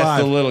down for the that's 5.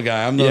 That's the little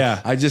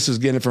guy. I just was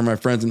getting it from my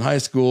friends in high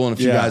school and a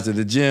few guys at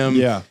the gym.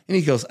 Yeah. And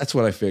he goes, that's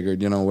what I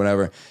figured,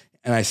 whatever.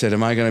 And I said,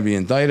 am I going to be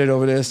indicted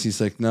over this? He's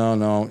like,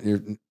 no,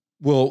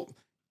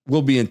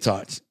 we'll be in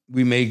touch.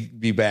 We may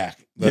be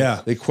back.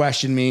 But they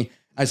questioned me.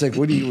 I was like,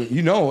 what do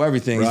you know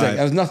everything? He's like,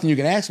 there's nothing you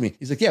can ask me.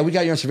 He's like, yeah, we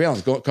got you on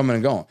surveillance, coming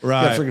and going.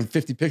 Right. Got freaking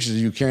 50 pictures of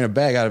you carrying a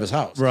bag out of his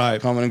house. Right.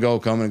 Coming and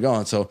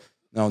going. So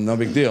no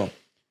big deal.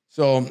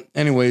 So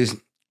anyways,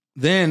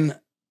 then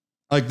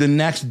like the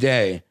next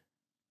day,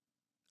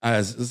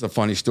 this is a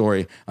funny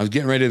story. I was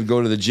getting ready to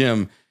go to the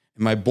gym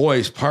and my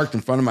boy's parked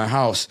in front of my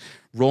house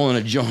rolling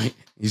a joint.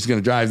 He's going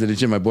to drive to the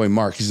gym. My boy,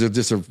 Mark, he's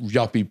just a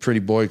yuppie, pretty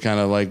boy, kind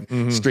of like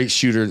straight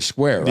shooter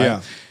square. Right.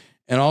 Yeah.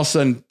 And all of a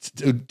sudden,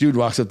 dude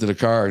walks up to the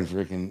car and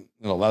freaking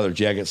leather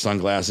jacket,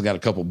 sunglasses, got a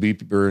couple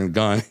beeper and a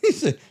gun.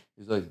 he's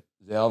like,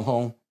 is Al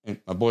home? And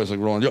my boy's like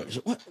rolling. He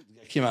said, what?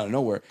 I came out of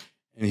nowhere.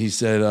 And he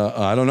said,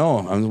 I don't know.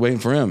 I'm waiting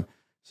for him.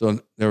 So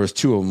there was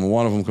 2 of them.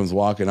 One of them comes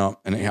walking up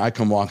and I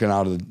come walking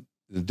out of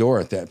the door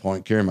at that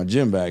point, carrying my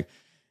gym bag.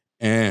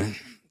 And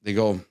they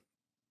go,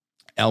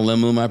 Al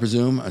Limlum, I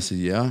presume. I said,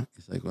 yeah.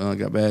 He's like, well, I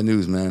got bad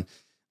news, man.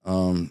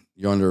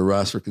 You're under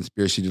arrest for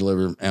conspiracy to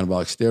deliver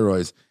anabolic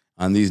steroids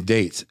on these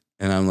dates.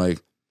 And I'm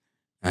like,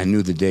 I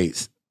knew the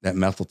dates, that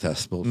methyl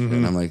test bullshit.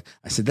 And I'm like,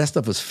 I said, that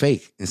stuff was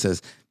fake. And he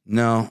says,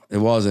 no, it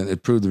wasn't.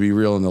 It proved to be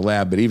real in the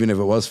lab. But even if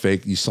it was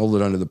fake, you sold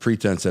it under the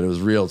pretense that it was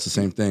real. It's the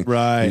same thing.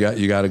 Right.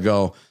 You got to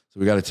go. So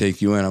we got to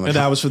take you in. I'm like, and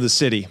that was for the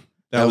city.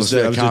 That was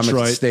the comic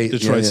Detroit, state.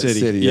 Detroit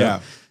City.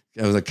 Yeah.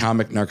 It was a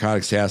comic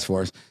narcotics task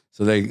force.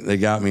 So they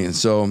got me. And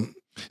so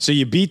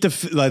you beat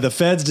the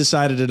feds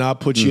decided to not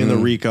put you in the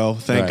RICO.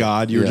 Thank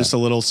God. You were just a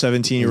little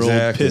 17-year-old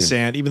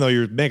pissant, even though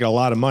you're making a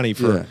lot of money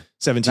for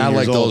 17 not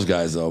years like old. those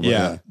guys though.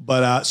 But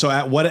But so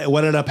what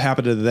ended up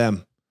happening to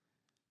them?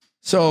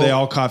 So they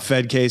all caught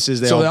Fed cases.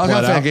 They all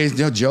got Fed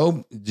cases.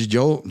 Joe,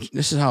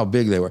 this is how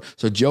big they were.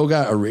 So Joe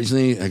got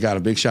a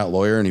big shot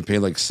lawyer and he paid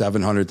like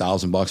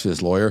 $700,000 for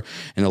this lawyer.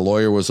 And the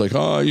lawyer was like,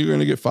 oh, you're going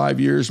to get 5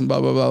 years and blah,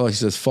 blah, blah. He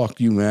says, fuck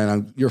you,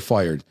 man. You're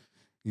fired.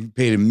 He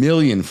paid $1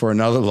 million for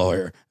another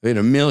lawyer. Paid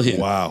 $1 million.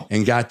 Wow.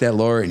 And got that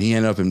lawyer, and he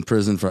ended up in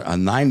prison for a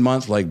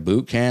 9-month like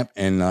boot camp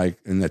and like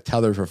in the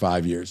tether for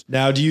 5 years.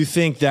 Now, do you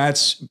think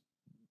that's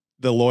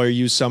the lawyer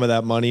used some of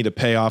that money to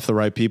pay off the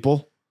right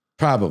people?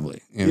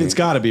 Probably. It's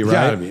got to be, right?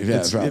 Got to be.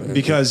 Yeah, probably.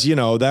 Because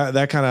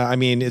that kind of. I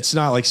mean, it's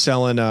not like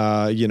selling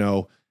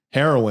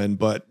heroin,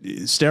 but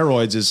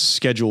steroids is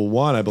Schedule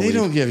 1, I believe. They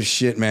don't give a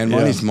shit, man.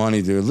 Money's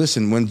money, dude.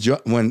 Listen, when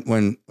Jack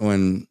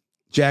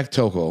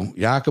Tocco,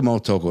 Giacomo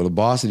Tocco, the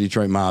boss of the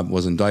Detroit mob,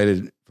 was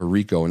indicted for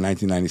RICO in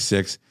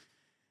 1996.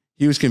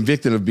 He was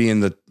convicted of being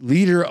the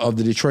leader of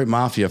the Detroit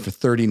Mafia for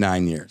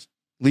 39 years.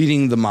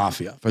 Leading the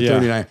Mafia for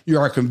 39. You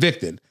are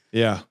convicted.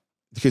 Yeah.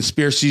 The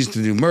conspiracies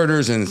to do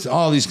murders and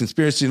all these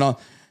conspiracies and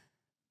all.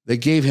 They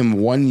gave him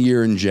 1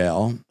 year in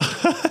jail.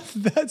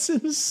 That's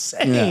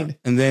insane.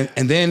 Yeah.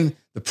 And then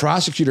the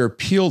prosecutor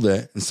appealed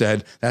it and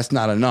said, that's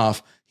not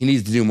enough. He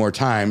needs to do more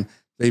time.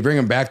 They bring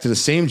him back to the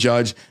same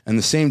judge, and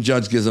the same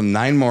judge gives him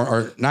 9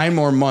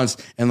 more months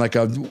and like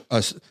a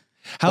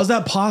How's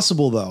that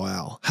possible though,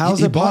 Al?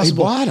 How's it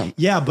possible? He bought him.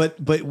 Yeah, but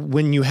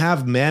when you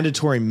have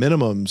mandatory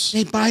minimums,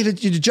 they buy the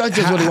judge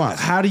does what he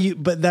wants. How do you?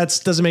 But that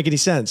doesn't make any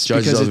sense.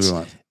 Judge does what he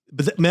wants.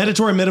 But the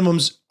mandatory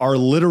minimums are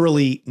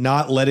literally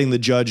not letting the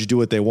judge do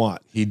what they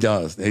want. He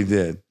does. They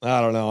did.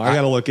 I don't know. I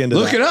got to look into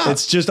Look it up.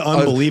 It's just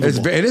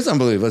unbelievable. It is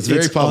unbelievable. It's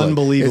very public.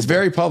 Unbelievable. It's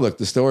very public.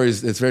 The story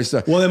is, it's very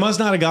stuff. Well, they must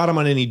not have got him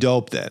on any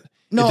dope then.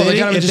 No, they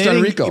got him just on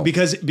RICO.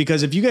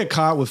 Because if you get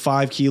caught with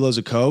 5 kilos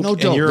of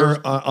coke and you're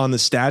on the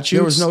statute,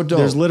 there was no dope.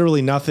 There's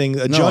literally nothing.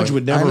 A judge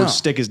would never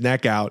stick his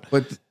neck out.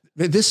 But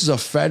this is a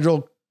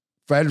federal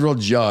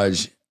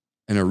judge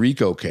in a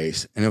RICO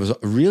case, and it was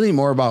really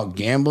more about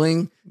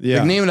gambling.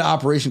 Yeah. The name of the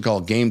operation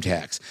called Game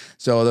Tax.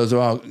 So there was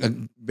about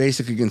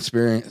basically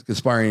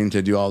conspiring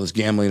to do all this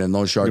gambling and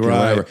loan sharking or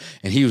whatever.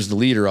 And he was the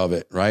leader of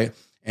it, right?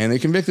 And they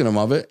convicted him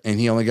of it, and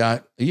he only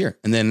got a year.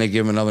 And then they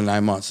gave him another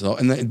 9 months. So,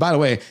 and then, by the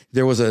way,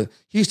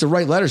 he used to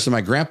write letters to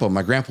my grandpa.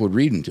 My grandpa would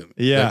read them to me.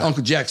 Yeah. Like,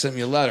 Uncle Jack sent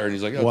me a letter, and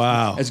he's like,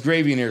 wow, it's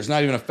gravy in here. It's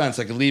not even a fence.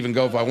 I can leave and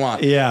go if I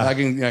want. Yeah. I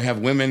can have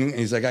women. And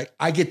he's like,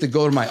 I get to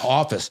go to my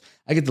office.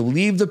 I get to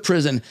leave the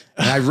prison,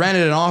 and I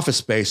rented an office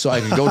space so I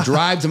can go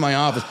drive to my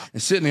office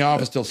and sit in the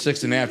office till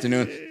 6 in the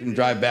afternoon and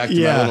drive back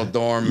to my little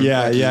dorm.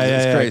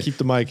 It's crazy. Keep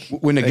the mic.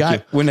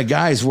 When the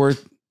guy's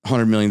worth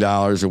 $100 million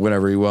or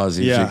whatever he was,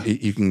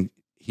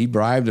 he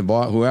bribed and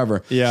bought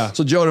whoever. Yeah.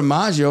 So Joe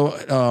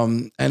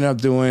DiMaggio ended up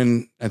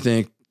doing, I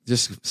think,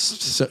 just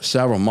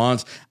several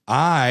months.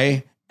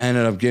 I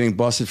ended up getting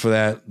busted for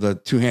the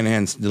two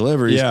hand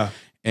deliveries. Yeah.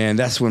 And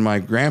that's when my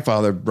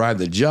grandfather bribed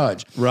the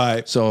judge.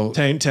 Right. So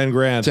 10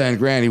 grand. 10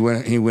 grand. He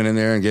went in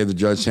there and gave the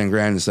judge 10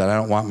 grand and said, I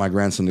don't want my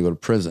grandson to go to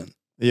prison.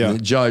 Yeah. And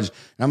the judge, and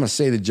I'm going to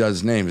say the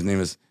judge's name. His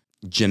name is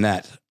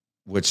Jeanette,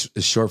 which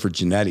is short for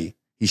Giannetti.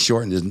 He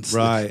shortened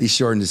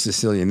his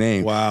Sicilian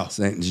name. Wow.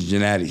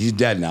 Giannetti. He's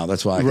dead now.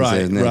 That's why I can say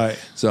his name. Right.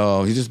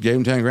 So he just gave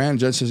him 10 grand.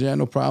 The judge says, yeah,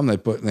 no problem.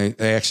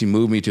 They actually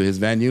moved me to his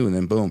venue, and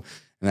then boom.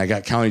 And I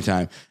got county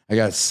time. I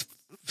got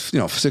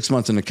 6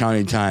 months in the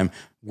county time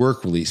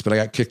work release, but I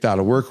got kicked out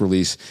of work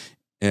release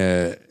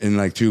in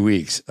like 2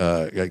 weeks.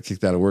 I got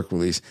kicked out of work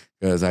release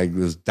because I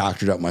was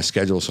doctored up my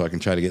schedule so I can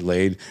try to go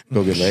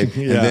get laid.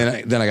 Yeah.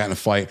 And then I got in a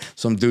fight.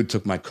 Some dude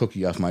took my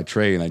cookie off my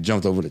tray, and I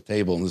jumped over the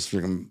table and just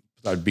freaking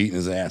started beating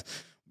his ass.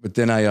 But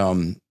then I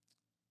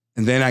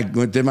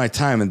did my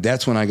time, and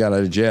that's when I got out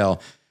of jail.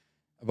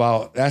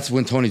 That's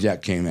when Tony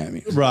Jack came at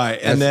me. Right.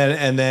 And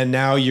then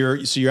now you're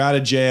out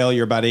of jail,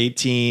 you're about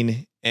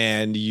 18,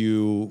 and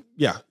you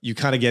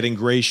kind of get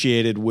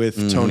ingratiated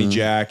with Tony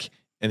Jack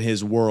and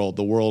his world,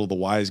 the world of the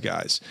wise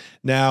guys.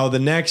 Now the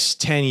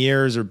next 10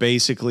 years are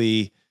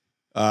basically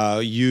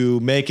you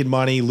making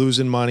money,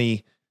 losing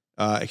money,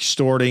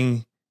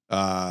 extorting.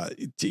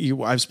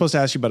 I'm supposed to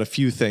ask you about a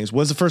few things.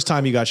 When's the first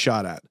time you got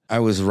shot at? I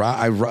was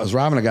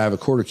robbing a guy of a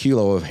quarter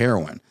kilo of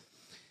heroin.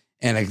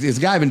 And this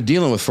guy I've been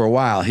dealing with for a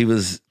while. He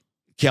was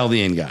a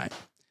Chaldean guy,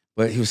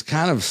 but he was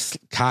kind of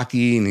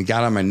cocky and he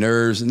got on my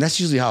nerves. And that's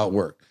usually how it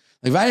worked.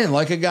 Like if I didn't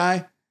like a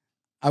guy,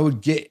 I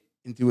would get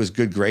into his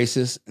good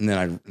graces and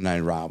then I'd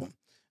rob him.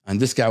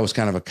 And this guy was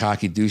kind of a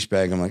cocky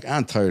douchebag. I'm like,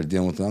 I'm tired of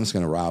dealing with him. I'm just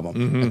going to rob him.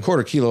 Mm-hmm. A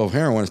quarter kilo of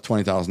heroin is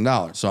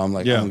 $20,000. So I'm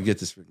like, I'm going to get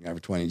this freaking guy for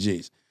 20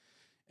 G's.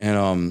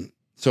 And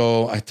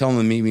so I tell him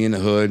to meet me in the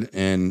hood,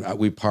 and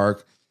we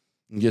park.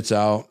 He gets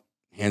out,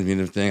 hands me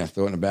the thing. I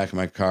throw it in the back of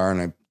my car,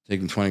 and I take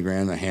him 20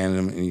 grand. And I hand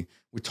him, and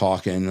we're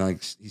talking, and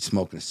like he's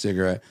smoking a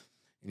cigarette,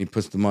 and he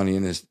puts the money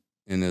in his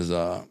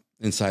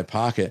inside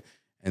pocket,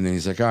 and then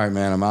he's like, "All right,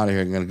 man, I'm out of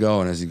here. I'm gonna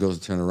go." And as he goes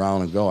to turn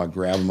around and go, I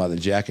grab him by the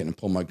jacket and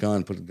pull my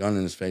gun, put the gun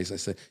in his face. I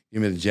said,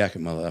 "Give me the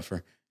jacket, mother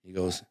effer." He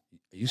goes,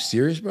 "Are you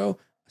serious, bro?"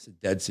 I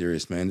said, "Dead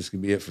serious, man. This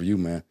could be it for you,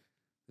 man.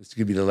 This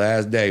could be the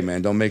last day,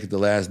 man. Don't make it the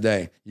last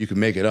day. You can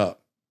make it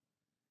up."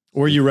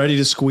 Were you ready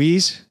to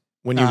squeeze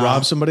when you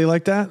rob somebody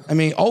like that? I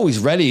mean, always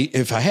ready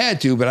if I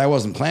had to, but I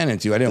wasn't planning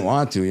to. I didn't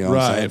want to, you know what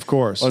I'm saying? Of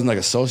course. I wasn't like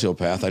a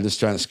sociopath. I just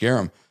trying to scare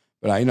him.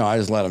 But I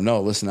just let him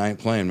know, listen, I ain't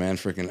playing, man.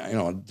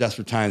 Freaking,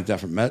 desperate times,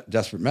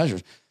 desperate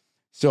measures.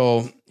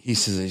 So he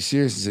says, "Are you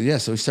serious?" He said, "Yeah."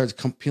 So he starts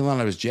peeling out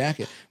of his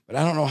jacket, but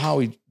I don't know how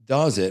he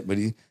does it. But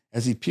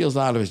as he peels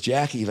out of his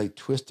jacket, he like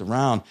twists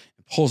around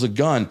and pulls a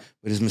gun.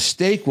 But his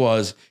mistake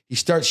was he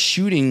starts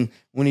shooting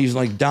when he's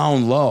like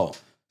down low.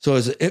 So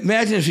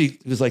imagine if he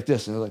was like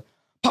this, and it was like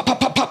pop,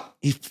 pop, pop, pop.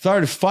 He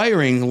started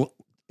firing.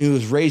 He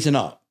was raising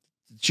up,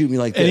 shoot me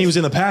like this. And he was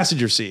in the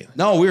passenger seat.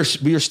 No, we were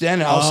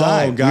standing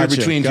outside. Oh, gotcha, we were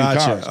between two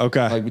cars.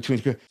 Okay, like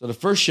between. So the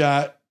first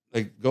shot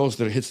like goes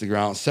to hits the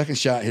ground. Second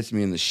shot hits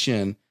me in the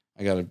shin.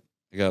 I got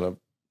a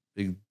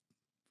big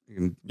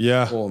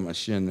hole in my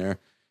shin there.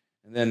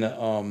 And then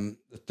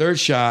the third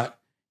shot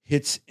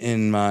hits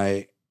in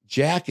my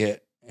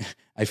jacket.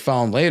 I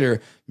found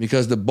later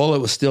because the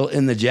bullet was still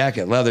in the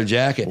jacket, leather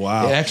jacket.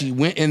 Wow. It actually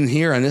went in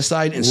here on this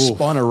side and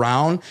spun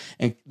around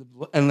and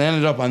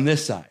landed up on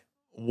this side.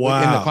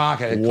 Wow. In the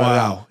pocket.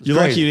 Wow. You're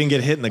lucky you didn't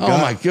get hit in the gut. Oh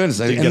my goodness.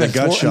 Didn't get a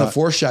gut shot. And the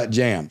fourth shot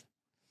jammed.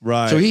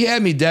 Right. So he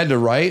had me dead to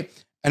right.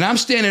 And I'm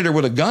standing there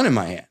with a gun in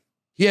my hand.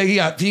 He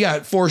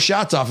got 4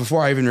 shots off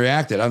before I even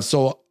reacted. I'm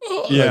so,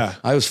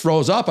 I was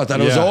froze up. I thought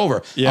it was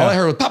over. Yeah. All I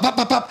heard was pop, pop,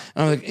 pop, pop.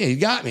 And I'm like, hey, he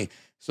got me.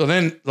 So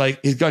then,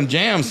 like, his gun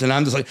jams, and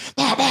I'm just like,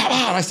 bah, bah,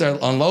 bah, and I start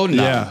unloading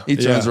him. He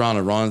turns around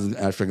and runs, and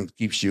I freaking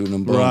keep shooting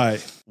him. Boom.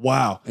 Right.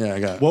 Wow. Yeah, I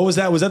got it. What was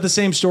that? Was that the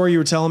same story you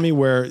were telling me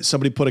where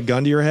somebody put a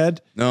gun to your head?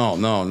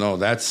 No.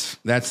 That's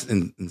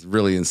a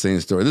really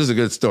insane story. This is a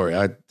good story.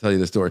 I tell you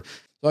the story.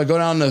 So I go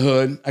down the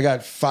hood. I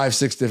got 5,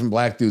 6 different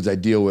black dudes I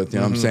deal with.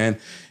 You know what I'm saying?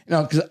 You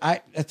know, because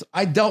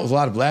I dealt with a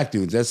lot of black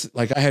dudes. That's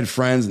like I had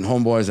friends and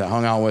homeboys I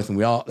hung out with, and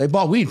they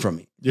bought weed from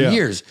me for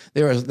years.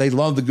 They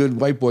loved the good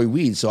white boy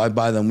weed, so I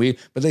buy them weed.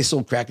 But they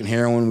sold crack and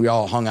heroin. We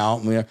all hung out,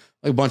 and we were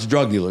like a bunch of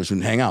drug dealers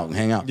would hang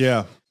out.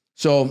 Yeah.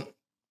 So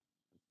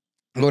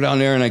I go down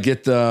there and I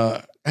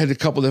had a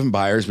couple different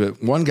buyers,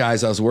 but one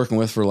guy's I was working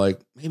with for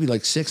maybe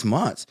 6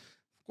 months,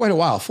 quite a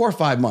while, 4 or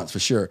 5 months for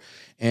sure.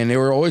 And they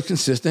were always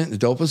consistent. The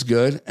dope was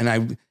good.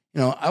 And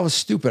I was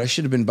stupid. I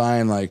should have been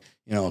buying like,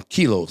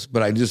 kilos,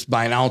 but I just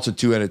buy an ounce or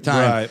two at a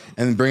time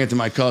and then bring it to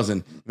my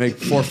cousin, make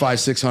 $400,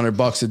 $500,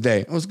 $600 a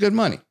day. It was good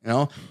money,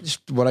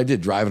 just what I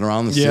did driving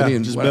around the city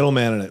and just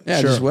middleman it.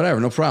 Yeah, sure. just whatever.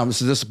 No problem.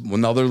 This is just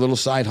another little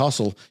side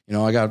hustle.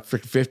 I got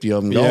freaking 50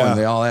 of them going.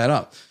 They all add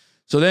up.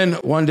 So then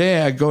one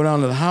day I go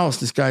down to the house,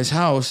 this guy's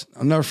house.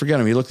 I'll never forget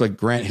him. He looked like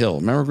Grant Hill.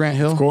 Remember Grant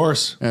Hill? Of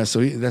course. Yeah.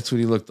 So that's what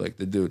he looked like,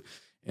 the dude.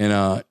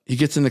 And he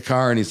gets in the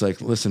car and he's like,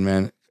 listen,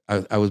 man,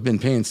 I was been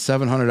paying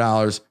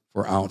 $700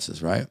 for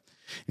ounces, right?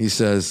 He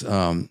says,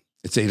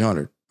 it's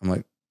 800. I'm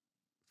like,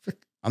 frick,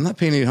 I'm not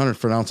paying 800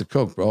 for an ounce of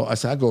Coke, bro. I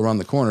said, I go around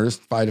the corner. There's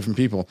 5 different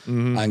people. I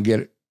can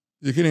get it.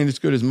 It ain't as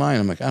good as mine.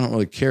 I'm like, I don't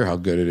really care how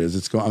good it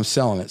is. I'm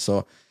selling it.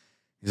 So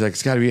he's like,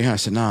 it's got to be 800. I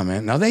said, nah,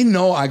 man. Now they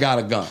know I got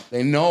a gun.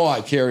 They know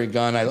I carry a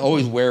gun. I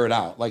always wear it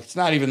out. Like, it's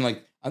not even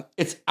like,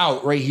 it's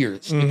out right here.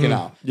 It's sticking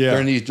out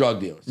during these drug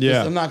deals.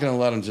 Yeah. I'm not going to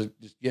let them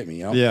just get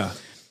me, Yeah.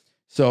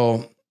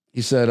 So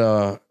he said,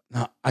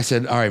 I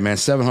said, all right, man,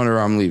 700 or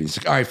I'm leaving. He's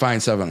like, all right, fine,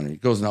 700. He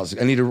goes in the house.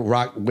 I need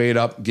to weigh it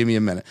up. Give me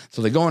a minute.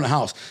 So they go in the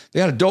house. They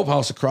got a dope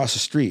house across the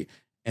street.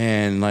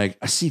 And like,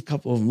 I see a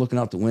couple of them looking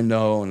out the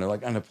window and they're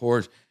like on the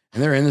porch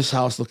and they're in this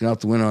house looking out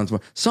the window.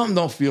 Something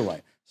don't feel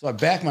right. So I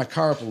back my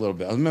car up a little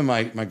bit. I was in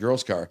my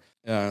girl's car.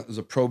 It was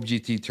a Probe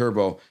GT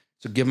Turbo.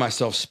 So give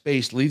myself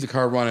space, leave the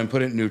car running,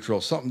 put it in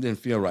neutral. Something didn't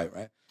feel right.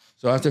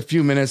 So after a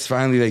few minutes,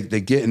 finally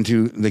they get in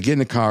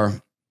the car.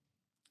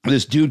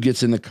 This dude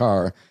gets in the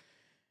car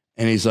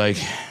and he's like,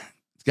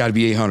 it's got to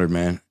be 800,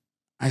 man.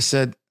 I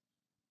started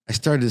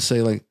to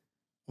say like,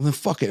 well then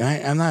fuck it.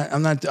 I'm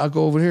not, I'll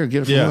go over here and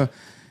get it from her.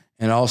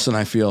 And all of a sudden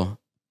I feel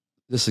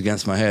this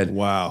against my head.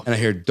 Wow. And I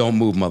hear, don't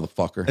move,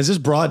 motherfucker. Is this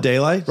broad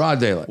daylight? Broad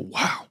daylight.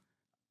 Wow.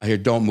 I hear,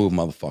 don't move,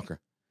 motherfucker.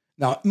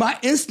 Now my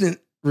instant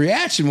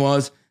reaction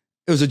was,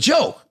 it was a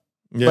joke.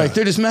 Yeah. Like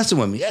they're just messing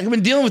with me. I've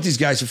been dealing with these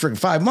guys for freaking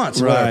 5 months.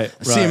 Right.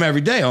 I see them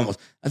every day almost.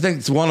 I think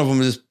it's one of them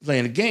is just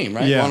playing a game,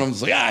 right? Yeah. One of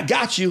them's like, I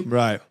got you.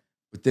 Right.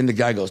 But then the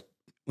guy goes,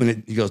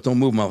 he goes, don't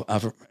move,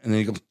 motherfucker. And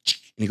then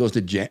he goes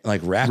to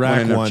rack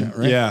one.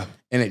 Right? Yeah.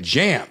 And it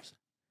jams.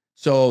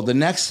 So the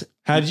next.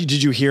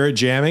 Did you hear it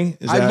jamming?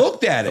 I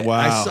looked at it.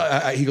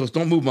 Wow. He goes,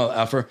 don't move,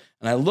 motherfucker.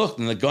 And I looked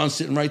and the gun's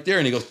sitting right there.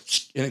 And he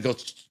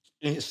goes,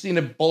 and you seen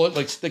a bullet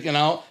like sticking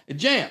out. It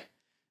jammed.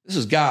 This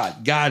is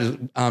God. God is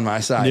on my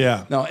side.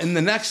 Yeah. Now, in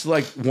the next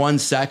 1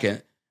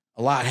 second,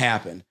 a lot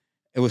happened.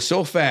 It was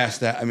so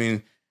fast that,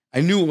 I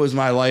knew it was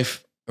my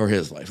life or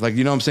his life. Like,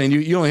 you know what I'm saying?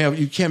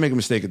 You can't make a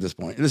mistake at this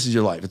point. This is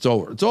your life. It's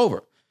over. It's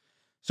over.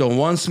 So in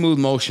one smooth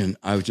motion,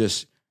 I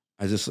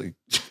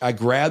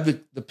grabbed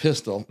the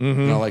pistol,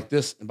 like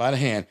this by the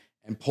hand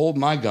and pulled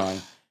my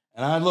gun.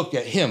 And I looked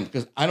at him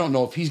because I don't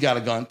know if he's got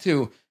a gun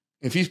too,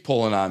 if he's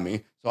pulling on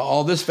me. So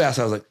all this fast,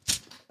 I was like,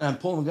 and I'm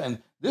pulling the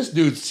gun. This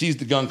dude sees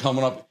the gun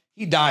coming up.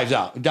 He dives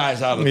out. He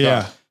dives out of the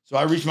gun. So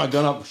I reach my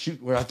gun up,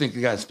 shoot where I think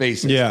the guy's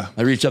face is. Yeah.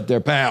 I reach up there,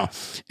 pow,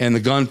 and the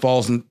gun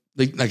falls in,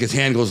 like his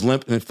hand goes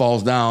limp and it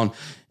falls down,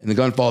 and the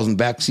gun falls in the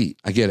back seat.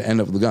 I get an end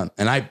of the gun,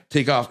 and I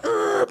take off,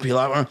 peel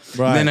out, and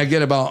then I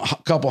get about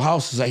a couple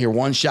houses. I hear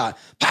one shot,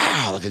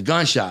 pow, like a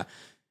gunshot.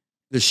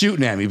 They're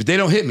shooting at me, but they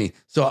don't hit me.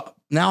 So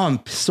now I'm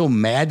so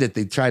mad that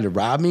they tried to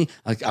rob me.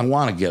 Like I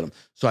want to get them.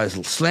 So I was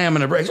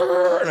slamming the brakes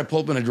and I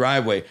pull up in the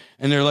driveway,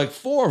 and they're like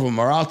 4 of them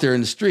are out there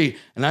in the street,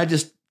 and I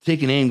just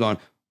take an aim going,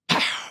 pow,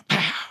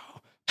 pow,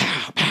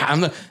 pow, pow.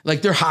 I'm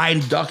like they're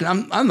hiding, ducking.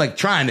 I'm like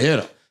trying to hit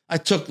them. I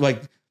took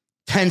like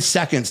 10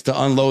 seconds to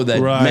unload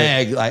that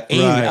mag. Like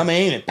I'm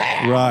aiming,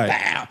 pow,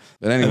 pow.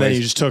 But anyway, and then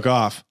you just took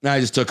off.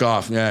 I just took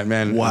off. Yeah,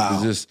 man.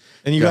 Wow.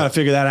 And you got to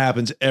figure that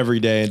happens every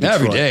day in Detroit.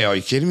 Every day. Are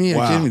you kidding me? Wow.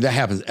 Are you kidding me? That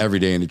happens every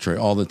day in Detroit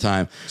all the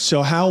time.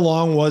 So how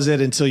long was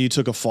it until you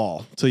took a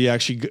fall? Until you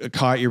actually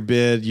caught your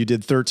bid? You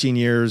did 13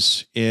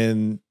 years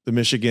in the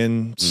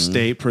Michigan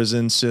state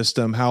prison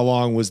system. How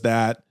long was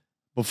that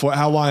before?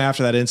 How long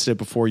after that incident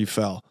before you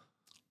fell?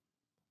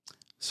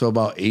 So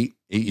about eight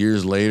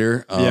years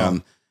later,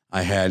 I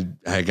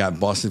got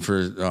busted for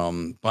a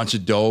bunch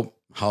of dope.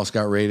 House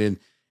got raided.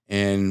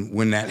 And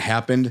when that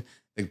happened,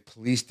 the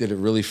police did it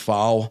really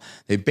foul.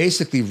 They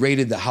basically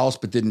raided the house,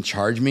 but didn't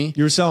charge me.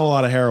 You were selling a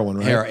lot of heroin,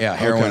 right?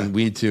 Heroin,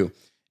 weed too.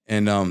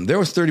 And there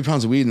was 30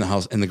 pounds of weed in the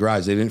house, in the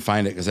garage. They didn't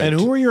find it. And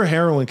who were your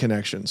heroin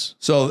connections?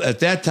 So at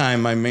that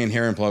time, my main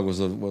heroin plug was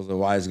a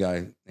wise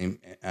guy named,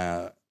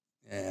 I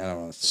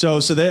don't know.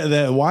 So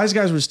the wise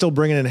guys were still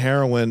bringing in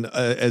heroin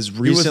as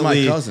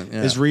recently, he was my cousin,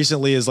 as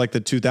recently as like the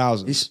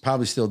 2000s. He's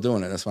probably still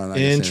doing it. That's why I'm not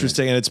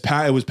interesting. And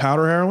it was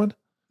powder heroin?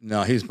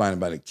 No, he was buying it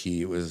by the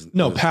key. It was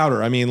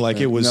powder. I mean,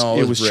 like it was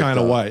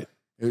China white.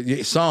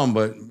 Some,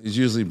 but it's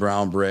usually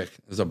brown brick.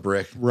 It's a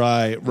brick.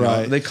 Right.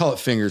 They call it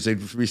fingers.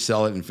 They'd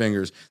resell it in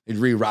fingers. They'd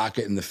re-rock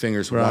it in the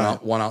fingers,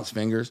 1 ounce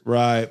fingers.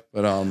 Right.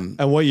 But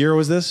and what year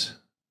was this?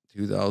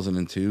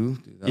 2002.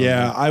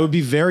 Yeah, I would be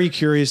very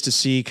curious to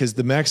see, because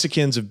the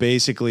Mexicans have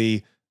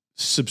basically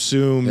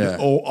subsumed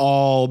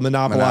all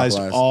monopolized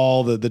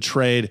all the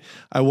trade.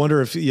 I wonder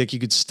if you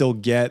could still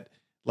get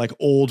like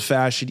old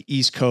fashioned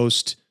East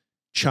Coast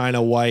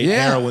China white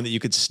heroin that you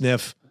could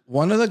sniff.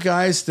 One of the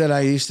guys that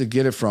I used to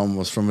get it from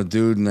was from a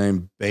dude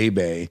named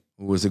Bebe,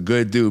 who was a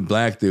good dude,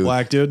 black dude.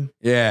 Black dude?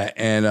 Yeah,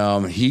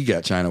 and he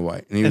got China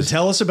White. And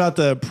tell us about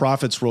the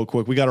profits real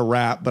quick. We got to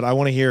wrap, but I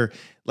want to hear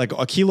like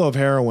a kilo of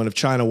heroin of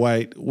China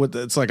White.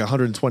 It's like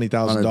 $120,000.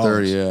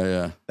 $130,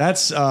 yeah.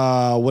 That's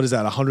what is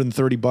that?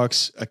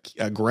 $130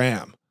 a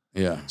gram.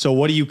 Yeah. So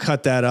what do you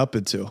cut that up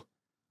into?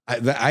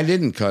 I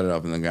didn't cut it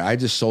up in the guy. I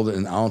just sold it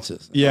in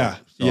ounces. Yeah.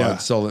 So I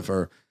sold it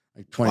for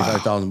like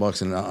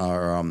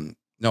 $25,000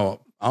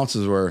 no,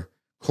 ounces were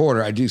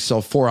quarter. I do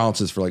sell 4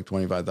 ounces for like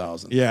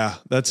 25,000. Yeah,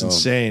 that's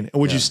insane.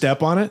 And would you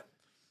step on it?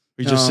 Or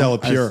you just sell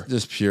it pure?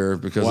 Just pure,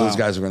 because those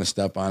guys are going to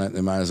step on it.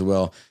 They might as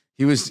well.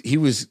 He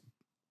was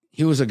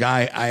a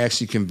guy I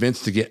actually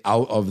convinced to get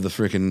out of the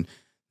freaking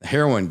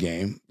heroin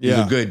game. He's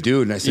a good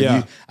dude. And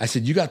I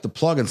said, you got the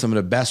plug on some of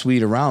the best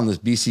weed around, this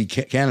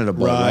BC Canada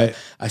bud, right?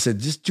 I said,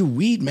 just do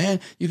weed, man.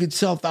 You could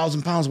sell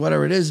 1,000 pounds,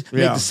 whatever it is,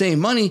 make the same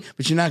money,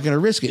 but you're not going to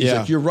risk it. He's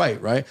like, you're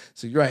right?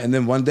 So you're right. And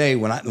then one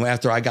day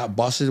after I got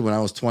busted when I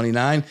was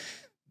 29,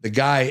 the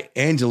guy,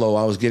 Angelo,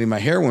 I was getting my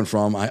heroin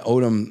from, I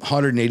owed him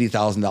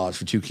 $180,000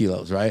 for 2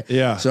 kilos, right?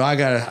 Yeah. So I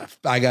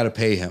gotta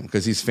pay him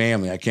because he's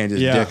family. I can't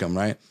just dick him,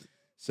 right?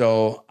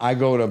 So I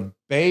go to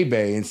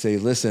Bebe and say,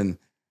 listen,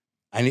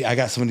 I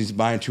got somebody who's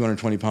buying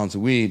 220 pounds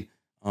of weed,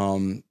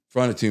 front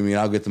it to me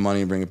and I'll get the money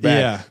and bring it back.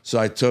 Yeah. So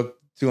I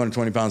took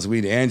 220 pounds of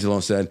weed to Angelo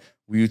and said,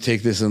 will you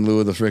take this in lieu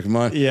of the freaking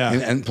money? Yeah.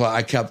 And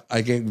I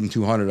gave him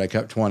 200. I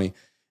kept 20.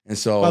 And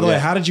so, by the way,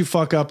 how did you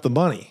fuck up the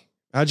money?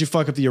 How'd you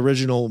fuck up the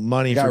original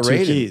money for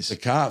 2 keys? The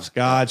cops.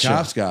 Gotcha. The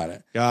cops got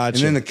it. Gotcha.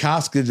 And then the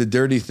cops did the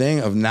dirty thing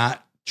of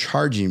not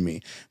charging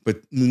me, but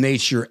made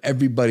sure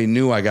everybody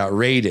knew I got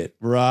raided.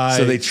 Right.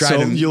 So they tried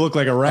to. You look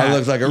like a rat. I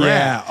looked like a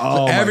rat.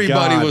 Oh, so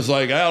everybody was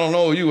like, I don't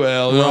know you,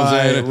 Al. You know what I'm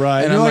saying?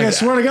 Right. And you're like, I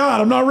swear to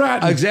God, I'm not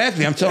ratting.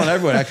 Exactly. I'm telling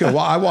everybody.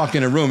 I walk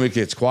in a room, it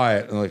gets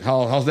quiet. I'm like,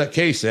 how's that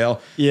case, Al?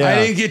 Yeah.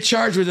 I didn't get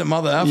charged with it,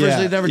 mother effers.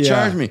 They never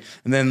charged me.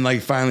 And then like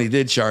finally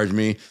did charge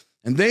me.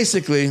 And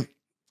basically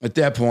at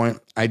that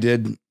point, I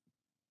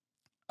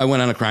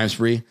went on a crime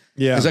spree.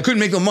 Yeah. Because I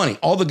couldn't make no money.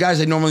 All the guys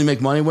I normally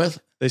make money with,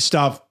 They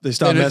stop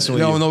messing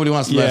with you. Nobody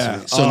wants to mess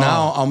with me. So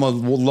now I'm a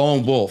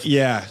lone wolf.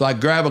 Yeah. So I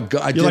grab a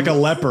gun. You're like a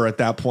leper at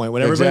that point.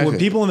 When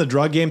people in the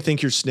drug game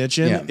think you're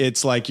snitching,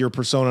 it's like you're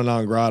persona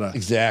non grata.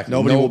 Exactly.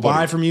 Nobody will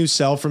buy from you,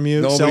 sell from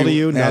you, sell to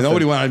you.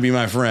 Nobody wanted to be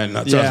my friend.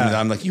 Trust me.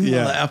 I'm like, you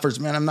mother efforts,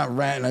 man. I'm not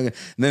ratting. And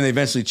then they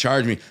eventually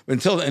charged me.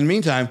 But in the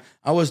meantime,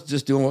 I was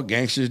just doing what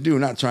gangsters do,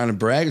 not trying to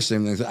brag or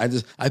something.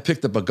 I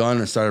picked up a gun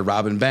and started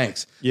robbing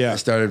banks. Yeah. I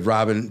started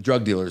robbing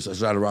drug dealers. I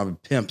started robbing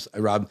pimps. I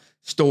robbed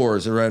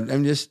stores around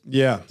and that's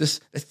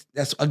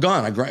a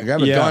gun. I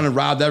grabbed a gun and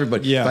robbed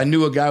everybody. Yeah. If I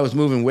knew a guy was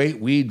moving weight,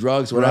 weed,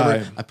 drugs,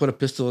 whatever, I put a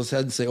pistol in his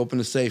head and say, open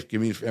the safe, give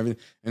me everything.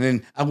 And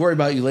then I'll worry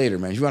about you later,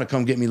 man. If you want to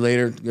come get me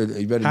later,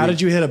 you better. How did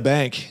you hit a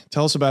bank?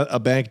 Tell us about a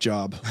bank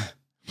job.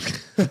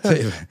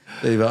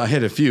 I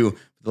hit a few.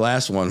 The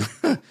last one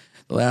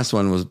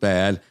was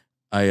bad.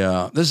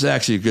 This is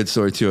actually a good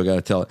story too. I got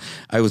to tell it.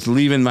 I was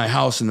leaving my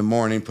house in the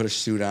morning, put a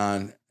suit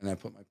on, and I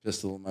put my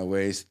pistol in my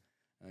waist.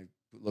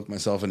 Look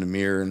myself in the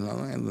mirror and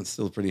I'm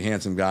still a pretty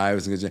handsome guy.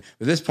 At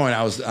this point,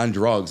 I was on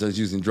drugs. I was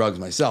using drugs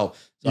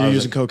myself. So you were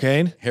using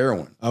cocaine?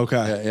 Heroin.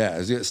 Okay.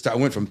 Yeah. I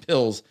went from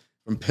pills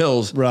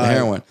to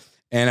heroin.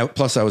 And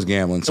plus I was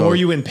gambling. So were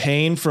you in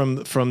pain from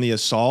the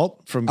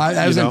assault?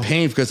 I was in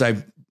pain because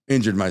I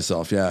injured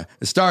myself. Yeah.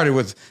 It started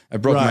with, I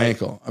broke my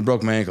ankle. I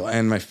broke my ankle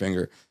and my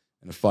finger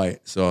in a fight.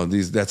 So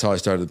that's how I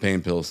started the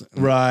pain pills.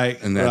 And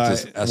that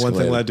just escalated. One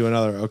thing led to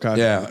another. Okay.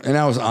 Yeah. And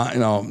I was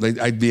on,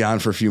 I'd be on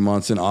for a few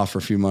months and off for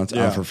a few months,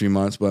 off for a few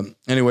months. But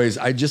anyways,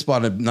 I just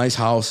bought a nice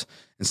house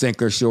in St.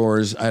 Clair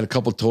Shores. I had a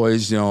couple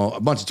toys, a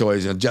bunch of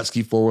toys, jet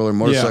ski, 4-wheeler,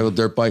 motorcycle,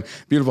 dirt bike,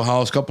 beautiful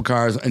house, couple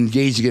cars,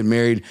 engaged to get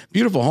married,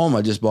 beautiful home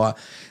I just bought.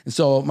 And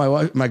so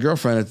my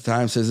girlfriend at the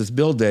time says, it's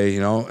bill day,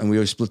 and we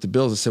always split the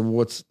bills. I said,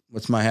 well,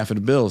 what's my half of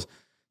the bills?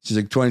 She's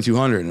like,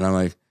 $2,200. And I'm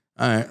like,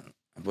 all right.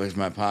 I put it in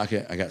my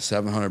pocket. I got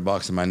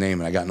 $700 in my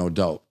name and I got no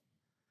dope.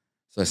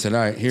 So I said, all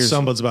right,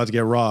 somebody's about to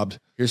get robbed.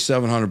 Here's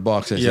 $700.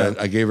 I said,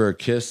 I gave her a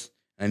kiss.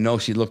 I know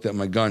she looked at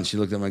my gun. She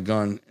looked at my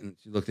gun and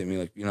she looked at me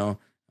like,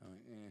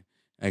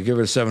 I give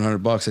her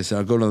 $700. I said,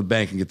 I'll go to the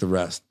bank and get the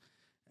rest.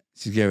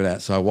 She gave her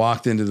that. So I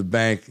walked into the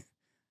bank,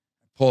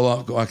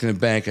 walked in the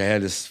bank. I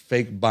had this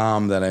fake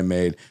bomb that I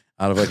made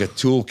out of like a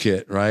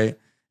toolkit, right?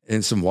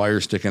 And some wire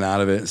sticking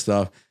out of it and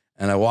stuff.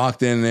 And I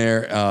walked in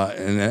there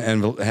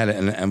and had it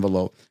in an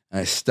envelope. And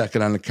I stuck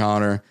it on the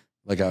counter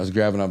like I was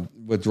grabbing a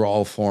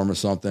withdrawal form or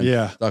something.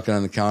 Yeah. Stuck it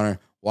on the counter,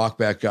 walked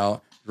back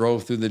out,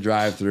 drove through the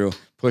drive-through,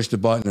 pushed the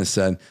button and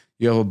said,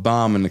 you have a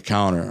bomb in the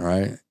counter,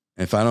 right? And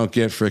if I don't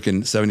get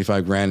freaking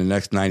 $75,000 in the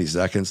next 90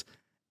 seconds,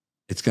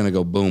 it's going to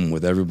go boom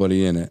with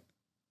everybody in it.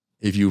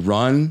 If you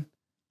run,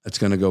 it's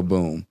going to go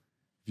boom.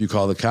 If you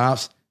call the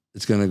cops,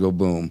 it's going to go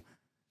boom.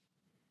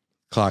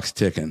 Clock's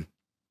ticking.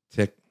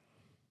 Tick,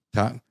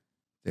 tock.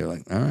 They were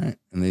like, all right.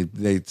 And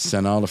they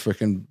sent out a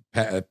freaking,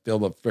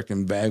 filled a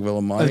freaking bag full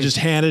of money. They just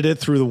handed it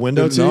through the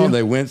window to you? No,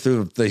 they went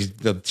through through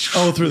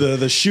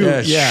the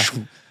chute. Yeah.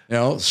 You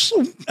know,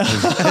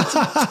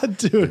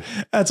 dude,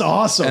 that's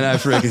awesome. and I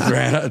freaking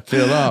ran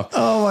peeled off.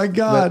 Oh my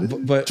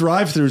God. But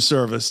drive-through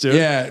service, dude.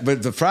 yeah,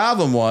 but the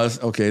problem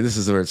was, okay, this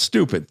is where it's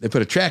stupid. They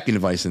put a tracking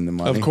device in the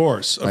money. Of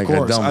course. Like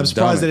a dumb I'm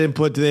surprised dummy. they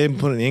didn't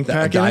put an ink A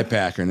pack in dye it.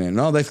 packer in there.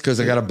 No, that's because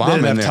I got a bomb They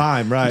didn't in have there.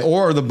 time, right.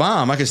 Or the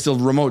bomb. I could still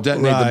remote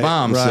detonate the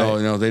bomb. So,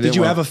 you know, they didn't Did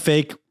you have a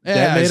fake Yeah,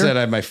 detonator? I said I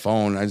had my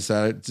phone. I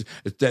decided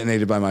it's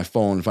detonated by my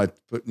phone. If I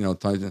put, you know,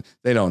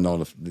 they don't know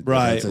the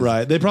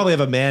Right. They probably have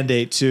a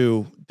mandate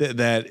too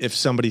that if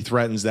somebody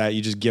threatens that,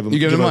 you just give them, You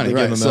give them money,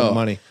 right? Give them the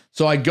money.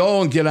 So I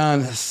go and get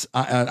on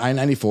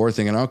I-94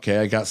 thinking, okay,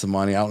 I got some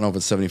money. I don't know if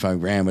it's 75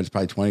 grand, but it's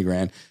probably 20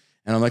 grand.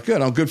 And I'm like, good,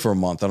 I'm good for a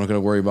month. I'm not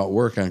going to worry about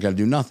work. I got to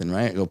do nothing,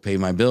 right? I go pay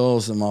my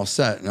bills. I'm all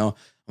set. You know, I'm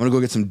going to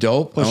go get some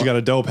dope. Plus you got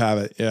a dope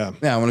habit. Yeah.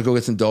 Yeah, I'm going to go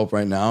get some dope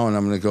right now. And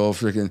I'm going to go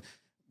freaking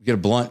get a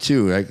blunt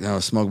too.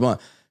 Right? Smoke a blunt.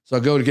 So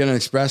I go to get an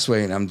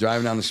expressway and I'm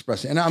driving down the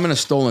expressway. And I'm in a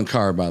stolen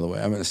car, by the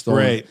way. I'm in a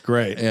stolen.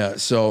 Great. Yeah.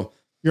 So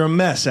you're a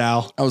mess,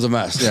 Al. I was a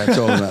mess. Yeah,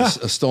 total mess.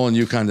 A stolen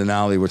Yukon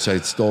Denali, which I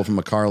stole from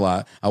a car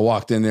lot. I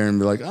walked in there and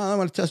be like, oh, I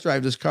want to test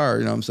drive this car.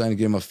 You know what I'm saying? I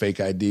gave him a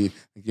fake ID.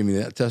 Give me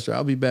that test drive.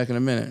 I'll be back in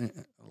a minute.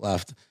 I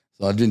left.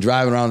 So I've been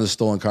driving around this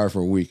stolen car for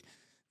a week.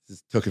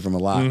 Just took it from a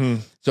lot.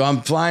 Mm-hmm. So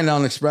I'm flying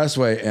down the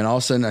expressway and all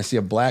of a sudden I see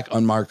a black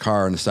unmarked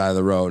car on the side of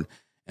the road.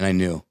 And I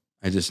knew.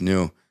 I just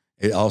knew.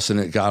 All of a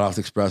sudden it got off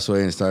the expressway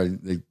and it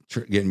started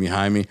getting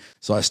behind me.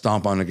 So I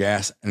stomp on the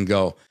gas and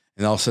go.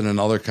 And all of a sudden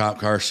another cop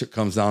car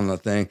comes down on the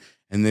thing.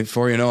 And then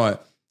before you know it,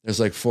 there's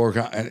like four,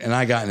 and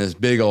I got in this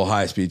big old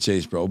high speed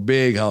chase, bro.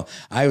 Big hell.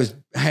 I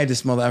had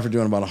this motherfucker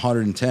doing about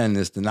 110,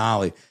 this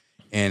Denali.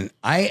 And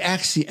they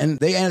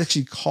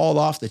actually called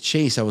off the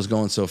chase. I was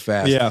going so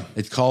fast. Yeah.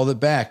 They called it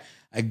back.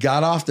 I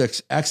got off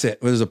the exit.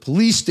 There's a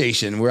police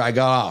station where I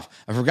got off.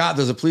 I forgot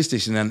there's a police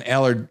station on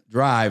Allard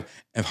Drive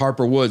in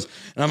Harper Woods.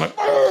 And I'm like,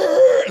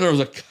 and there was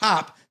a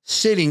cop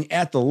sitting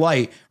at the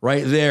light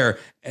right there.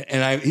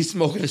 And he's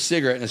smoking a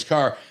cigarette in his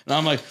car. And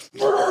I'm like,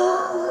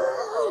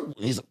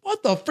 he's like,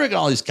 what the frick?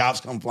 All these cops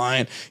come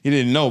flying. He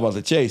didn't know about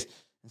the chase.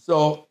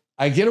 So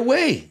I get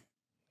away.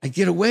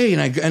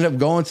 And I end up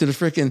going to the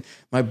freaking,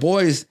 my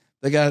boys,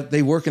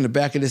 they work in the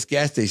back of this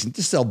gas station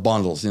to sell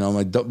bundles, you know,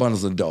 my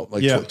bundles of dope,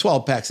 like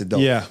 12 packs of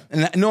dope. Yeah.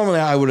 And normally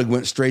I would have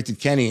went straight to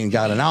Kenny and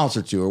got an ounce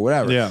or two or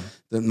whatever. Yeah.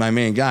 My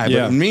main guy.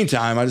 But in the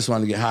meantime, I just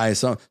wanted to get high.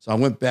 So I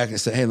went back and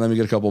said, hey, let me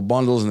get a couple of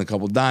bundles and a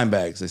couple of dime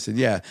bags. They said,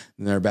 yeah.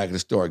 And they're back at the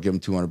store. I give them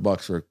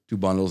 $200 for 2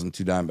 bundles and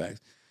 2 dime bags.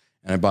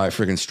 And I buy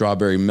freaking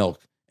strawberry milk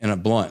and a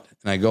blunt.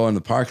 And I go in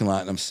the parking lot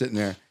and I'm sitting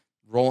there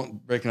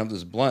breaking up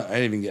this blunt. I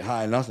didn't even get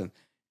high, nothing.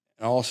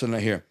 And all of a sudden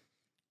I hear,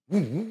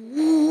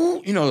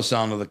 you know the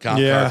sound of the cop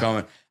car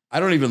coming.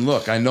 I don't even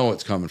look. I know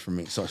it's coming from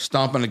me. So I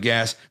stomp on the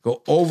gas,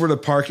 go over the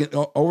parking,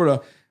 over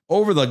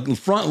the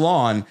front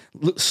lawn,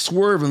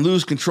 swerve and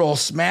lose control,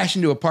 smash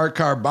into a parked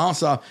car,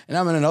 bounce off, and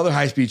I'm in another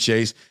high-speed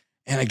chase.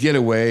 And I get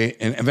away,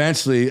 and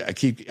eventually I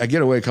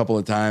get away a couple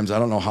of times. I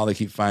don't know how they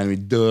keep finding me.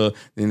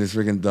 And it's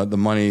freaking the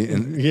money.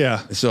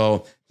 And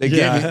so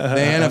they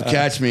end up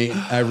catching me.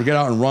 I get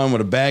out and run with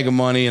a bag of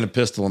money and a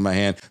pistol in my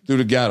hand through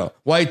the ghetto.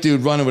 White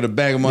dude running with a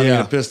bag of money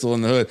and a pistol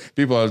in the hood.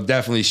 People are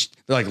definitely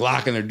they're like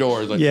locking their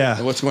doors. Like,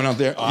 what's going on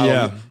there?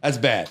 Oh, that's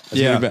bad. That's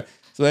really bad.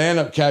 So they end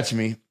up catching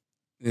me.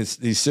 It's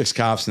these 6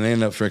 cops, and they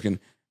end up freaking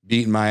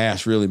beating my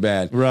ass really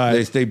bad.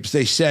 Right.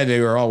 They said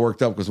they were all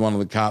worked up because one of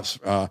the cops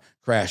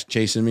crashed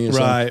chasing me or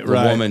something.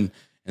 Right. A woman.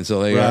 And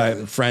so they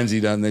got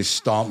frenzied and they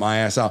stomped my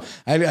ass out.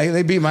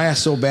 They beat my ass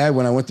so bad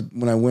when I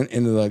went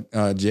into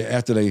the jail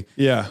after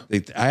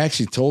I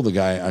actually told the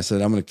guy, I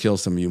said, I'm going to kill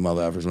some of you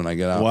mother effers when I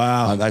get out.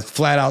 Wow. I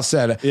flat out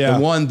said it. The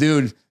one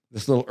dude,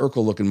 this little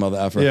Urkel looking mother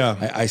effer.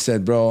 Yeah. I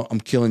said, bro, I'm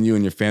killing you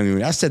and your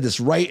family. I said this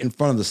right in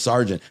front of the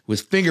sergeant who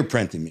was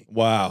fingerprinting me.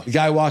 Wow. The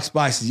guy walks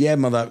by, says, yeah,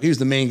 mother. He was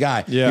the main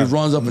guy. Yeah. He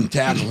runs up and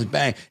tackles me.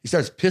 Bang. He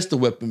starts pistol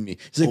whipping me.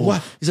 He's like,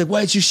 what? He's like,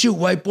 why didn't you shoot,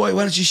 white boy?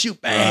 Why don't you shoot?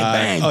 Bang,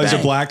 bang, Oh, bang. these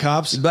are black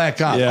cops? Black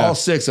cops, all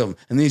 6 of them.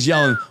 And he's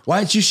yelling,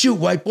 why didn't you shoot,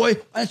 white boy?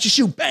 Why didn't you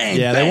shoot? Bang,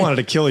 Yeah, bang. they wanted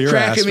to kill your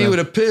Cracking ass, me man. with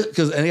a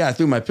pistol. And I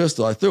threw my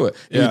pistol. I threw it.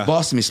 And he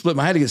busted me, split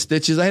my, I had to get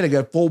stitches. I had to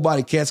get a full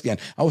body CAT scan.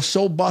 I was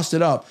so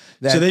busted up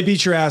that. So they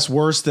beat your ass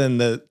worse than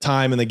the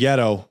time in the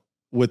ghetto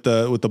with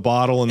the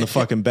bottle and the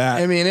fucking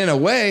bat. I mean, in a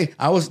way,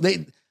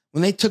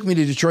 when they took me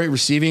to Detroit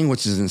Receiving,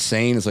 which is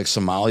insane, it's like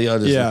Somalia,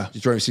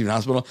 Detroit Receiving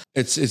Hospital.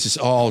 It's just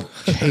all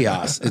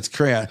chaos. It's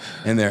chaos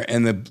in there.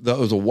 And there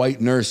was a white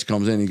nurse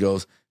comes in.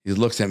 He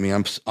looks at me.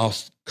 I'm all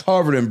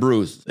covered in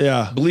bruises.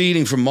 Yeah,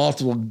 bleeding from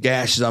multiple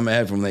gashes on my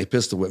head from when they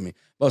pistol whipped me.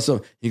 But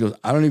so he goes,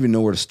 I don't even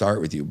know where to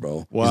start with you,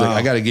 bro. Wow. He's like,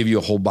 I got to give you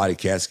a whole body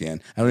CAT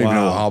scan. I don't even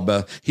know how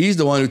bad. He's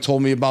the one who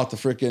told me about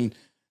the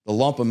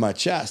lump in my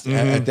chest.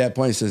 At that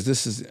point, he says,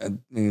 this is,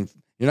 you're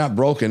not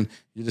broken.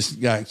 You just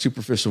got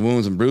superficial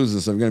wounds and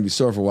bruises, so I'm going to be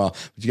sore for a while.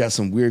 But you got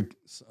some weird,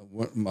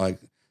 like,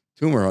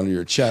 tumor under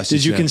your chest.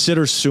 Did you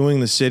consider suing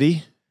the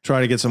city?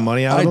 Try to get some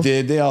money out of them? I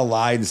did. They all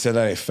lied and said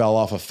that I fell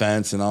off a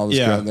fence and all this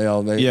crap. I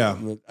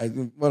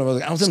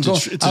was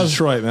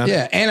Detroit, man.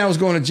 Yeah, and I was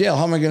going to jail.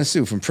 How am I going to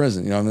sue from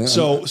prison? You know what I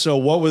mean? So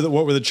what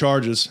were the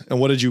charges, and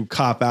what did you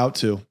cop out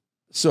to?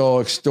 So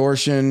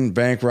extortion,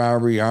 bank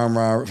robbery, armed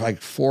robbery,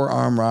 like 4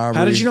 armed robberies.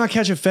 How did you not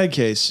catch a Fed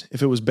case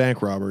if it was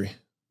bank robbery?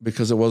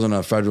 Because it wasn't a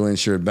federally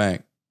insured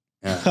bank.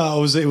 Yeah. Oh,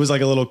 it was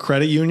like a little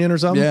credit union or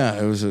something?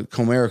 Yeah, it was a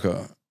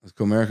Comerica. It was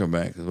Comerica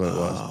Bank is what it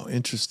was. Oh,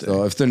 interesting.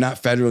 So if they're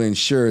not federally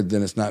insured,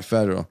 then it's not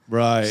federal.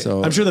 Right.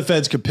 So I'm sure the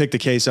feds could pick the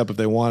case up if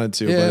they wanted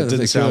to, Yeah, but it didn't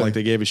they sound could. like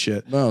they gave a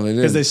shit. No, they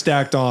didn't. Because they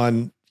stacked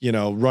on,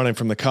 running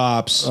from the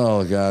cops.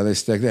 Oh God,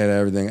 they had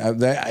everything.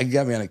 I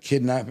got me on a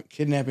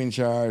kidnapping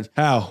charge.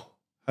 How?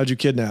 How'd you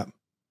kidnap?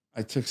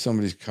 I took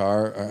somebody's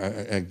car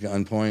at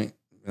gunpoint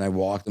and I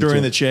walked them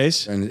During to- the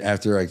chase? And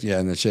after,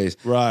 in the chase,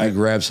 Right. I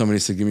grabbed somebody,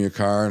 said, "Give me your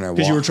car," and I walked.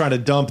 Because you were trying to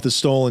dump the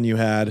stolen you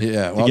had.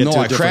 Yeah, to well, get no, to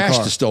a I different crashed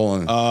car. the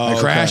stolen. Oh, I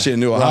crashed okay. it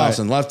into a house Right.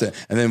 and left it,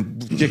 and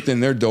then kicked in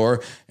their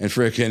door and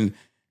freaking.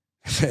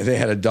 They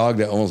had a dog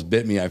that almost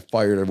bit me. I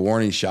fired a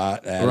warning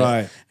shot at Right.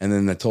 it. And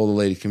then I told the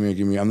lady, "Come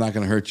here, I'm not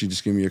going to hurt you.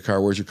 Just give me your car.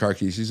 Where's your car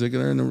keys?" She's like,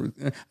 "They're in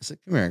the-" I said,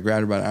 "Come here." I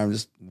grabbed her by the arm.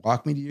 "Just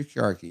walk me to your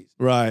car keys."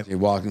 Right. You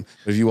walk, but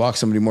if you walk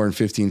somebody more than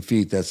 15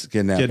 feet, that's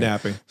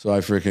kidnapping. So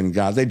I freaking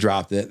they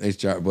dropped it.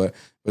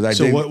 But I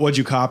So did what'd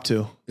you cop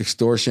to?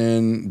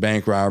 extortion,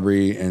 bank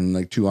robbery, and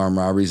like 2 armed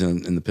robberies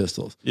and the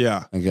pistols.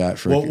 Yeah. I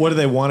got Well, freaking. what do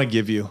they want to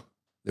give you?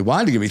 They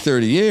wanted to give me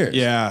 30 years.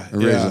 Yeah.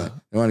 Originally. Yeah.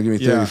 They wanted to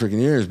give me 30 Yeah.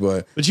 freaking years,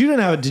 but But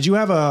did you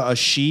have a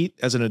sheet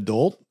as an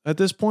adult at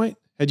this point?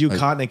 Had you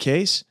caught in a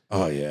case?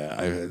 oh yeah.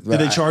 Did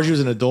they charge you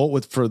as an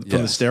adult from the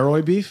Yes.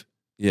 steroid beef?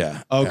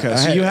 Yeah. Okay. I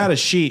So you had a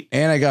sheet.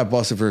 and I got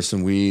busted for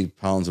some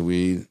pounds of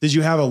weed. Did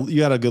you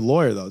you had a good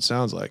lawyer though, it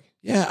sounds like.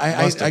 Yeah,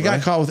 Must have, I got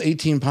right? caught with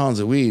 18 pounds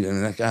of weed,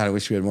 and God, I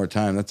wish we had more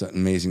time. That's an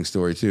amazing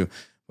story too.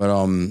 But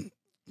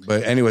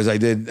anyways,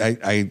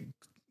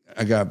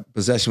 I got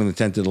possession with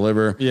intent to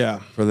deliver. Yeah.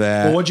 For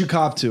that. Well, what'd you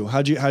cop to?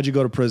 How'd you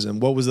go to prison?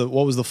 What was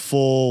the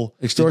full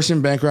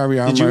Extortion, bank robbery,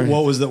 armed robbery.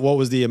 what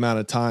was the amount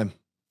of time?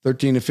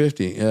 13 to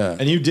 50. Yeah.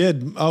 And you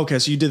did so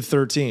you did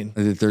 13.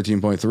 I did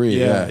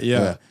 13.3.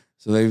 Yeah.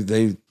 So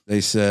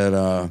they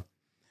said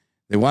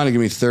they wanted to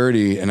give me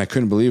 30, and I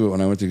couldn't believe it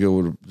when I went to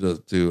go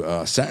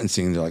to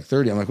sentencing. They're like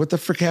 30. I'm like, what the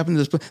frick happened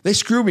to this? They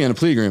screwed me on the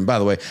plea agreement. By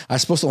the way, I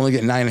was supposed to only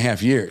get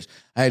 9.5 years.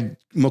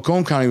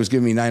 Macomb County was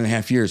giving me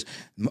 9.5 years.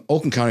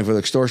 Oakland County for the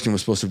extortion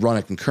was supposed to run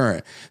it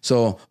concurrent.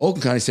 So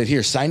Oakland County said,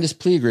 "Here, sign this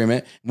plea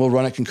agreement, and we'll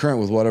run it concurrent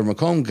with whatever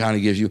Macomb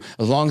County gives you,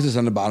 as long as it's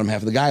on the bottom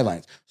half of the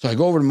guidelines." So I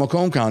go over to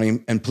Macomb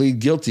County and plead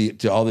guilty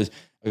to all this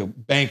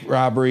bank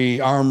robbery,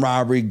 armed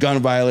robbery,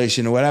 gun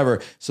violation, or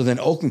whatever. So then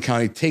Oakland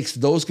County takes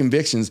those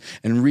convictions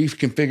and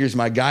reconfigures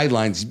my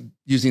guidelines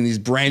using these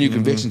brand new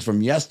convictions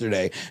from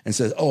yesterday and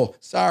says, "Oh,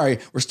 sorry,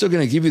 we're still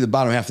going to give you the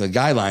bottom half of the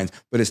guidelines,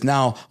 but it's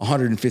now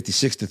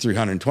 156 to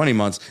 320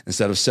 months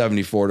instead of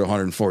 74 to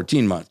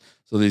 114 months."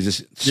 So they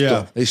just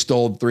they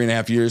stole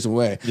 3.5 years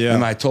away. Yeah.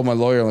 And I told my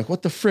lawyer, I'm like,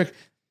 "What the frick?"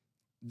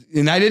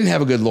 And I didn't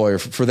have a good lawyer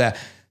for that.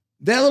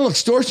 That little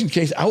extortion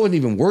case, I wasn't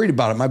even worried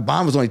about it. My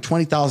bond was only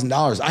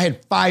 $20,000. I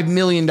had $5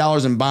 million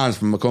in bonds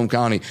from Macomb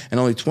County and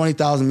only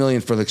 $20,000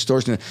 million for the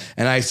extortion.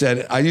 And I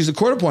said, I used a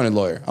court-appointed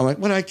lawyer. I'm like,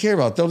 what do I care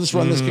about? They'll just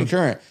run this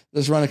concurrent.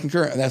 Let's run it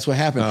concurrent. And that's what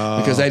happened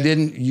because I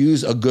didn't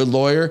use a good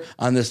lawyer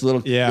on this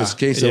this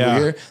case over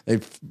here. They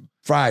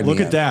fried me.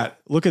 Look at that.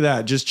 Look at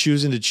that. Just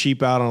choosing to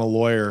cheap out on a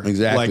lawyer.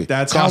 Exactly. Like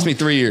that's cost me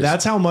 3 years.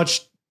 That's how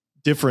much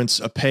difference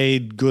a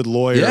paid good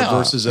lawyer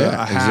versus a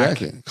hack.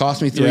 Exactly.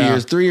 Cost me 3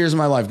 years. 3 years of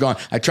my life gone.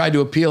 I tried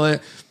to appeal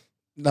it.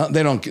 No,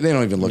 they don't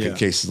even look at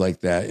cases like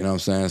that. You know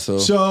what I'm saying?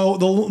 So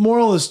the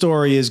moral of the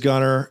story is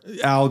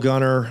Al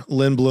Gunner,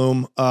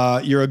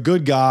 Lindblom, you're a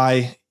good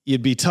guy.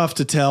 You'd be tough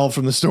to tell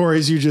from the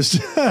stories you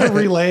just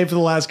relayed for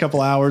the last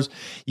couple hours.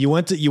 You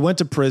went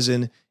to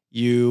prison.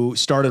 You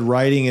started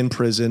writing in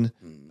prison.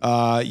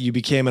 You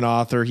became an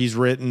author. He's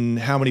written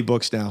how many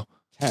books now?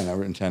 10. I've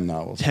written 10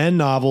 novels. 10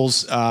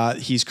 novels.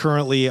 He's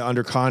currently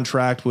under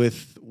contract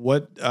with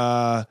what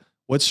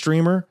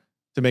streamer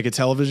to make a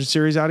television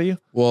series out of you?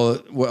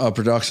 Well, a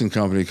production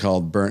company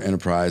called Burnt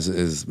Enterprise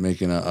is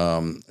making a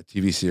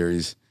TV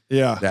series.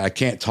 Yeah. That I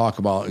can't talk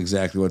about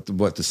exactly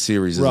what the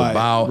series is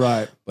about.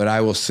 Right. But I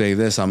will say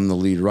this: I'm the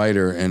lead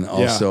writer, and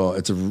also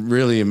it's a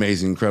really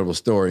amazing, incredible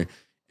story.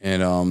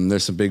 And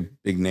there's some big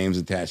names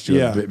attached to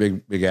it.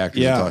 Big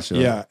actors attached to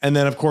it. Yeah. And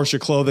then of course your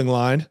clothing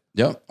line.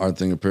 Yep. Art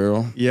Thing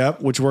Apparel.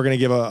 Yep. Which we're going to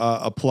give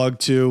a plug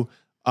to.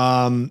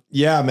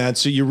 Yeah, man.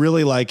 So you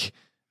really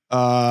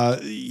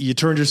you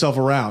turned yourself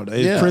around.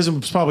 Yeah.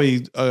 Prison was probably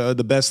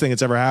the best thing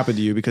that's ever happened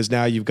to you because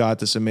now you've got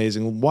this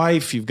amazing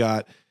wife. You've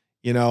got,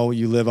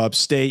 you live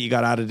upstate, you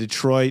got out of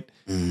Detroit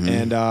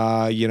and,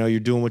 you're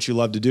doing what you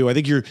love to do. I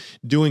think you're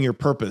doing your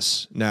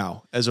purpose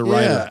now as a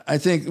writer. Yeah, I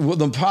think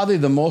probably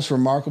the most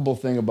remarkable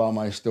thing about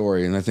my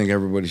story, and I think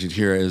everybody should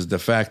hear it, is the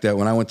fact that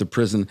when I went to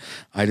prison,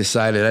 I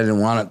decided I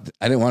didn't want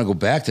to go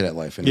back to that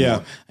life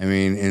anymore. Yeah. I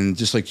mean, and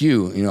just like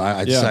you,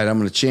 I decided I'm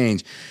going to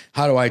change.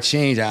 How do I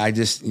change? I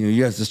just,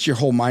 it's your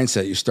whole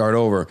mindset. You start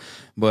over.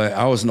 But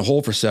I was in the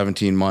hole for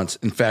 17 months.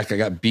 In fact, I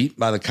got beat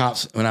by the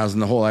cops when I was in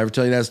the hole. I ever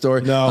tell you that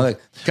story? No. Like,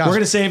 we're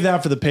going to save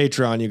that for the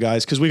Patreon, you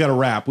guys, because we got to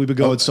wrap. We've been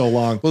going so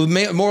long. Well,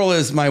 the moral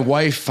is my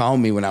wife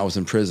found me when I was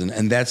in prison,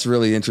 and that's a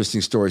really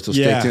interesting story. So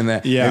stay tuned to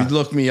that. Yeah. If you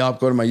look me up,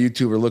 go to my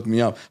YouTube or look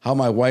me up. How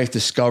my wife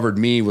discovered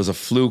me was a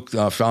fluke.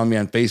 Found me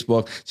on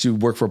Facebook. She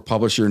worked for a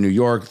publisher in New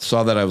York,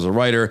 saw that I was a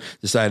writer,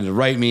 decided to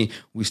write me.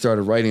 We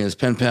started writing as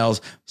pen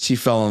pals. She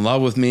fell in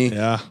love with me.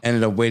 Yeah.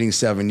 Ended up waiting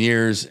 7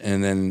 years,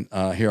 and then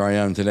here I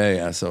am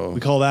today. So we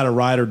call that a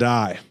ride or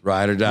die.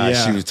 Ride or die.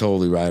 Yeah. She was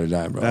totally ride or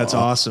die, bro. That's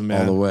awesome,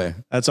 man. All the way.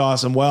 That's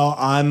awesome. Well,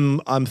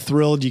 I'm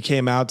thrilled you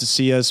came out to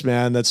see us,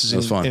 man. That's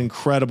an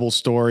incredible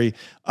story.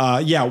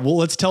 Yeah, well,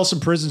 let's tell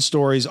some prison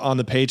stories on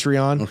the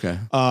Patreon. Okay.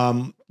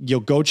 You'll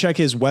go check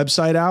his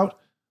website out.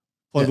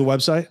 Plug the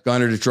website.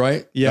 Gunner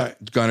Detroit. Yeah.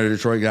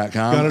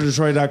 GunnerDetroit.com.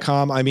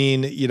 GunnerDetroit.com. I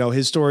mean,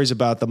 his stories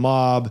about the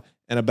mob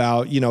and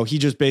about, he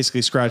just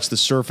basically scratched the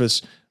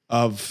surface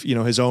of,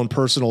 his own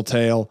personal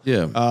tale.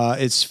 Yeah.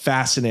 It's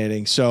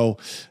fascinating. So,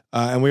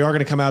 and we are going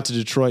to come out to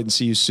Detroit and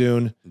see you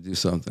soon. Do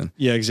something.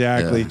 Yeah,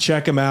 exactly. Yeah.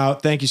 Check him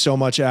out. Thank you so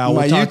much, Al.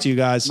 We'll talk to you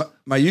guys.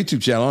 My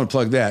YouTube channel, I want to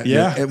plug that.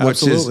 Yeah, which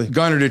absolutely. is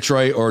Gunner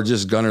Detroit or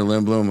just Gunner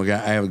Lindblom. I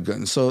have a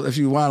gun. So if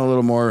you want a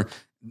little more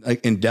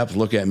like in-depth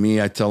look at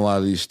me, I tell a lot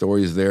of these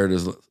stories there.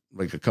 There's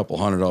like a couple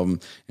hundred of them,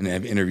 and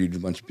I've interviewed a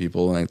bunch of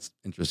people, and it's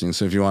interesting.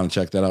 So if you want to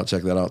check that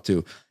out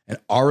too. And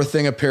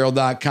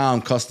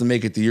ourthingapparel.com, custom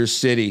make it to your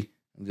city.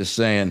 I'm just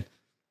saying.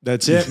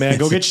 That's it, man.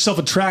 Go get yourself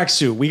a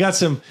tracksuit. We got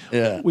some,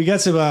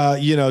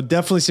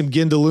 definitely some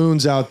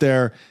Gindaloons out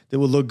there that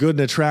would look good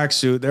in a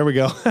tracksuit. There we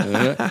go.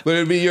 But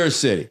it'd be your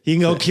city.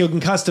 You can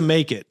custom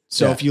make it.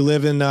 So if you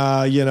live in,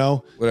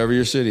 whatever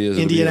your city is,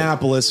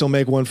 Indianapolis, he'll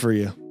make one for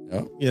you.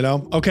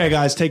 Yep. Okay,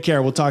 guys, take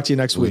care. We'll talk to you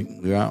next week.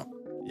 Yeah.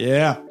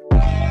 Yeah.